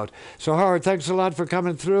we're about. So, Howard, thanks a lot for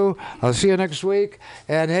coming through. I'll see you next week.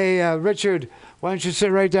 And, hey, Richard, why don't you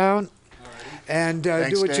sit right down and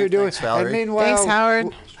Thanks, do what Dave. you're doing. Thanks, Valerie. And meanwhile, Thanks,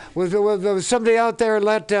 Howard. Will somebody out there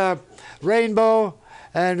let Rainbow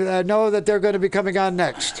and know that they're going to be coming on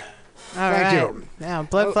next? Thank you. Now,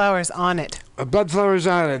 Blood Flowers on it. Blood Flowers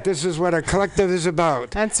on it. This is what a collective is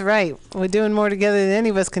about. That's right. We're doing more together than any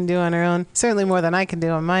of us can do on our own. Certainly more than I can do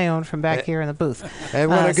on my own from back here in the booth.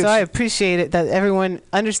 So I appreciate it that everyone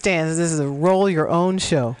understands this is a roll your own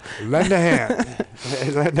show. Lend a hand.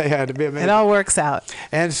 Lend a hand. It'd be amazing. It all works out.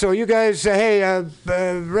 And so you guys, hey,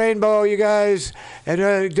 Rainbow, you guys, and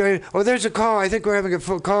there's a call. I think we're having a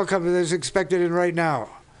full call coming that's expected in right now.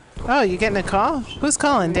 Oh, you getting a call? Who's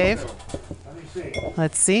calling, Dave? Let me see.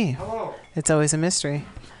 Let's see. Hello. It's always a mystery.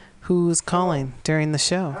 Who's calling during the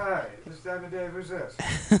show? Hi, this time of day, who's this?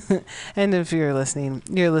 And if you're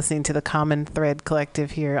listening to the Common Thread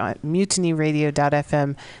Collective here on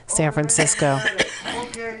MutinyRadio.fm, San Francisco.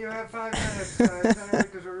 Okay, you have 5 minutes.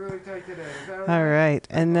 Because we're really tight today. Is that All right.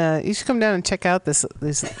 And you should come down and check out these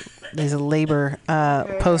labor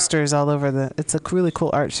posters all over it's a really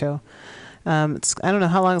cool art show. I don't know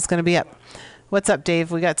how long it's going to be up. What's up,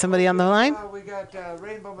 Dave? We got somebody on the line? We got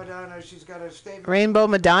Rainbow Madonna. She's got a statement. Rainbow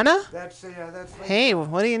Madonna? That's Lisa. Hey,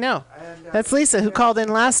 what do you know? And, that's Lisa, who called in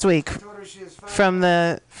last week from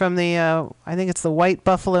the I think it's the White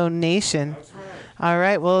Buffalo Nation. That's right. All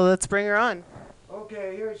right, well, let's bring her on.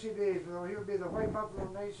 Okay, here she be. Here be the White Buffalo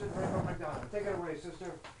Nation, Rainbow Madonna. Take it away,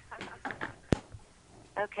 sister.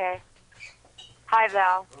 Okay. Hi,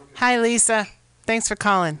 Val. Hi, Lisa. Thanks for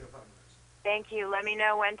calling. Thank you. Let me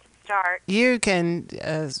know when to start. You can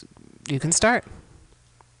start.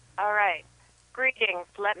 All right. Greetings.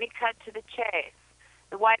 Let me cut to the chase.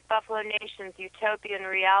 The White Buffalo Nation's Utopian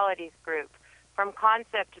Realities Group, from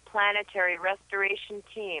concept to planetary restoration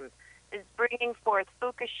team, is bringing forth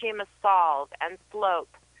Fukushima Solve and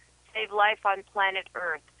Slope, Save Life on Planet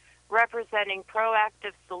Earth, representing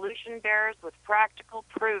proactive solution bearers with practical,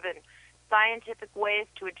 proven, scientific ways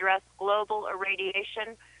to address global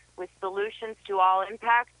irradiation with solutions to all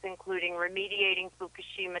impacts, including remediating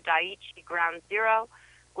Fukushima Daiichi Ground Zero,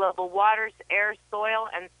 global waters, air, soil,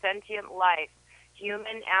 and sentient life,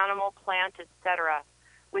 human, animal, plant, etc.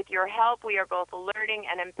 With your help, we are both alerting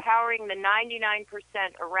and empowering the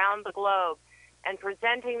 99% around the globe and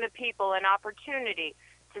presenting the people an opportunity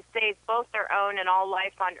to save both their own and all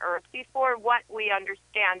life on Earth before what we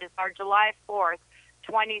understand is our July 4th,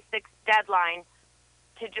 26th deadline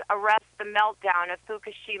to arrest the meltdown of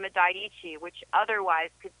Fukushima Daiichi, which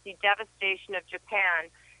otherwise could see devastation of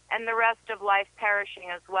Japan and the rest of life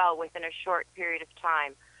perishing as well within a short period of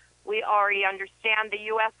time. We already understand the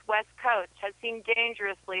U.S. West Coast has seen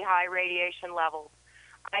dangerously high radiation levels.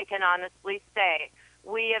 I can honestly say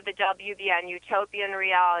we of the WBN Utopian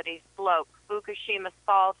Realities Slope Fukushima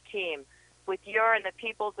Solve team, with your and the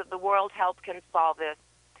peoples of the world help, can solve this.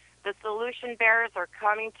 The solution bearers are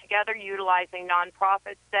coming together utilizing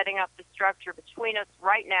nonprofits, setting up the structure between us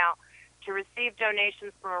right now to receive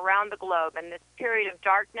donations from around the globe. And this period of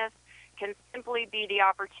darkness can simply be the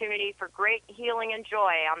opportunity for great healing and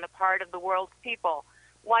joy on the part of the world's people,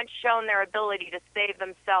 once shown their ability to save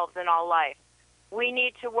themselves and all life. We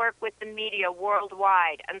need to work with the media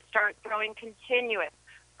worldwide and start throwing continuous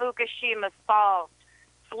Fukushima Solved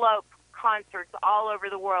Slope concerts all over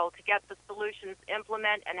the world to get the solutions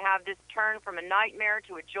implement and have this turn from a nightmare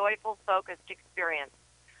to a joyful, focused experience.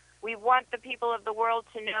 We want the people of the world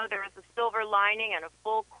to know there is a silver lining and a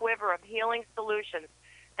full quiver of healing solutions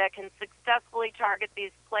that can successfully target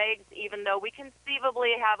these plagues, even though we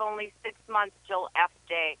conceivably have only 6 months till F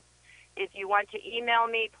Day. If you want to email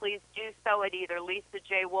me, please do so at either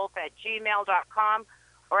lisajwolf@gmail.com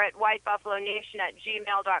or at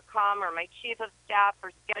whitebuffalonation@gmail.com, or my chief of staff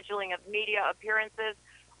for scheduling of media appearances,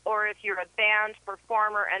 or if you're a band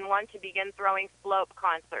performer and want to begin throwing slope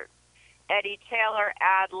concerts. Eddie Taylor,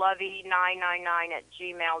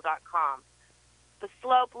 adlovey999@gmail.com. The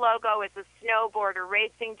slope logo is a snowboarder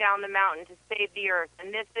racing down the mountain to save the earth,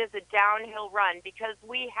 and this is a downhill run because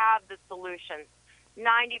we have the solutions.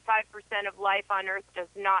 95% of life on Earth does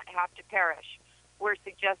not have to perish. We're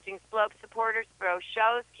suggesting slope supporters throw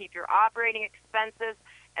shows, keep your operating expenses,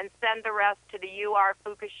 and send the rest to the UR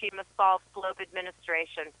Fukushima Solve Slope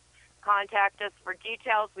Administration. Contact us for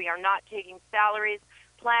details. We are not taking salaries.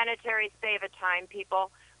 Planetary save a time,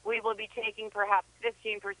 people. We will be taking perhaps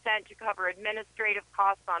 15% to cover administrative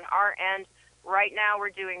costs on our end. Right now we're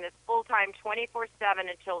doing this full-time 24/7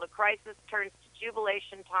 until the crisis turns to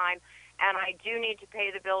jubilation time, and I do need to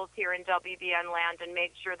pay the bills here in WBN land and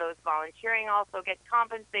make sure those volunteering also get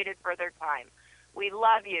compensated for their time. We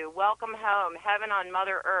love you. Welcome home. Heaven on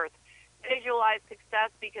Mother Earth. Visualize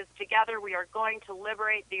success because together we are going to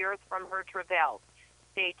liberate the earth from her travails.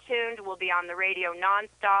 Stay tuned. We'll be on the radio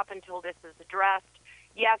nonstop until this is addressed.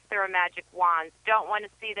 Yes, there are magic wands. Don't want to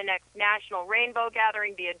see the next National Rainbow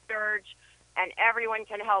Gathering be a dirge, and everyone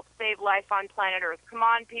can help save life on planet Earth. Come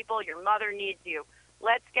on, people. Your mother needs you.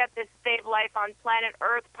 Let's get this Save Life on Planet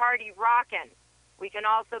Earth party rockin'. We can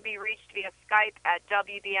also be reached via Skype at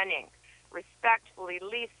WBN Inc. Respectfully,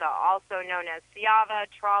 Lisa, also known as Siava,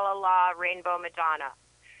 Tra-la-la, Rainbow Madonna.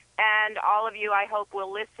 And all of you, I hope,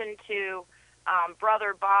 will listen to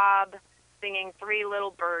Brother Bob singing Three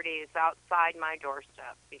Little Birdies outside my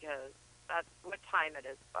doorstep, because that's what time it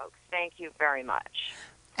is, folks. Thank you very much.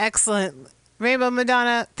 Excellent. Rainbow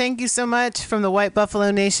Madonna, thank you so much from the White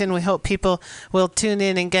Buffalo Nation. We hope people will tune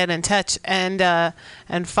in and get in touch and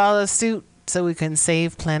follow suit so we can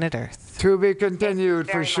save planet Earth. To be continued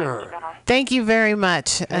for sure. Thank you very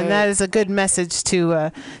much, and that is a good message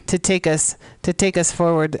to take us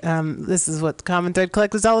forward. This is what Common Thread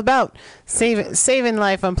Collective is all about: saving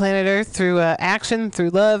life on planet Earth through action,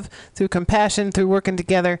 through love, through compassion, through working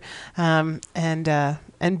together, and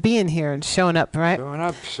being here and showing up. Right?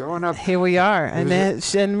 Showing up. Here we are,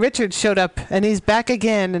 and Richard showed up, and he's back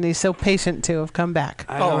again, and he's so patient to have come back.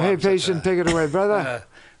 I know. Hey, patient, take it away, brother.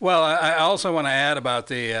 Well, I also want to add about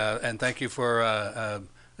the, and thank you for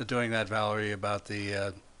doing that, Valerie, about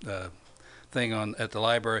the thing at the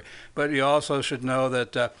library. But you also should know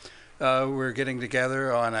that we're getting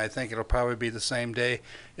together on, I think it'll probably be the same day.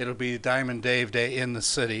 It'll be Diamond Dave Day in the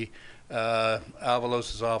city.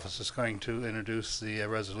 Alvalos's office is going to introduce the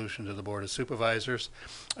resolution to the Board of Supervisors.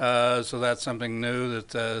 So that's something new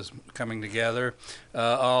that's coming together.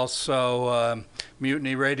 Also,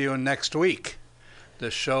 Mutiny Radio next week. The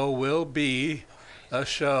show will be a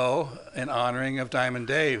show in honoring of Diamond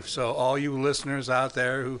Dave. So all you listeners out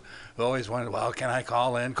there who always wondered, well, can I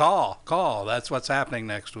call in? Call. That's what's happening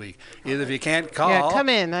next week. Either if you can't call, come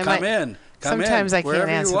in. Sometimes I can't wherever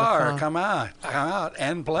answer you the are, phone. come out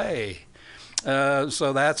and play.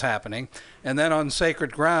 So that's happening. And then on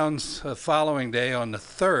Sacred Grounds, the following day on the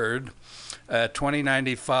 3rd, at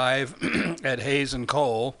 2095 at Hayes and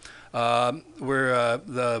Cole, where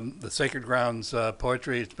the Sacred Grounds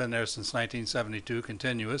poetry, it's been there since 1972,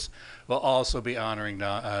 continuous, will also be honoring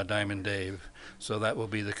Diamond Dave. So that will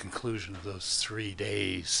be the conclusion of those 3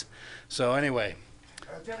 days. So anyway.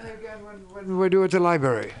 Tell me again when we do it at the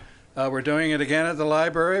library. We're doing it again at the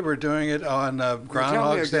library. We're doing it on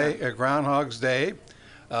Groundhog's Day.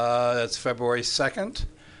 That's February 2nd,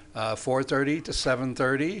 4:30 to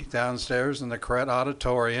 7:30 downstairs in the Corrette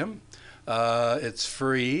Auditorium. It's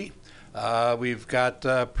free. We've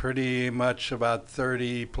got pretty much about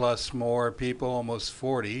 30 plus more people, almost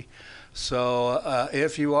 40. So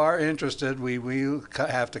if you are interested, we will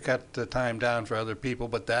have to cut the time down for other people,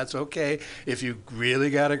 but that's okay. If you really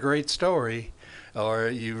got a great story, or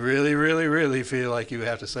you really, really, really feel like you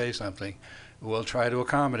have to say something, we'll try to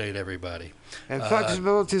accommodate everybody. And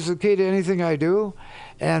flexibility is the key to anything I do.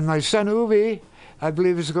 And my son Ubi, I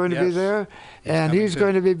believe, is going to be there, and he's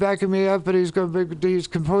going to be backing me up. But he's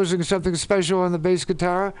composing something special on the bass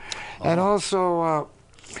guitar, and also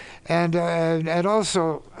I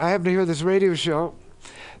happen to hear this radio show.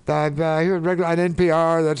 I hear it regularly on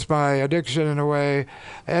NPR. That's my addiction in a way.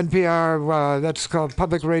 NPR, that's called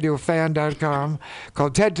publicradiofan.com,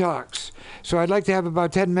 called TED Talks. So I'd like to have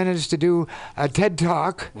about 10 minutes to do a TED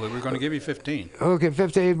Talk. Well, we're going to give you 15. Okay,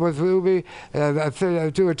 15 with Ruby.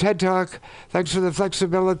 Do a TED Talk. Thanks for the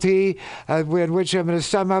flexibility, in which I'm going to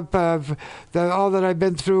sum up all that I've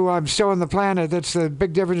been through. I'm still on the planet. That's the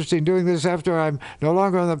big difference between doing this after I'm no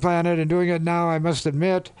longer on the planet and doing it now, I must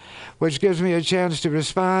admit, which gives me a chance to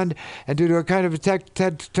respond on and to do a kind of a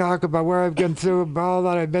TED talk about where I've gone through, all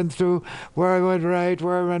that I've been through, where I went right,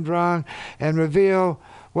 where I went wrong, and reveal,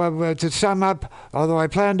 well, to sum up, although I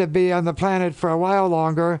plan to be on the planet for a while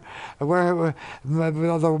longer,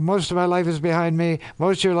 although most of my life is behind me,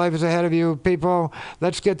 most of your life is ahead of you, people,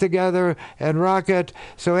 let's get together and rock it.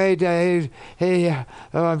 So, hey, Dave,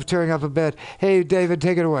 I'm tearing up a bit. Hey, David,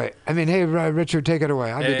 take it away. Hey, Richard, take it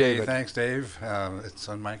away. Hey, David. Thanks, Dave. It's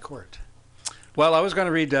on my court. Well, I was going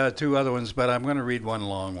to read two other ones, but I'm going to read one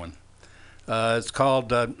long one. It's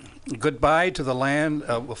called Goodbye to the Land.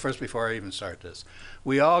 Well, first, before I even start this,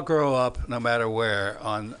 we all grow up, no matter where,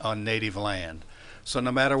 on native land. So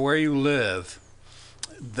no matter where you live,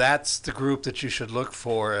 that's the group that you should look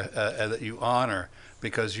for, that you honor,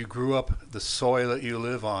 because you grew up, the soil that you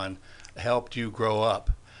live on helped you grow up.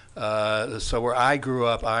 So where I grew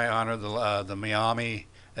up, I honor the Miami,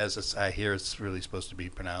 as I hear it's really supposed to be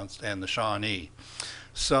pronounced, and the Shawnee.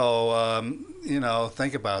 So,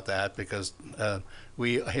 think about that, because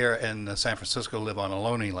we here in San Francisco live on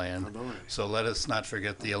Ohlone land, so let us not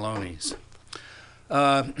forget the Ohlones.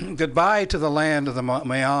 Goodbye to the land of the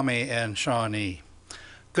Miami and Shawnee.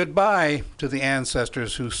 Goodbye to the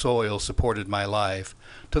ancestors whose soil supported my life,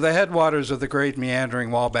 to the headwaters of the great meandering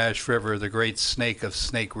Wabash River, the great snake of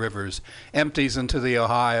snake rivers, empties into the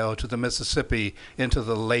Ohio, to the Mississippi, into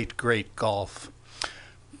the late great Gulf.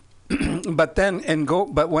 But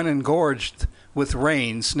when engorged with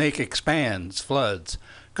rain, snake expands, floods.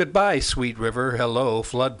 Goodbye, sweet river, hello,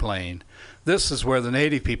 floodplain. This is where the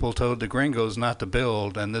native people told the gringos not to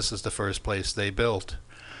build, and this is the first place they built.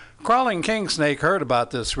 Crawling king snake heard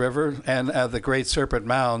about this river and the great serpent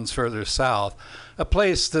mounds further south, a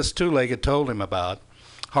place this two-legged told him about.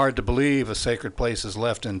 Hard to believe a sacred place is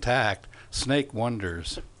left intact. Snake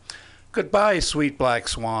wonders. Goodbye, sweet black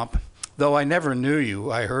swamp. Though I never knew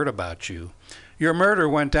you, I heard about you. Your murder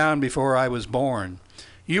went down before I was born.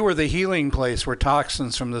 You were the healing place where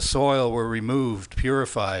toxins from the soil were removed,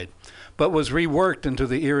 purified, but was reworked into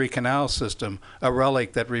the Erie Canal system, a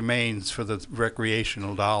relic that remains for the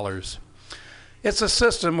recreational dollars. It's a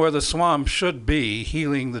system where the swamp should be,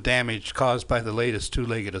 healing the damage caused by the latest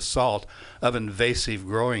two-legged assault of invasive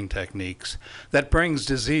growing techniques that brings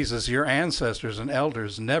diseases your ancestors and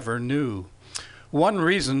elders never knew. One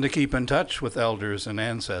reason to keep in touch with elders and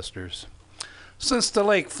ancestors. Since the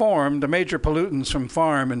lake formed, the major pollutants from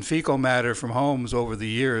farm and fecal matter from homes over the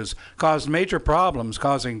years caused major problems,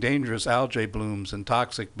 causing dangerous algae blooms and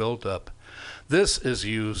toxic buildup. This is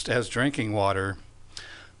used as drinking water.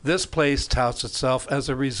 This place touts itself as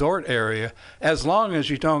a resort area as long as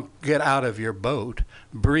you don't get out of your boat,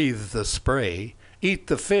 breathe the spray, eat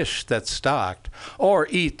the fish that's stocked, or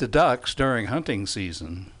eat the ducks during hunting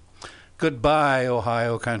season. Goodbye,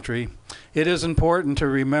 Ohio country. It is important to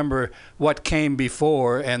remember what came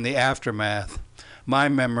before and the aftermath. My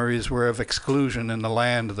memories were of exclusion in the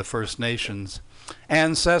land of the First Nations.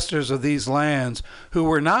 Ancestors of these lands who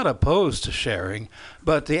were not opposed to sharing,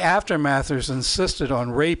 but the aftermathers insisted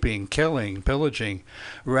on raping, killing, pillaging,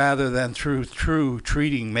 rather than through true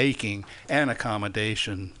treating, making, and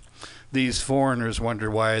accommodation. These foreigners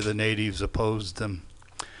wonder why the natives opposed them.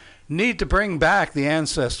 Need to bring back the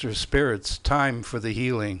ancestors' spirits, time for the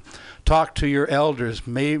healing. Talk to your elders.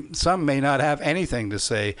 Some may not have anything to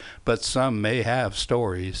say, but some may have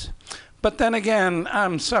stories. But then again,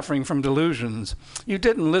 I'm suffering from delusions. You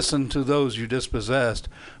didn't listen to those you dispossessed.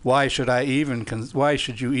 Why should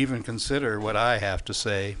you even consider what I have to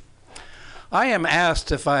say? I am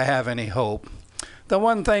asked if I have any hope. The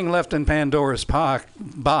one thing left in Pandora's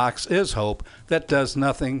box is hope that does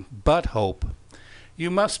nothing but hope. You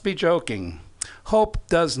must be joking. Hope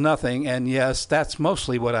does nothing, and yes, that's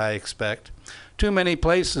mostly what I expect. Too many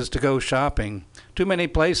places to go shopping. Too many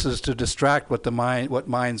places to distract what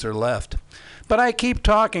minds are left. But I keep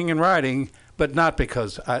talking and writing, but not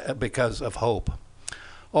because of hope.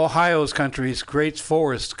 Ohio's country's great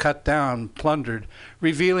forests cut down, plundered,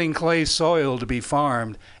 revealing clay soil to be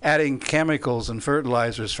farmed, adding chemicals and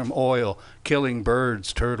fertilizers from oil, killing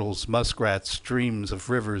birds, turtles, muskrats, streams of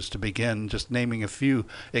rivers to begin, just naming a few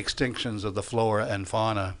extinctions of the flora and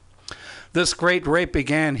fauna. This great rape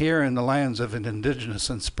began here in the lands of an indigenous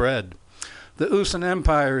and spread. The Usan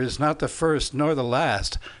Empire is not the first nor the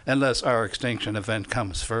last, unless our extinction event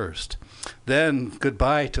comes first. Then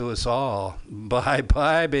goodbye to us all. Bye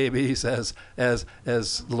bye, babies, as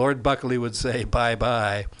Lord Buckley would say, bye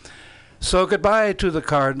bye. So goodbye to the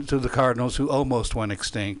cardinals who almost went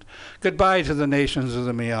extinct. Goodbye to the nations of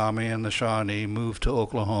the Miami and the Shawnee, moved to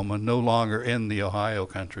Oklahoma, no longer in the Ohio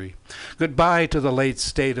country. Goodbye to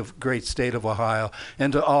the great state of Ohio,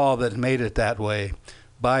 and to all that made it that way.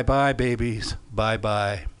 Bye bye, babies. Bye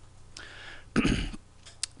bye.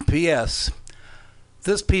 P.S.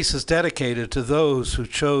 This piece is dedicated to those who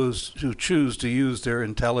choose to use their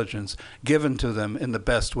intelligence given to them in the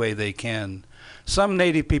best way they can. Some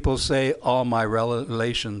native people say, all my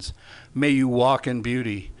relations, may you walk in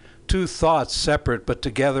beauty. Two thoughts separate but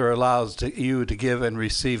together allows you to give and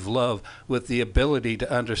receive love with the ability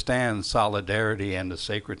to understand solidarity and the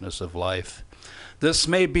sacredness of life. This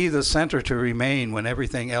may be the center to remain when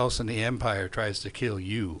everything else in the empire tries to kill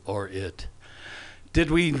you or it. Did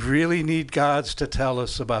we really need gods to tell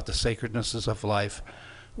us about the sacrednesses of life?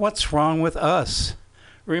 What's wrong with us?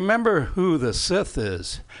 Remember who the Sith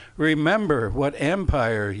is. Remember what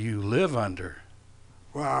empire you live under.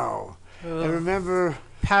 Wow. And remember...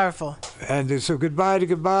 Powerful. And so goodbye to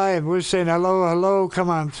goodbye, and we're saying hello, hello, come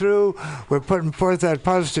on through. We're putting forth that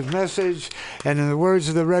positive message. And in the words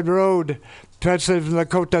of the Red Road, translated from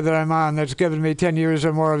Lakota that I'm on, that's given me 10 years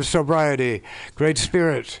or more of sobriety, great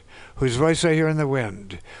spirit, whose voice I hear in the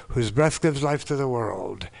wind, whose breath gives life to the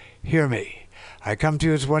world, hear me. I come to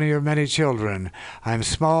you as one of your many children. I'm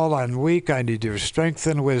small, I'm weak, I need your strength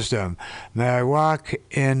and wisdom. May I walk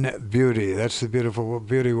in beauty. That's the beautiful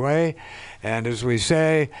beauty way. And as we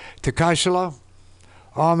say, Takashila,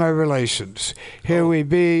 all my relations. Here we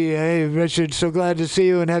be. Hey, Richard, so glad to see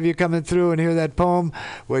you and have you coming through and hear that poem,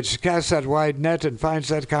 which casts that wide net and finds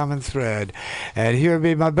that common thread. And here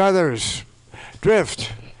be my brothers,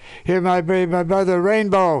 Drift. Here my brother,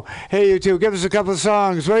 Rainbow. Hey, you two, give us a couple of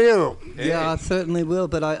songs, will you? Yeah, I certainly will,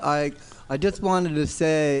 but I just wanted to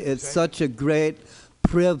say it's such a great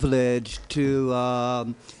privilege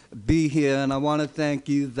to be here, and I want to thank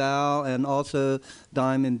you, Val, and also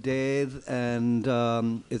Diamond Dave, and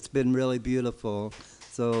it's been really beautiful.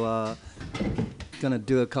 So going to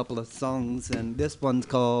do a couple of songs, and this one's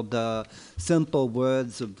called Simple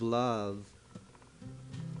Words of Love.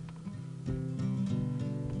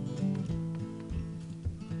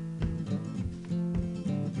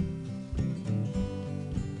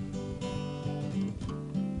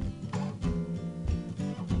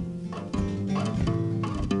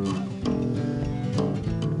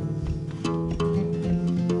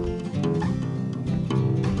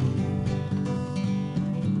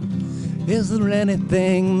 Is there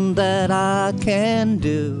anything that I can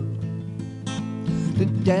do to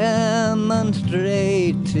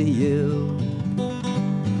demonstrate to you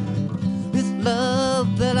this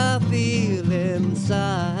love that I feel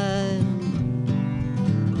inside?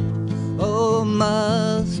 Oh,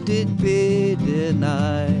 must it be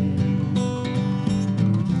denied?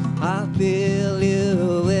 I feel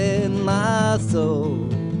you in my soul.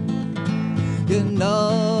 You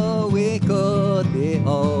know we could be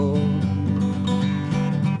whole.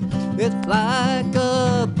 It's like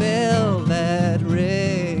a bell that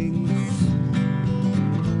rings,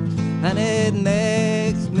 and it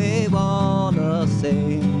makes me wanna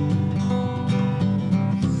sing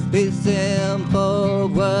these simple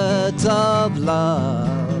words of love.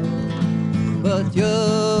 But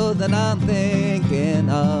you that I'm thinking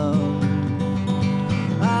of,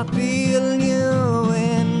 I feel you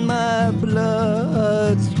in my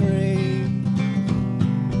bloodstream,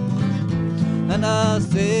 and I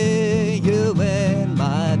see you in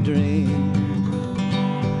my dream.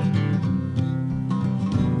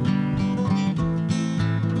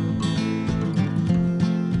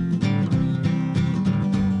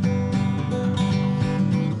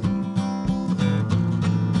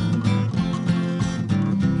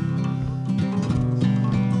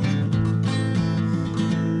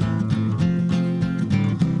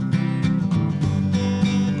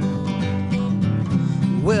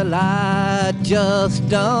 Well, I just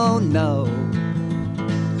don't know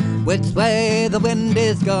which way the wind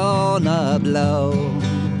is gonna blow.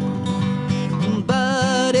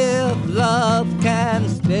 But if love can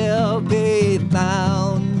still be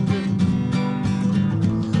found,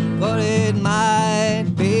 for it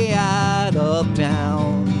might be out of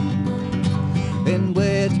town, in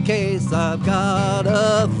which case I've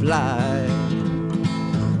gotta fly,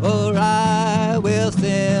 or I will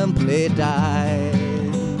simply die.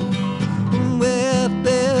 With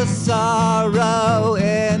this sorrow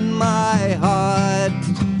in my heart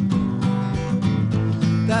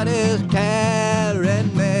that is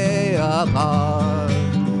tearing me apart.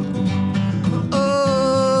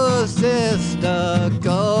 Oh, sister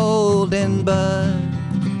golden bird,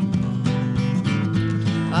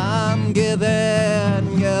 I'm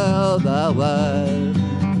giving you the word,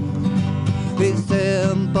 these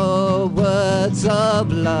simple words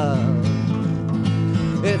of love.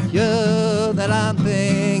 It's you that I'm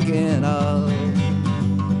thinking of.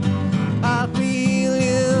 I feel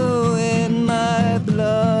you in my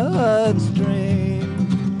bloodstream,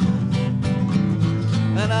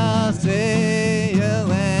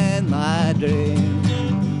 dream.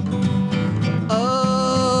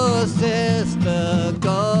 Oh, sister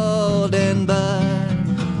golden bird,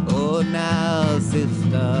 oh now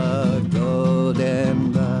sister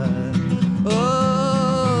golden bird,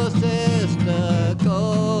 oh sister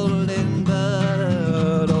golden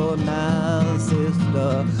bird, oh now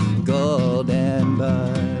sister golden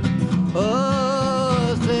bird,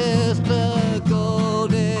 oh sister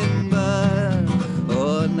golden bird,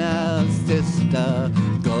 oh now sister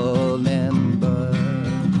golden bird.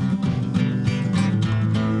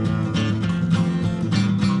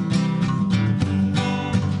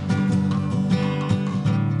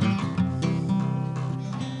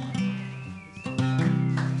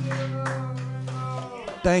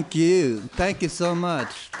 Thank you so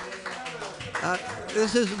much.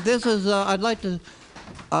 This is. I'd like to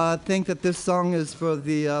think that this song is for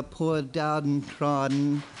the poor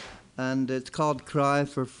downtrodden, and it's called "Cry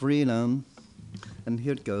for Freedom," and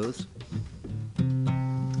here it goes.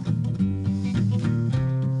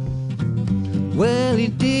 Well, he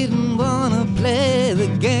didn't wanna play the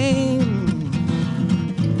game,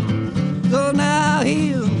 so now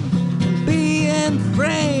he's being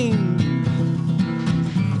framed.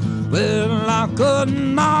 Well, I could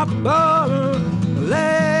not believe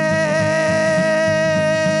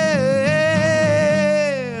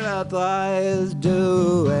that's why he's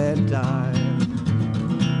doing time.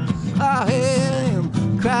 I hear him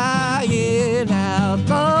crying out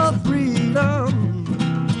for freedom.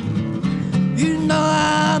 You know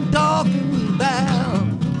I'm talking about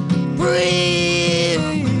freedom.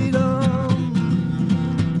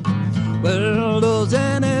 Well, does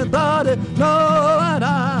anybody know what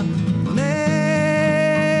I mean?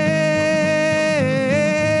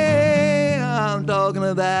 I'm talking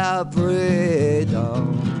about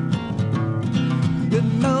freedom. You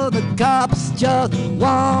know the cops just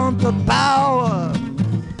want the power.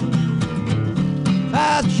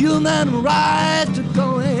 As human rights to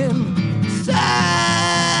go inside.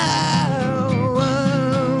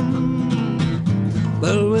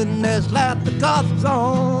 Well, when they slap the cops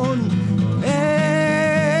on,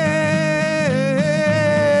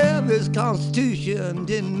 this Constitution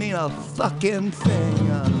didn't mean a fucking thing.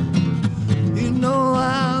 You know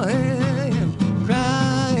I am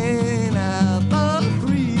crying out for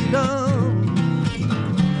freedom.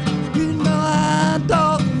 You know I'm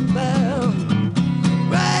talking about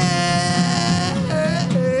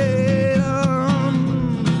freedom.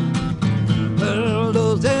 Well,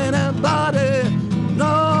 does anybody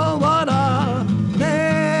know what I mean?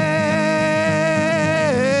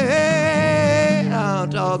 I'm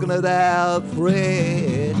talking about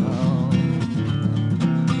freedom.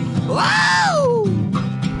 Whoa!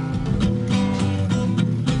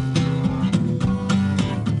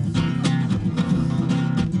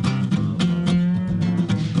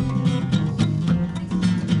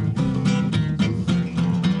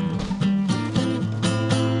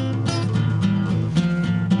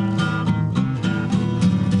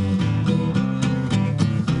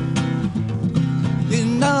 You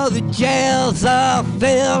know the jails are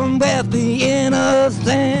filled with the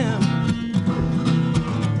innocent.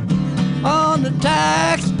 On the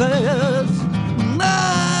taxpayers' money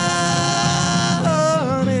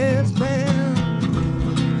spent.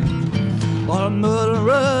 While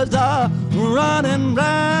murderers are running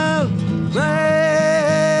round,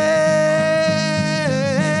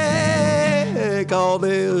 they call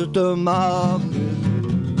this democracy.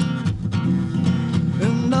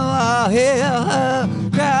 And now I hear her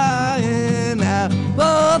crying out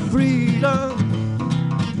for freedom.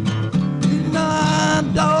 You know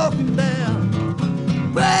I'm talking about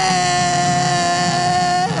freedom.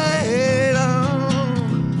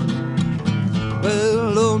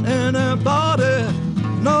 Well, don't anybody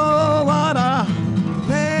know what I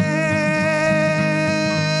mean?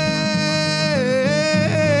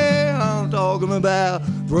 I'm talking about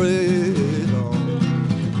freedom.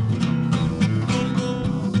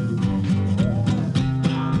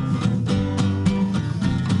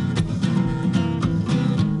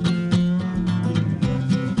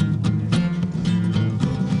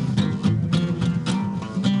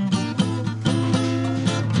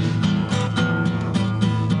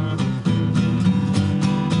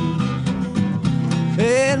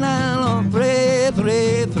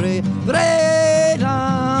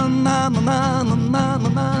 Freedom, mama, mama, mama,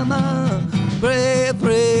 mama, freedom,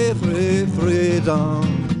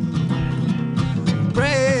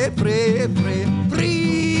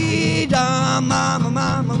 freedom, mama,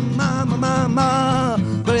 mama, mama, mama,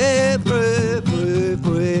 freedom,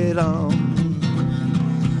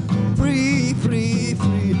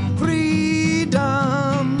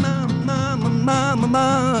 freedom, mama, mama,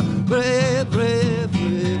 mama,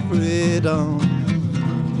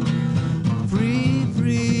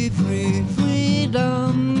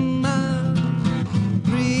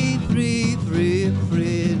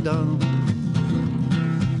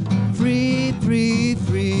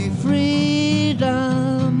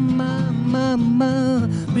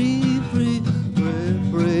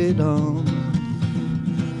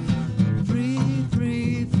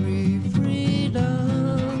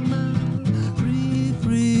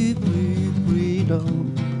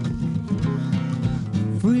 freedom.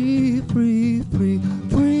 Free, free, free,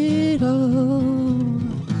 freedom.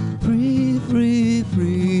 Free, free,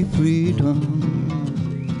 free, freedom.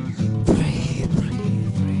 Free, free,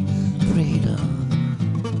 free, freedom.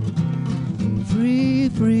 Free,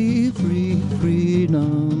 free, free, freedom.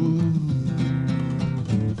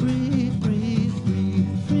 Free, free,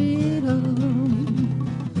 free, freedom. Free, free, free,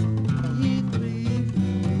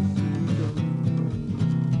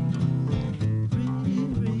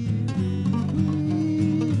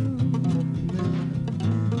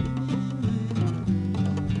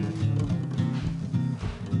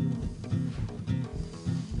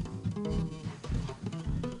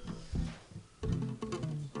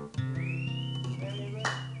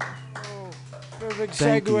 Perfect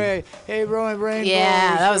Thank you. segue. Hey, Rowan Rainbow.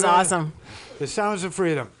 Yeah, that was awesome. The sounds of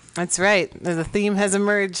freedom. That's right. The theme has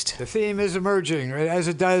emerged. The theme is emerging, right, as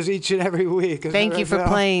it does each and every week. Isn't Thank that you right, for Val?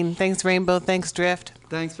 playing. Thanks, Rainbow. Thanks, Drift.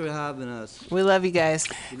 Thanks for having us. We love you guys.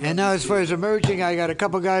 And now, as far as emerging, I got a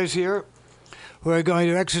couple guys here who are going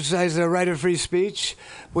to exercise their right of free speech,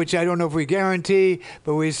 which I don't know if we guarantee,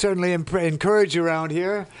 but we certainly encourage around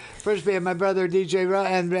here. First, we have my brother DJ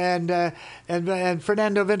and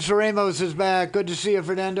Fernando Vince Ramos is back. Good to see you,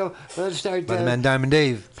 Fernando. Let's start. By the man Diamond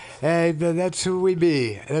Dave. Hey, that's who we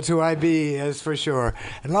be. That's who I be, that's for sure.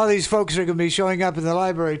 And a lot of these folks are going to be showing up in the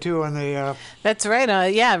library too on the. That's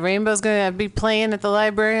right. Yeah, Rainbow's going to be playing at the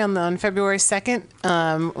library on February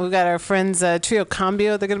 2nd. We've got our friends Trio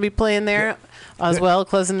Cambio. They're going to be playing there as well,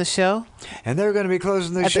 closing the show. And they're going to be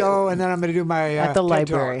closing the show, and then I'm going to do my at the TED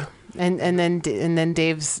library. Talk. And then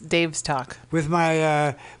Dave's talk with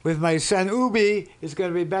my son Ubi is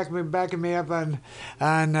going to be backing me up on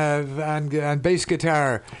bass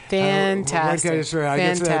guitar. Fantastic. I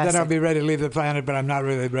guess then I'll be ready to leave the planet, but I'm not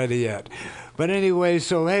really ready yet. But anyway,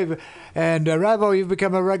 so hey, and Rabo, you've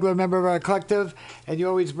become a regular member of our collective, and you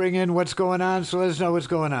always bring in what's going on. So let us know what's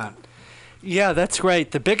going on. Yeah, that's great.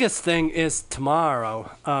 The biggest thing is tomorrow.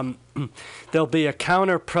 There'll be a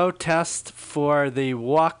counter-protest for the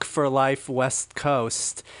Walk for Life West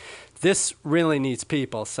Coast. This really needs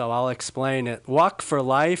people, so I'll explain it. Walk for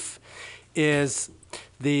Life is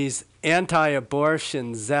these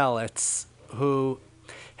anti-abortion zealots who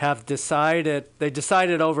have decided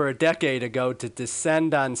over a decade ago to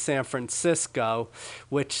descend on San Francisco,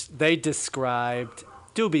 which they described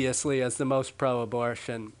dubiously as the most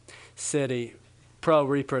pro-abortion city,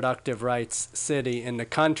 pro-reproductive rights city in the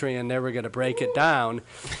country, and they were going to break it down.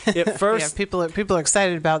 At first, yeah, people are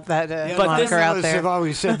excited about that. But marker out there. Have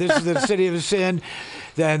always said this is the city of sin.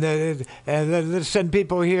 And let's send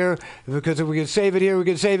people here because if we can save it here, we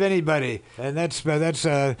can save anybody, and that's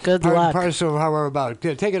good part luck. and parcel of how we're about.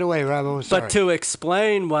 Take it away, Rabo. Sorry. But to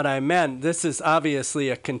explain what I meant, this is obviously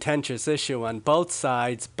a contentious issue on both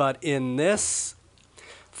sides. But in this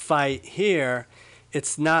fight here,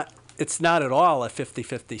 it's not at all a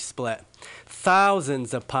 50-50 split.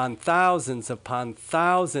 Thousands upon thousands upon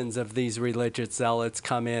thousands of these religious zealots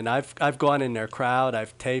come in. I've gone in their crowd.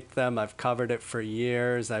 I've taped them. I've covered it for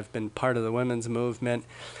years. I've been part of the women's movement.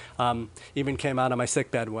 Even came out of my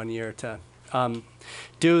sickbed one year to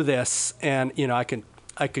do this. And I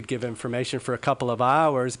could give information for a couple of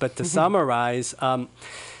hours. But to summarize,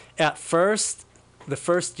 at first, the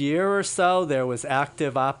first year or so, there was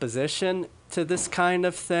active opposition to this kind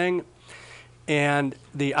of thing, and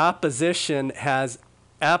the opposition has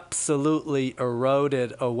absolutely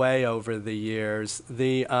eroded away over the years.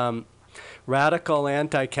 The radical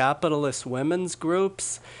anti-capitalist women's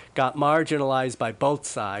groups got marginalized by both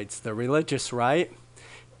sides, the religious right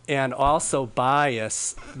and also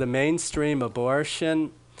bias. The mainstream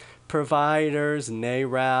abortion providers,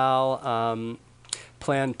 NARAL,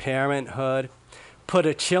 Planned Parenthood, put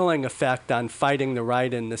a chilling effect on fighting the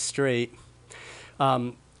right in the street.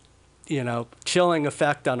 Chilling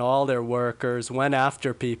effect on all their workers, went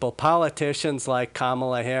after people. Politicians like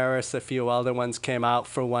Kamala Harris, a few other ones came out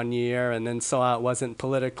for 1 year and then saw it wasn't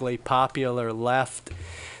politically popular, left.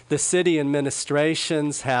 The city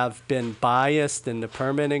administrations have been biased in the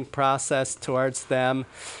permitting process towards them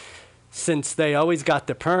since they always got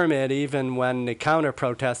the permit, even when the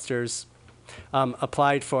counter-protesters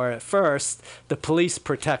applied for it first. The police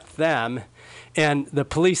protect them, and the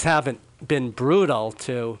police haven't been brutal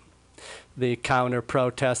to the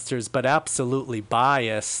counter-protesters, but absolutely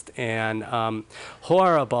biased and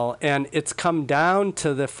horrible. And it's come down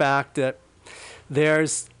to the fact that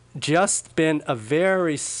there's just been a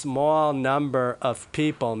very small number of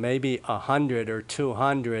people, maybe 100 or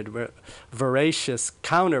 200 voracious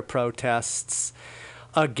counter-protests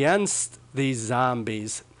against these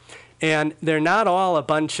zombies. And they're not all a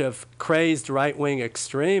bunch of crazed right-wing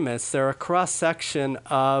extremists. They're a cross-section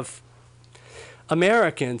of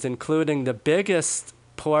Americans, including the biggest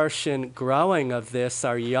portion growing of this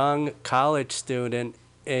are young college student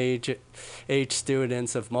age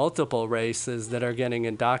students of multiple races that are getting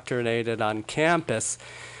indoctrinated on campus.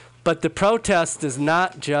 But the protest is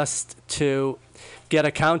not just to get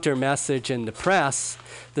a counter message in the press.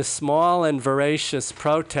 The small and voracious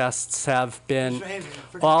protests have been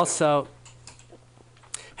also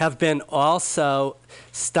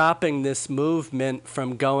stopping this movement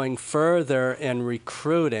from going further and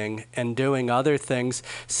recruiting and doing other things.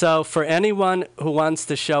 So for anyone who wants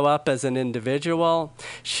to show up as an individual,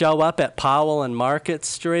 show up at Powell and Market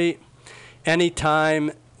Street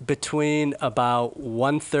anytime between about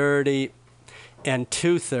 1:30 and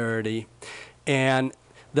 2:30, and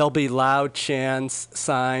there'll be loud chants,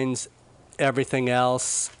 signs, everything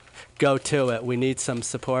else. Go to it. We need some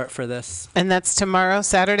support for this. And that's tomorrow,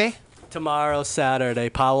 Saturday? Tomorrow, Saturday,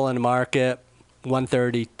 Powell and Market,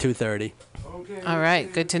 1:30, 2:30. All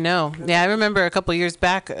right, good to know. Yeah, I remember a couple years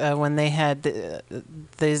back when they had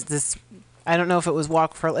this. I don't know if it was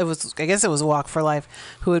Walk for. It was. I guess it was Walk for Life,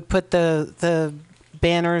 who would put the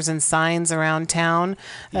banners and signs around town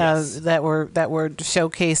that were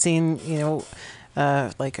showcasing,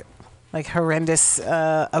 like horrendous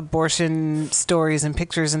abortion stories and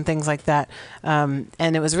pictures and things like that. And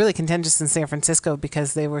it was really contentious in San Francisco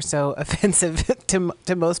because they were so offensive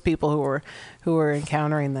to most people who were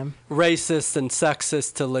encountering them. Racist and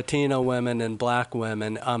sexist to Latino women and black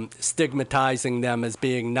women, stigmatizing them as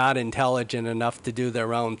being not intelligent enough to do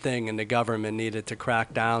their own thing, and the government needed to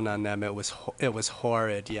crack down on them. It was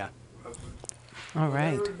horrid, yeah. All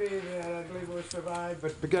right. It would be that I believe we'll survive,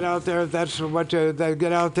 but get out there. That's what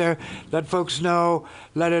get out there. Let folks know.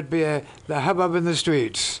 Let it be the hubbub in the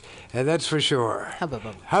streets, and that's for sure.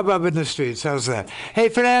 Hubbub in the streets. How's that? Hey,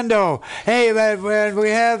 Fernando. Hey, we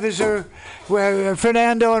have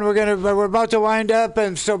Fernando, and we're about to wind up,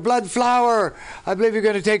 and so Blood Flower. I believe you're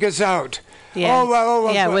going to take us out.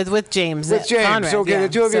 Yeah, with James. With James. Conrad, Okay, the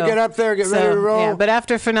two of you get up there, get ready to roll. Yeah, but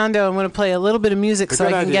after Fernando, I'm going to play a little bit of music so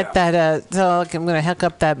I can get that. I'm going to hook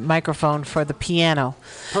up that microphone for the piano.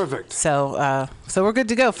 Perfect. So we're good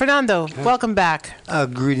to go. Fernando, welcome back.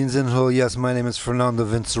 Greetings and hello. Yes, my name is Fernando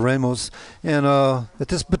Vince Ramos, and at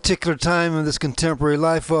this particular time in this contemporary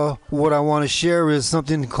life, what I want to share is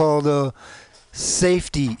something called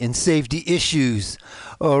safety and safety issues.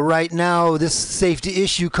 Right now, this safety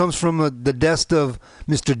issue comes from the desk of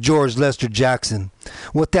Mr. George Lester Jackson.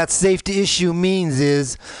 What that safety issue means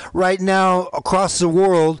is, right now, across the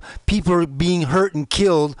world, people are being hurt and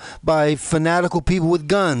killed by fanatical people with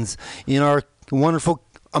guns. In our wonderful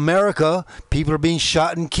America, people are being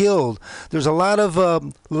shot and killed. There's a lot of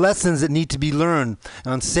lessons that need to be learned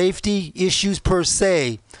on safety issues per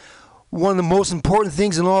se. One of the most important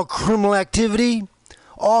things in all criminal activity,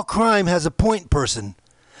 all crime has a point person.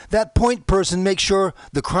 That point person makes sure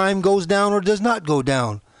the crime goes down or does not go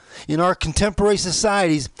down. In our contemporary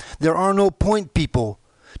societies, there are no point people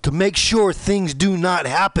to make sure things do not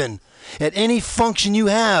happen. At any function you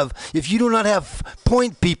have, if you do not have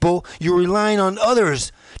point people, you're relying on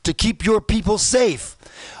others to keep your people safe.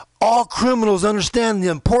 All criminals understand the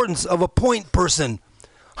importance of a point person.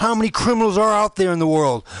 How many criminals are out there in the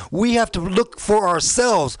world? We have to look for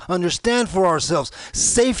ourselves, understand for ourselves.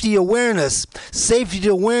 Safety awareness. Safety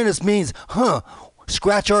awareness means,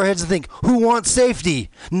 scratch our heads and think, who wants safety?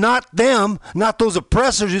 Not them, not those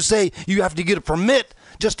oppressors who say you have to get a permit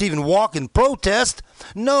just to even walk and protest.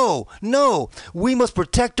 No. We must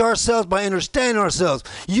protect ourselves by understanding ourselves.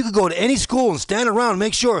 You could go to any school and stand around and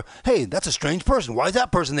make sure, hey, that's a strange person. Why is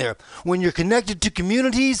that person there? When you're connected to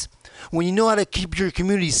communities, when you know how to keep your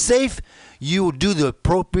community safe, you will do the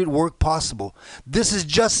appropriate work possible. This is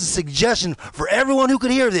just a suggestion for everyone who could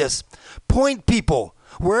hear this. Point people.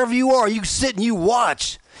 Wherever you are, you sit and you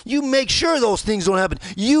watch. You make sure those things don't happen.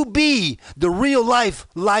 You be the real life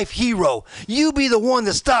hero. You be the one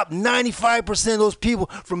that stopped 95% of those people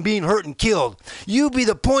from being hurt and killed. You be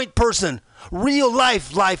the point person. Real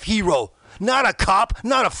life hero. Not a cop,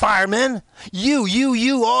 not a fireman.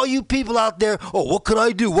 You, all you people out there, what could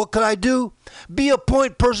I do? What could I do? Be a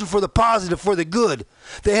point person for the positive, for the good.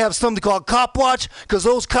 They have something called Cop Watch because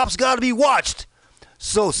those cops got to be watched.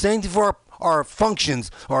 So, same thing for our functions,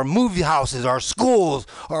 our movie houses, our schools,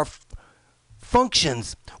 our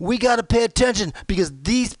functions. We got to pay attention because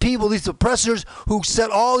these people, these oppressors who set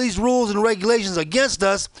all these rules and regulations against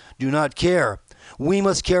us do not care. We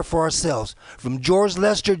must care for ourselves. From George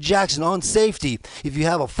Lester Jackson on safety, if you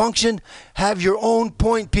have a function, have your own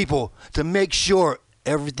point people to make sure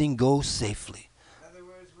everything goes safely. In other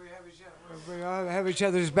words, we have a We all have each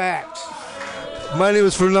other's backs. My name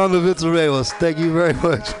is Fernando Vinceremos. Thank you very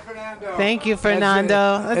much. Thank you,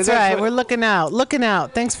 Fernando. That's right. We're looking out. Looking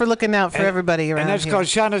out. Thanks for looking out for everybody around here. And that's here. called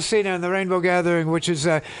Shanasena and the Rainbow Gathering, which is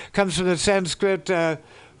comes from the Sanskrit. From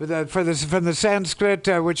the Sanskrit,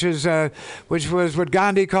 which was what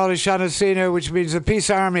Gandhi called a Shanasena, which means the peace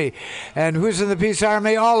army. And who's in the peace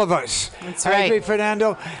army? All of us. That's I right. agree,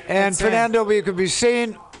 Fernando. And That's Fernando, we could be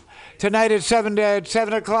seen tonight at 7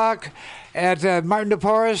 o'clock at Martin de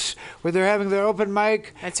Porres, where they're having their open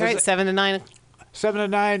mic. That's right, 7 to 9. 7 to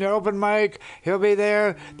 9, their open mic. He'll be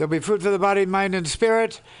there. There'll be food for the body, mind, and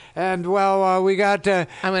spirit. And we got. I'm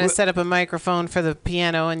going to set up a microphone for the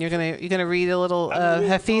piano, and you're gonna read a little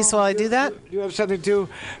Hafiz while I do that. Do you have something to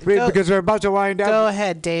read because we're about to wind down? Go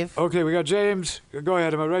ahead, Dave. Okay, we got James. Go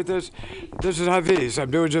ahead. I'm gonna write this. This is Hafiz.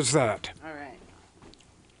 I'm doing just that. All right.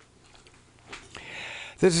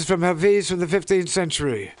 This is from Hafiz from the 15th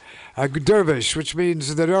century. A dervish, which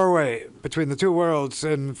means the doorway between the two worlds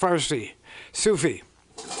in Farsi. Sufi.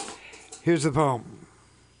 Here's the poem.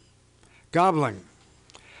 Gobbling,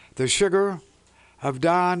 the sugar of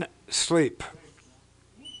dawn sleep.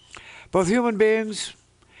 Both human beings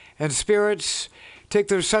and spirits take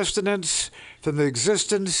their sustenance from the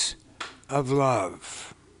existence of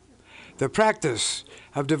love. The practice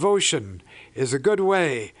of devotion is a good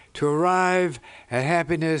way to arrive at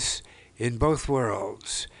happiness in both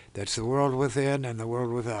worlds. That's the world within and the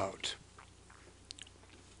world without.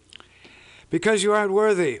 Because you aren't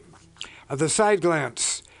worthy of the side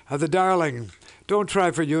glance of the darling, don't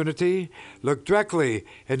try for unity. Look directly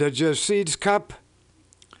into Jasid's cup.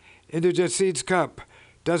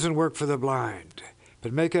 Doesn't work for the blind.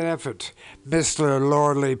 But make an effort, Mr.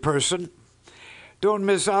 Lordly person. Don't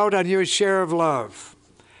miss out on your share of love.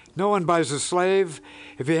 No one buys a slave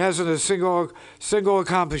if he hasn't a single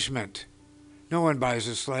accomplishment. No one buys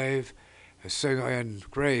a slave in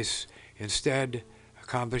grace. Instead,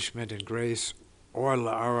 accomplishment in grace or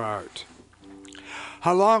our art.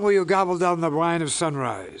 How long will you gobble down the wine of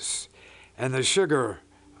sunrise and the sugar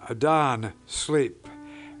of dawn sleep?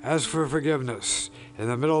 Ask for forgiveness in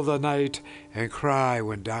the middle of the night and cry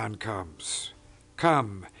when dawn comes.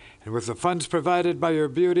 Come, and with the funds provided by your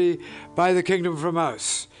beauty, buy the kingdom from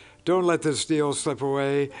us. Don't let this deal slip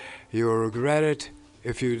away. You will regret it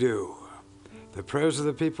if you do. The prayers of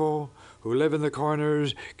the people who live in the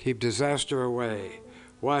corners keep disaster away.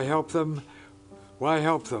 Why help them? Why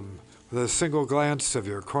help them with a single glance of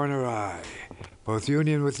your corner eye? Both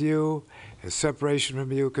union with you and separation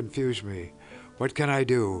from you confuse me. What can I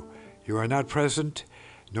do? You are not present,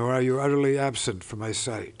 nor are you utterly absent from my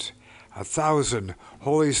sight. 1,000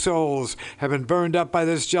 holy souls have been burned up by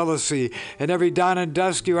this jealousy, and every dawn and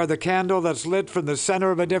dusk you are the candle that's lit from the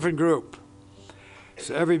center of a different group.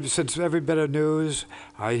 Since every bit of news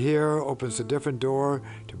I hear opens a different door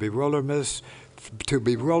to bewilderment.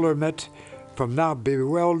 From now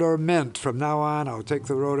on, I'll take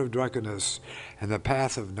the road of drunkenness and the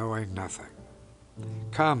path of knowing nothing.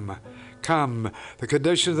 Come, the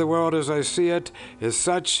condition of the world as I see it is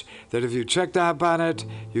such that if you checked up on it,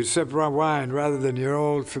 you'd sip wine rather than your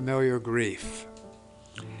old familiar grief.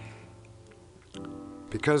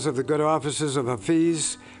 Because of the good offices of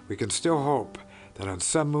Hafiz, we can still hope that on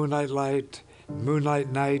some moonlight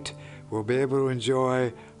night, we'll be able to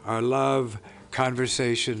enjoy our love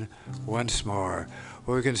conversation once more.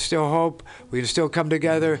 We can still hope. We can still come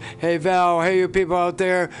together. Hey, Val. Hey, you people out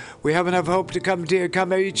there. We have enough hope to come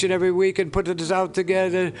each and every week and put this out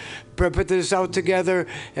together.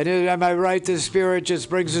 And am I right? The Spirit just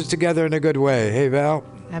brings us together in a good way. Hey, Val.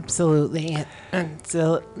 Absolutely. It's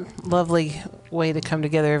a lovely way to come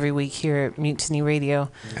together every week here at Mutiny Radio.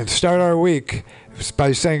 And start our week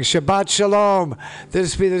by saying Shabbat Shalom.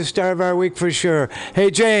 This be the start of our week for sure.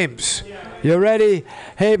 Hey, James. Yeah. You ready?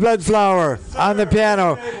 Hey, Bloodflower, on the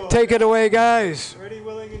piano. Take it away, guys.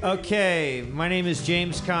 Okay, my name is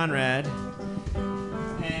James Conrad.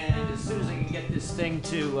 And as soon as I can get this thing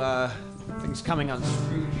to, things coming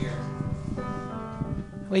unscrewed here.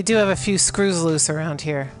 We do have a few screws loose around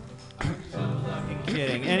here. I'm not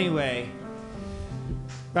kidding. Anyway,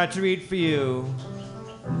 about to read for you.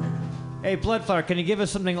 Hey, Bloodflower, can you give us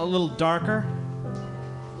something a little darker?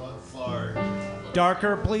 Bloodflower.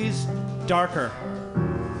 Darker, please. Darker.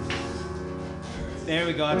 There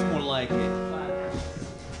we go. That's more like it.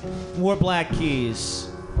 More black keys.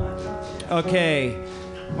 Okay.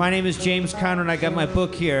 My name is James Conrad. I got my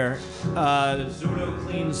book here, Zurdo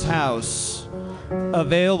Cleans House,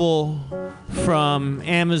 available from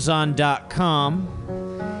Amazon.com.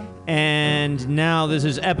 And now this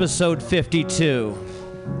is episode 52.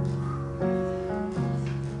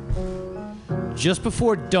 Just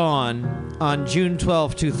before dawn on June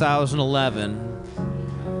 12,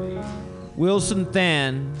 2011, Wilson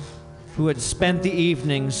Than, who had spent the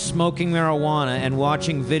evening smoking marijuana and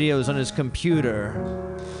watching videos on his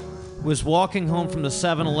computer, was walking home from the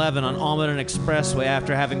 7-Eleven on Almaden Expressway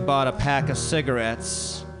after having bought a pack of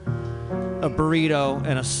cigarettes, a burrito,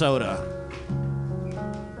 and a soda.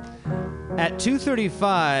 At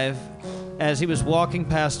 2:35, as he was walking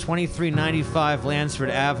past 2395 Lansford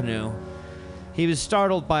Avenue, he was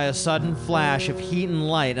startled by a sudden flash of heat and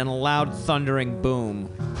light and a loud thundering boom.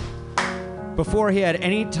 Before he had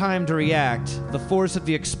any time to react, the force of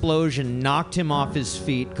the explosion knocked him off his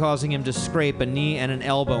feet, causing him to scrape a knee and an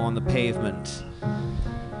elbow on the pavement.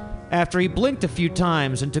 After he blinked a few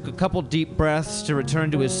times and took a couple deep breaths to return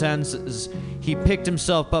to his senses, he picked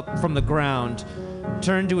himself up from the ground,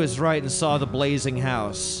 turned to his right and saw the blazing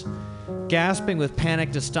house. Gasping with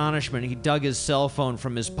panicked astonishment, he dug his cell phone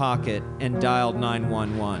from his pocket and dialed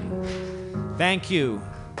 911. Thank you,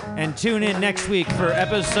 and tune in next week for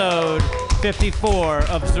episode 53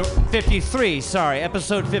 of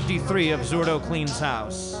Zurdo Cleans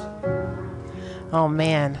House. Oh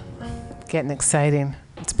man, getting exciting.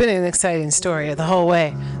 It's been an exciting story the whole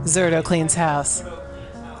way. Zurdo cleans house.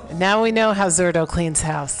 Now we know how Zurdo cleans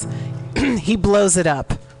house. He blows it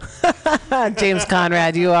up. James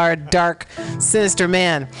Conrad, you are a dark, sinister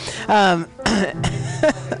man. Yeah,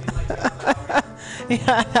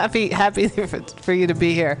 happy for you to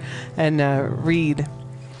be here and read.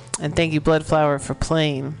 And thank you, Bloodflower, for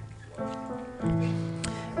playing.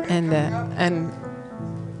 And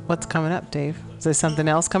what's coming up, Dave? Is there something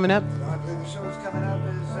else coming up? The show's coming up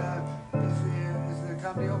is the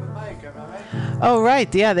comedy open mic, am I right? Oh,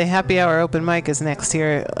 right. Yeah, the happy hour open mic is next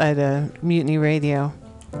here at Mutiny Radio.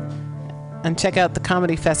 And check out the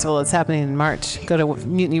comedy festival that's happening in March. Go to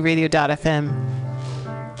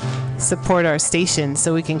mutinyradio.fm. Support our station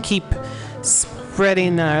so we can keep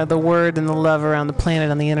spreading the word and the love around the planet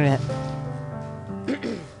on the internet.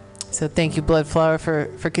 So thank you, Bloodflower,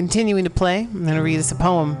 for continuing to play. I'm going to read us a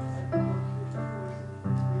poem.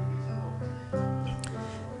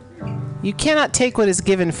 You cannot take what is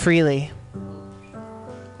given freely.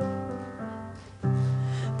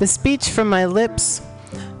 The speech from my lips,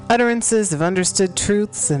 utterances of understood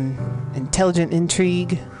truths and intelligent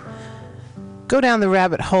intrigue. Go down the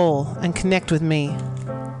rabbit hole and connect with me.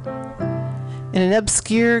 In an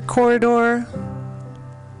obscure corridor,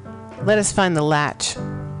 let us find the latch.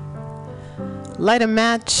 Light a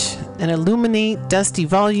match and illuminate dusty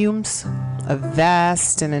volumes of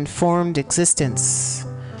vast and informed existence.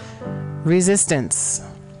 Resistance,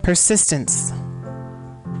 persistence.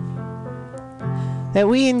 That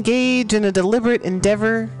we engage in a deliberate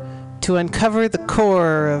endeavor to uncover the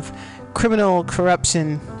core of criminal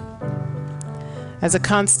corruption as a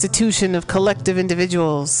constitution of collective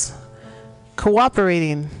individuals,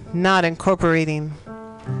 cooperating, not incorporating,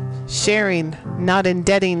 sharing, not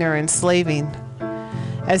indebting or enslaving,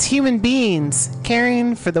 as human beings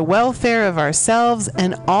caring for the welfare of ourselves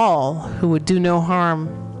and all who would do no harm,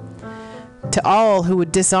 to all who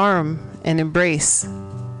would disarm and embrace,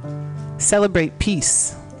 celebrate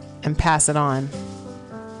peace, and pass it on.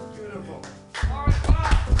 Beautiful. Thank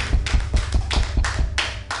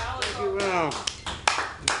you, Val.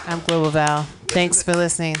 I'm Global Val. Thanks for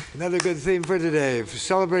listening. Another good theme for today.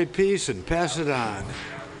 Celebrate peace and pass it on.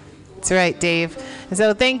 That's right, Dave. And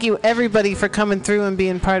so thank you, everybody, for coming through and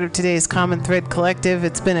being part of today's Common Thread Collective.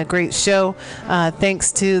 It's been a great show.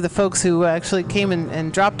 Thanks to the folks who actually came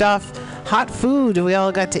and dropped off hot food we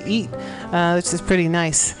all got to eat, which is pretty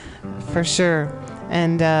nice, for sure.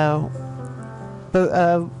 And,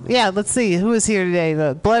 yeah, let's see. Who is here today?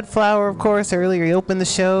 Bloodflower, of course. Earlier he opened the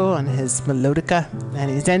show on his melodica, and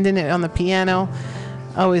he's ending it on the piano.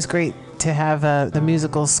 Always great to have the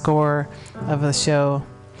musical score of the show.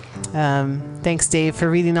 Thanks, Dave, for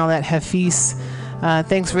reading all that Hafiz.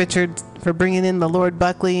 Thanks, Richard, for bringing in the Lord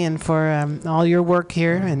Buckley and for all your work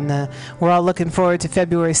here. And we're all looking forward to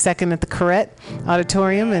February 2nd at the Corrette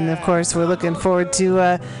Auditorium. And, of course, we're looking forward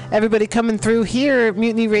to everybody coming through here at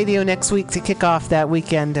Mutiny Radio next week to kick off that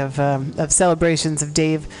weekend of celebrations of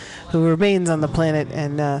Dave, who remains on the planet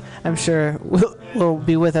and I'm sure will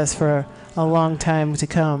be with us for a long time to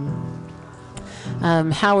come.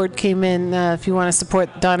 Howard came in. If you want to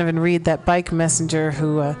support Donovan Reed, that bike messenger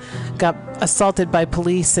who got assaulted by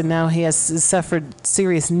police and now he has suffered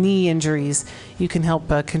serious knee injuries, you can help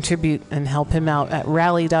contribute and help him out at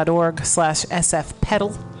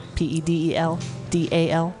rally.org/sfpedal,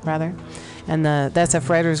 PEDELDAL rather. And the SF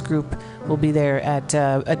Writers Group will be there at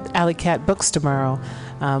Alley Cat Books tomorrow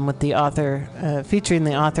with the author, featuring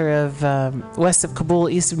the author of West of Kabul,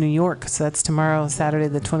 East of New York. So that's tomorrow, Saturday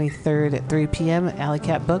the 23rd at 3 p.m. at Alley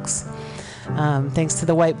Cat Books. Thanks to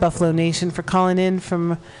the White Buffalo Nation for calling in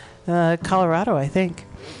from Colorado, I think,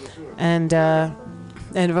 and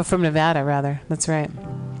from Nevada, rather. That's right.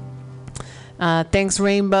 Thanks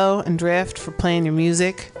Rainbow and Drift for playing your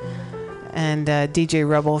music, and DJ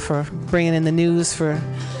Rubble for bringing in the news.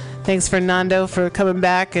 Thanks Fernando for coming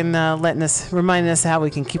back and reminding us how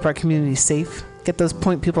we can keep our community safe. Get those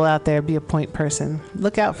point people out there. Be a point person.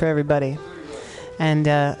 Look out for everybody. And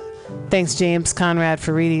thanks James Conrad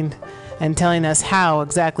for reading and telling us how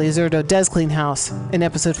exactly Zerdo does clean house in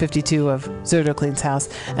episode 52 of Zerdo Cleans House.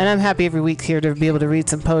 And I'm happy every week here to be able to read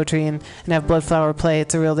some poetry and have Bloodflower play.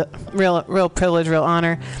 It's a real privilege, real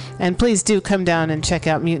honor. And please do come down and check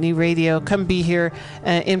out Mutiny Radio. Come be here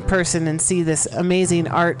in person and see this amazing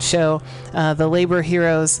art show, the labor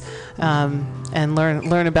heroes, and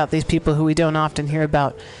learn about these people who we don't often hear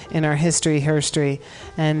about in our herstory.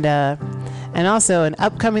 And also an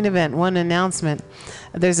upcoming event, one announcement.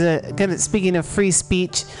 There's speaking of free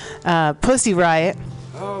speech, Pussy Riot.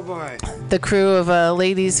 Oh boy. The crew of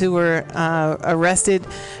ladies who were arrested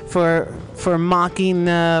for mocking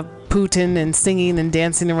Putin and singing and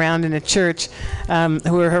dancing around in a church,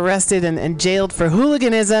 who were arrested and jailed for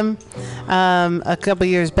hooliganism a couple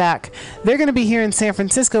years back. They're going to be here in San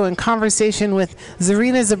Francisco in conversation with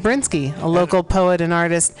Zarina Zabrinsky, a local poet and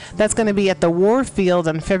artist. That's going to be at the Warfield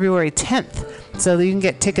on February 10th. So you can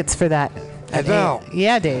get tickets for that. Val,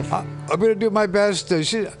 yeah, Dave. I'm going to do my best.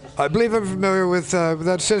 I believe I'm familiar with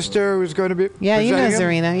that sister who's going to be. Yeah, you know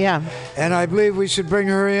presenting him. Zarina, yeah. And I believe we should bring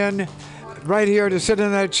her in right here to sit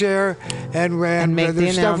in that chair and make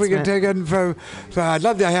the stuff we can take in from. So I'd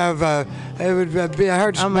love to have. It would be a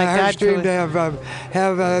heartstream to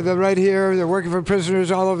have them right here. They're working for prisoners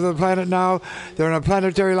all over the planet now. They're in a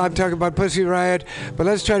planetary lab talking about Pussy Riot. But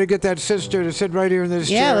let's try to get that sister to sit right here in this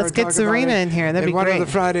chair. Yeah, let's get Zarina in here. That'd be great. One of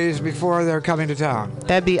the Fridays before they're coming to town.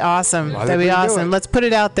 That'd be awesome. That'd be awesome. Let's put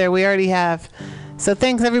it out there. We already have. So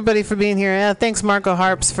thanks everybody for being here. Thanks Marco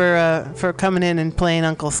Harps for coming in and playing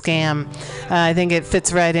Uncle Scam. I think it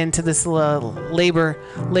fits right into this labor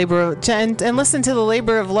and listen to the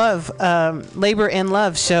Labor and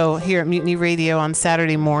Love show here at Mutiny Radio on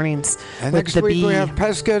Saturday mornings. And with next the week bee. we have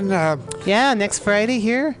Peskin. Yeah, next Friday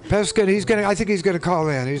here. Peskin, I think he's gonna call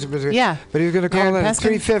in. Yeah, but he's gonna call in at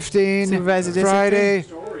 3:15 Friday,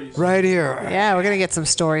 right here. Yeah, we're gonna get some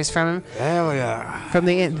stories from him. Hell yeah.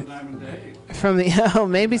 From the oh,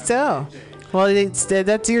 maybe so. Well,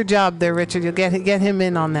 that's your job there, Richard. You'll get him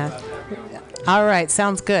in on that. All right,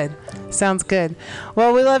 sounds good.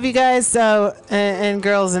 Well, we love you guys and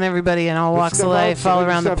girls and everybody in all walks of life all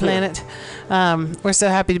around the planet. We're so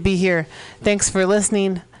happy to be here. Thanks for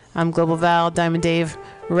listening. I'm Global Val, Diamond Dave.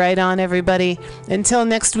 Right on, everybody. Until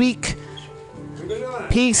next week,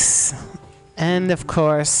 peace. And, of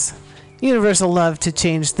course, universal love to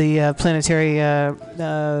change the planetary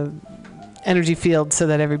energy field so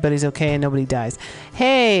that everybody's okay and nobody dies.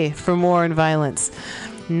 Hey, from war and violence.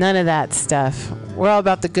 None of that stuff. We're all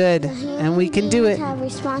about the good, and we can do it. We have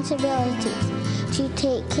responsibilities to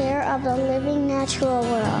take care of the living natural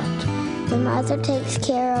world. The mother takes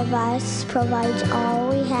care of us, provides all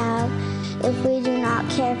we have. If we do not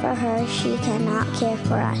care for her, she cannot care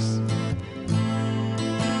for us.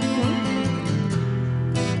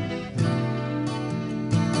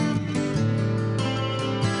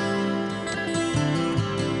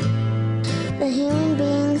 The human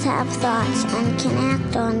beings have thoughts and can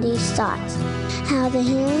act on these thoughts. How the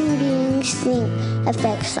human beings think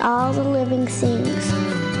affects all the living things.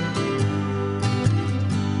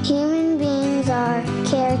 Human beings are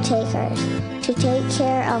caretakers to take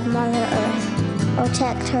care of Mother Earth,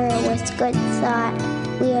 protect her with good thought.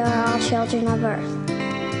 We are all children of Earth.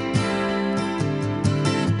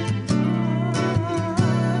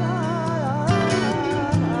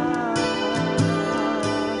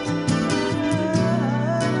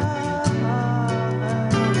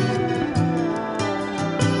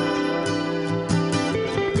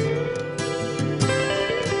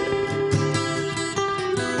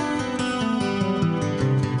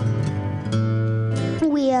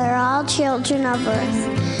 We are all children of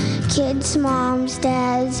Earth. Kids, moms,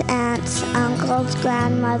 dads, aunts, uncles,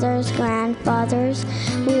 grandmothers, grandfathers.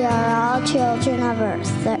 We are all children of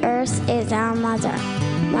Earth. The Earth is our mother.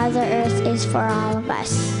 Mother Earth is for all of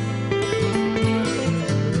us.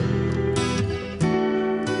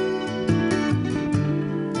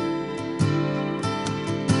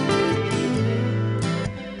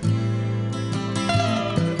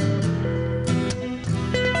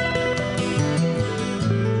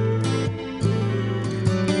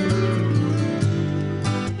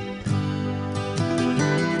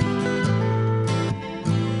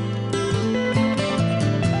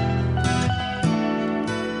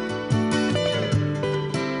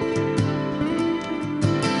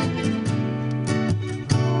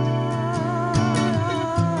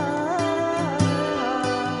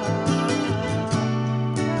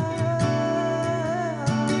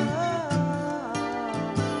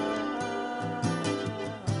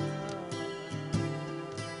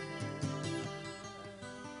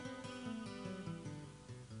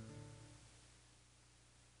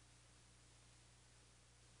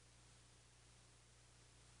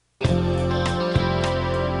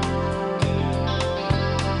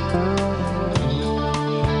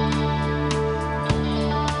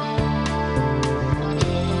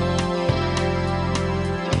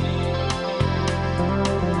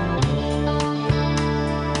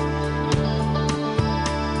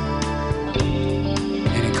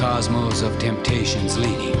 cosmos of temptation's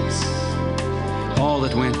leanings. All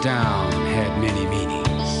that went down had many meanings.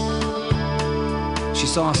 She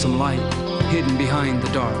saw some light hidden behind the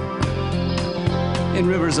dark. In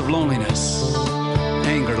rivers of loneliness,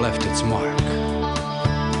 anger left its mark.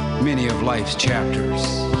 Many of life's chapters,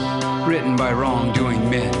 written by wrongdoing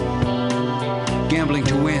men, gambling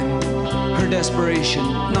to win, her desperation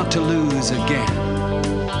not to lose again.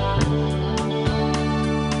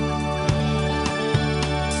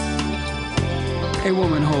 A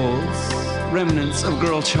woman holds remnants of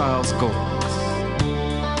girl child's goals,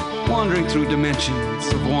 wandering through dimensions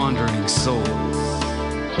of wandering souls.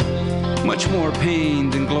 Much more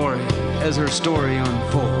pain than glory as her story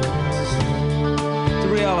unfolds. The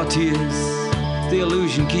reality is, the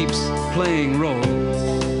illusion keeps playing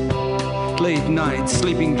roles. Late nights,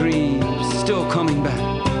 sleeping dreams, still coming back.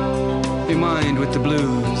 A mind with the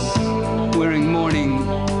blues, wearing mourning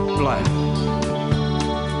black.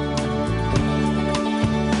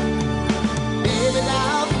 Baby,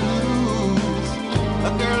 now blues,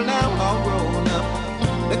 a girl now all grown up.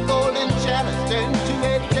 The golden chalice turned to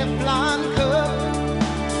a Teflon cup.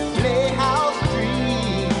 Playhouse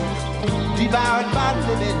dreams, devoured by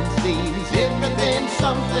living scenes. Everything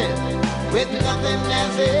something, with nothing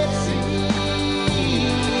as it seems.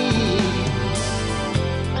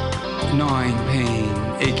 Gnawing pain,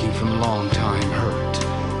 aching from long time hurt.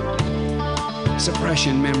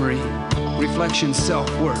 Suppression memory, reflection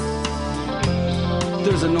self-worth.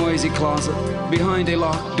 There's a noisy closet behind a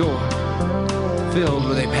locked door, filled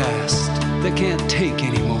with a past that can't take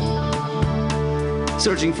anymore.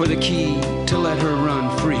 Searching for the key to let her run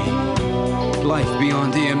free. Life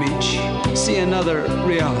beyond the image, see another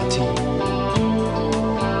reality.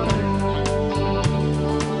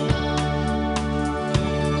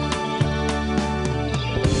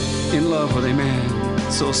 In love with a man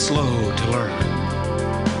so slow to learn.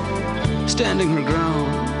 Standing her ground,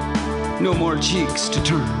 no more cheeks to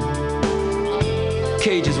turn.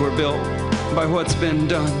 Cages were built by what's been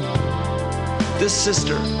done. This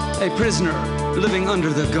sister, a prisoner, living under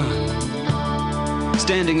the gun.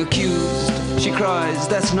 Standing accused, she cries,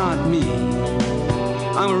 that's not me.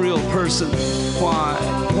 I'm a real person,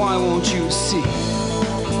 why won't you see?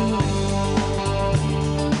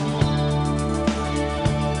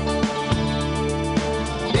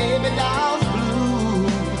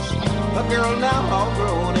 A girl now all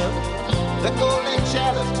grown up. The golden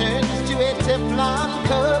chalice turns to a Teflon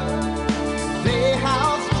cup.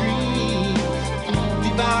 Playhouse dreams,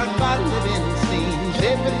 devoured by living scenes.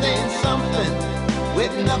 Everything something,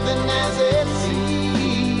 with nothing as it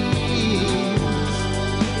seems.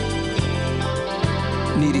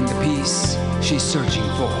 Needing the peace she's searching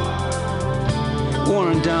for.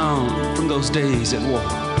 Worn down from those days at war.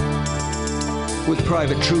 With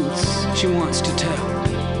private truths she wants to tell.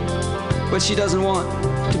 But she doesn't want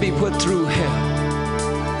to be put through hell.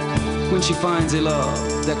 When she finds a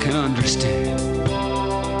love that can understand,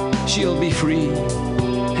 she'll be free,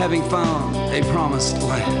 having found a promised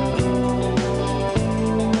land.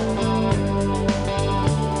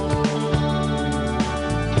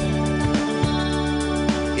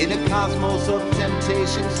 In a cosmos of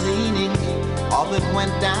temptation's leanings, all that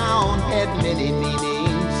went down had many meanings.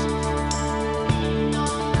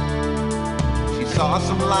 Saw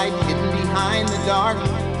some light hidden behind the dark,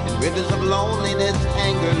 and rivers of loneliness,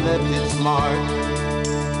 anger left its mark.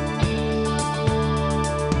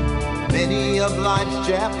 Many of life's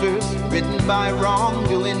chapters written by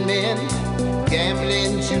wrongdoing men,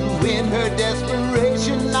 gambling to win, her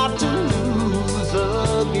desperation not to lose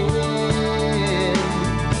again.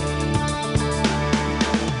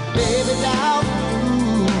 Baby, now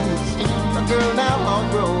blues, a girl now all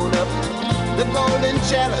grown up. The golden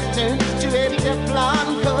chalice turns to a Teflon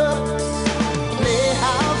cup.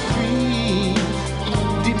 Playhouse dreams,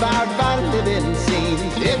 devoured by living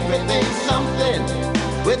scenes. Everything something,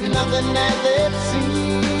 with nothing as it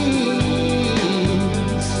seems.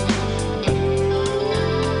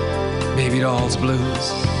 Baby doll's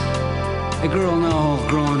blues, a girl now all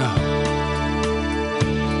grown up.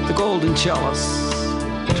 The golden chalice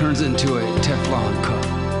turns into a Teflon cup.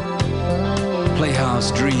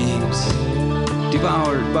 Playhouse dreams,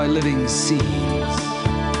 devoured by living scenes.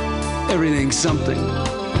 Everything something,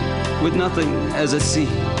 with nothing as it seems.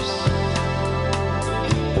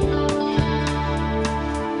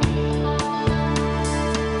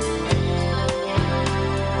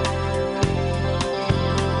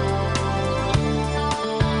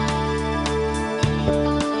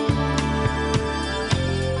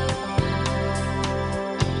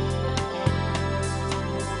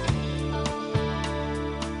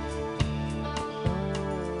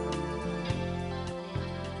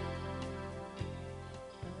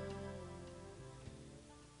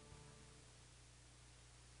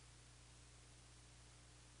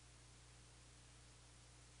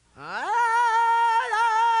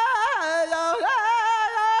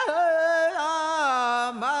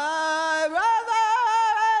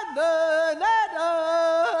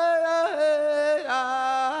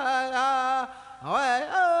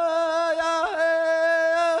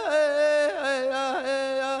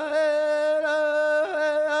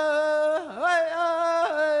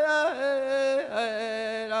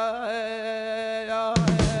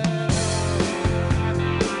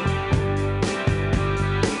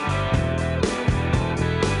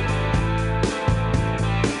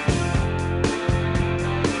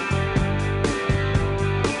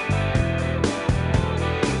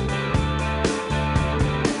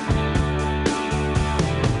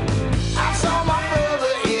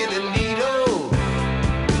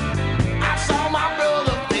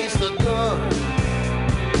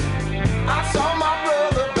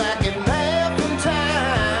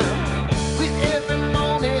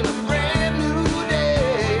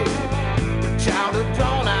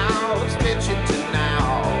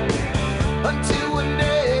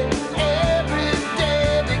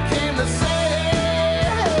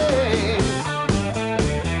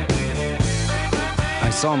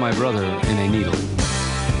 saw my brother in a needle.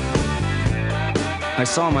 I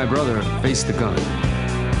saw my brother face the gun.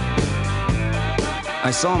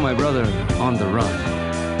 I saw my brother on the run,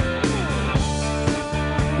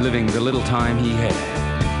 living the little time he had,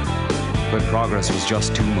 but progress was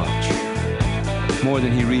just too much, more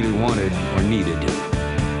than he really wanted or needed.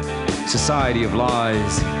 Society of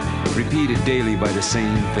lies, repeated daily by the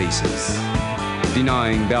same faces.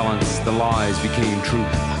 Denying balance, the lies became truth.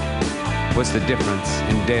 What's the difference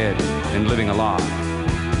in dead and living alive?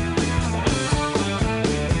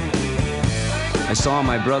 I saw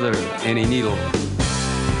my brother in a needle.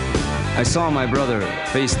 I saw my brother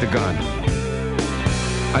face the gun.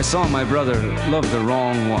 I saw my brother love the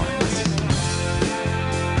wrong ones.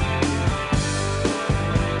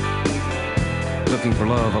 Looking for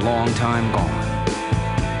love a long time gone.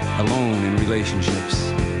 Alone in relationships.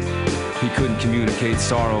 He couldn't communicate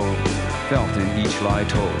sorrow felt in each lie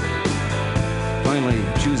told. Finally,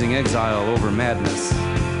 choosing exile over madness.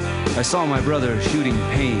 I saw my brother shooting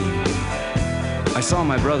pain. I saw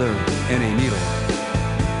my brother in a needle.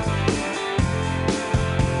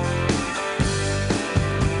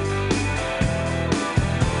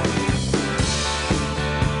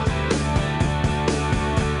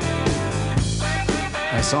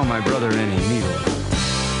 I saw my brother in a needle.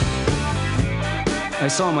 I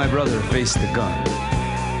saw my brother face the gun.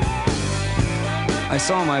 I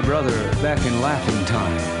saw my brother back in laughing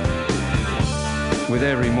time. With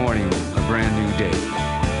every morning a brand new day.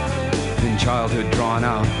 Then childhood drawn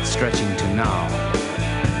out, stretching to now.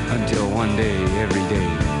 Until one day, every day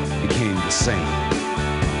became the same.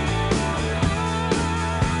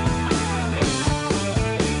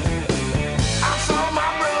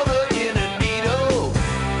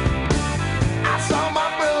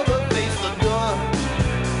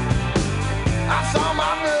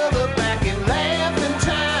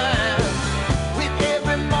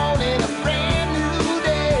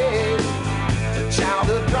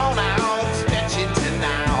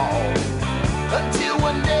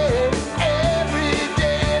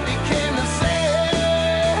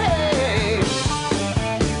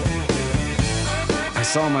 I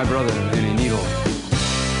saw my brother in a needle.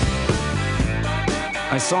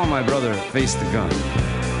 I saw my brother face the gun.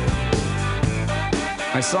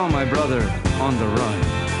 I saw my brother on the run.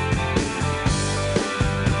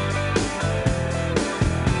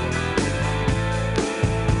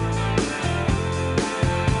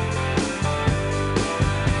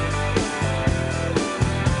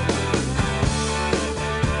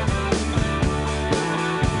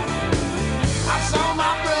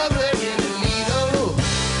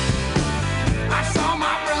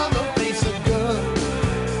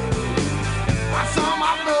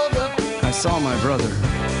 I saw my brother.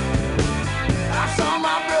 I saw my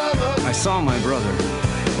brother. I saw my brother.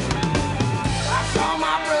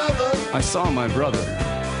 I saw my brother.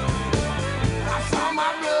 I saw my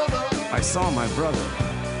brother. I saw my brother.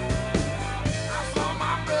 I saw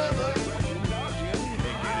my brother.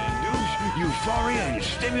 Euphoria and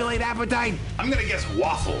stimulate appetite? I'm gonna guess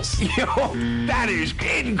waffles. Yo, that is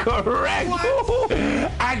incorrect.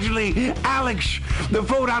 Actually, Alex, the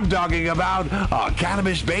food I'm talking about are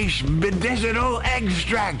cannabis-based medicinal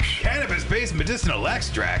extracts. Cannabis-based medicinal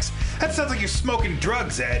extracts? That sounds like you're smoking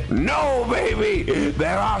drugs, Ed. No, baby.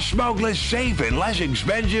 There are smokeless, safe, and less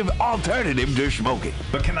expensive alternatives to smoking.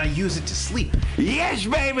 But can I use it to sleep? Yes,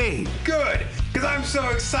 baby. Good, because I'm so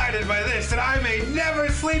excited by this that I may never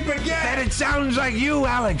sleep again. And it sounds like you,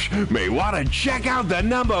 Alex, may want to check out the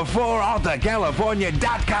number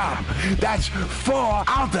 4AltaCalifornia.com. That's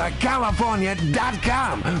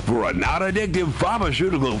 4AltaCalifornia.com for a non-addictive,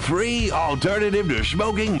 pharmaceutical-free alternative to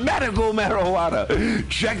smoking medical marijuana.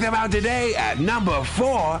 Check them out today at number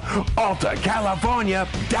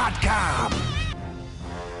 4AltaCalifornia.com.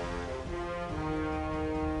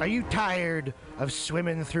 Are you tired of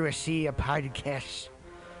swimming through a sea of podcasts?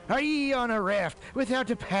 Are ye on a raft without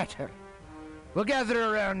a paddle? Well, gather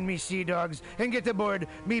around me, sea dogs, and get aboard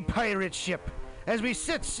me pirate ship as we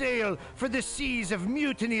set sail for the seas of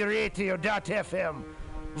MutinyRadio.fm.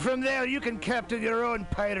 From there, you can captain your own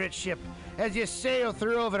pirate ship as you sail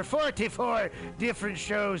through over 44 different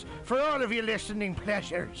shows for all of your listening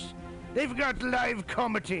pleasures. They've got live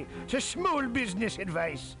comedy to small business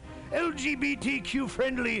advice, LGBTQ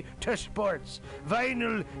friendly to sports,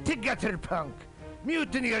 vinyl to gutter punk.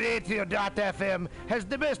 MutinyRadio.fm has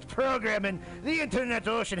the best programming the internet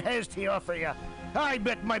ocean has to offer you. I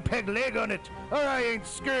bet my peg leg on it, or I ain't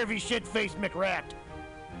scurvy shit-faced McRat.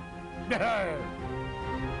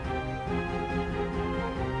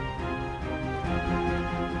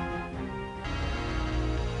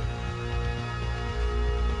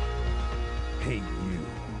 Hey, you.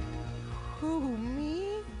 Who,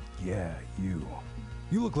 me? Yeah, you.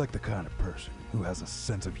 You look like the kind of person who has a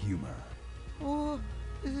sense of humor.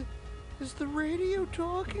 Is the radio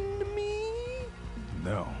talking to me?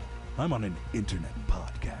 No, I'm on an internet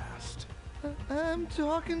podcast. I'm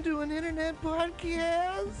talking to an internet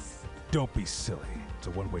podcast? Don't be silly. It's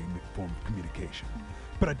a one-way form of communication.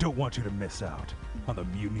 But I don't want you to miss out on the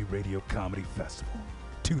Mutiny Radio Comedy Festival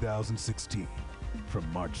 2016 from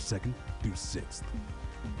March 2nd through 6th.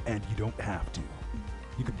 And you don't have to.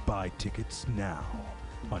 You can buy tickets now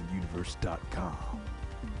on universe.com.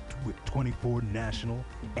 With 24 national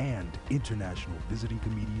and international visiting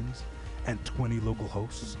comedians and 20 local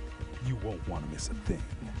hosts, you won't want to miss a thing.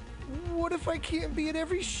 What if I can't be at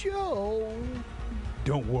every show?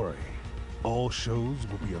 Don't worry. All shows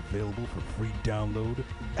will be available for free download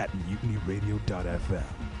at mutinyradio.fm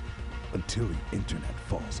until the internet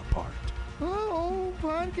falls apart. Oh,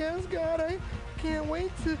 podcast God, I can't wait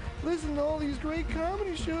to listen to all these great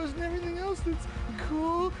comedy shows and everything else that's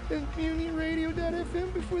cool at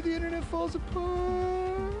MutinyRadio.fm before the internet falls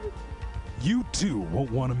apart. You too won't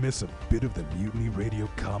want to miss a bit of the Mutiny Radio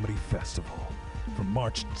Comedy Festival from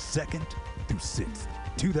March 2nd through 6th,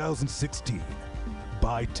 2016.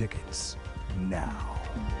 Buy tickets now.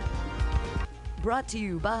 Brought to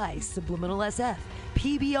you by Subliminal SF,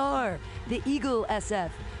 PBR, The Eagle SF,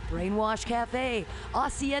 Brainwash Cafe,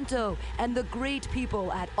 Asiento, and the great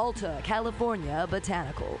people at Alta California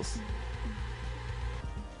Botanicals.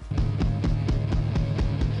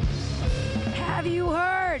 Have you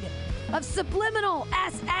heard of Subliminal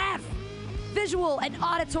SF? Visual and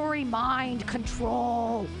auditory mind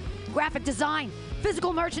control. Graphic design,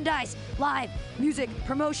 physical merchandise, live music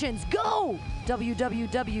promotions. Go!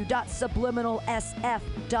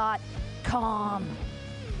 www.subliminalsf.com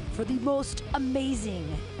for the most amazing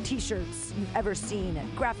t-shirts you've ever seen.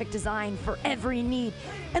 Graphic design for every need.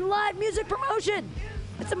 And live music promotion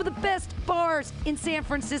at some of the best bars in San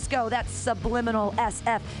Francisco. That's Subliminal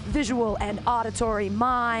SF, visual and auditory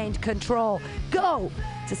mind control. Go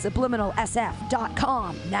to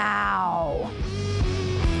subliminalsf.com now.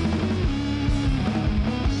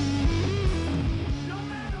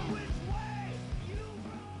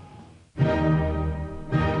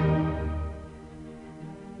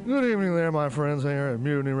 Good evening there, my friends here at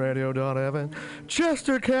MutinyRadio.fm.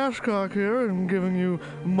 Chester Cashcock here, and giving you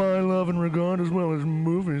my love and regard as well as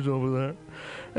movies over there.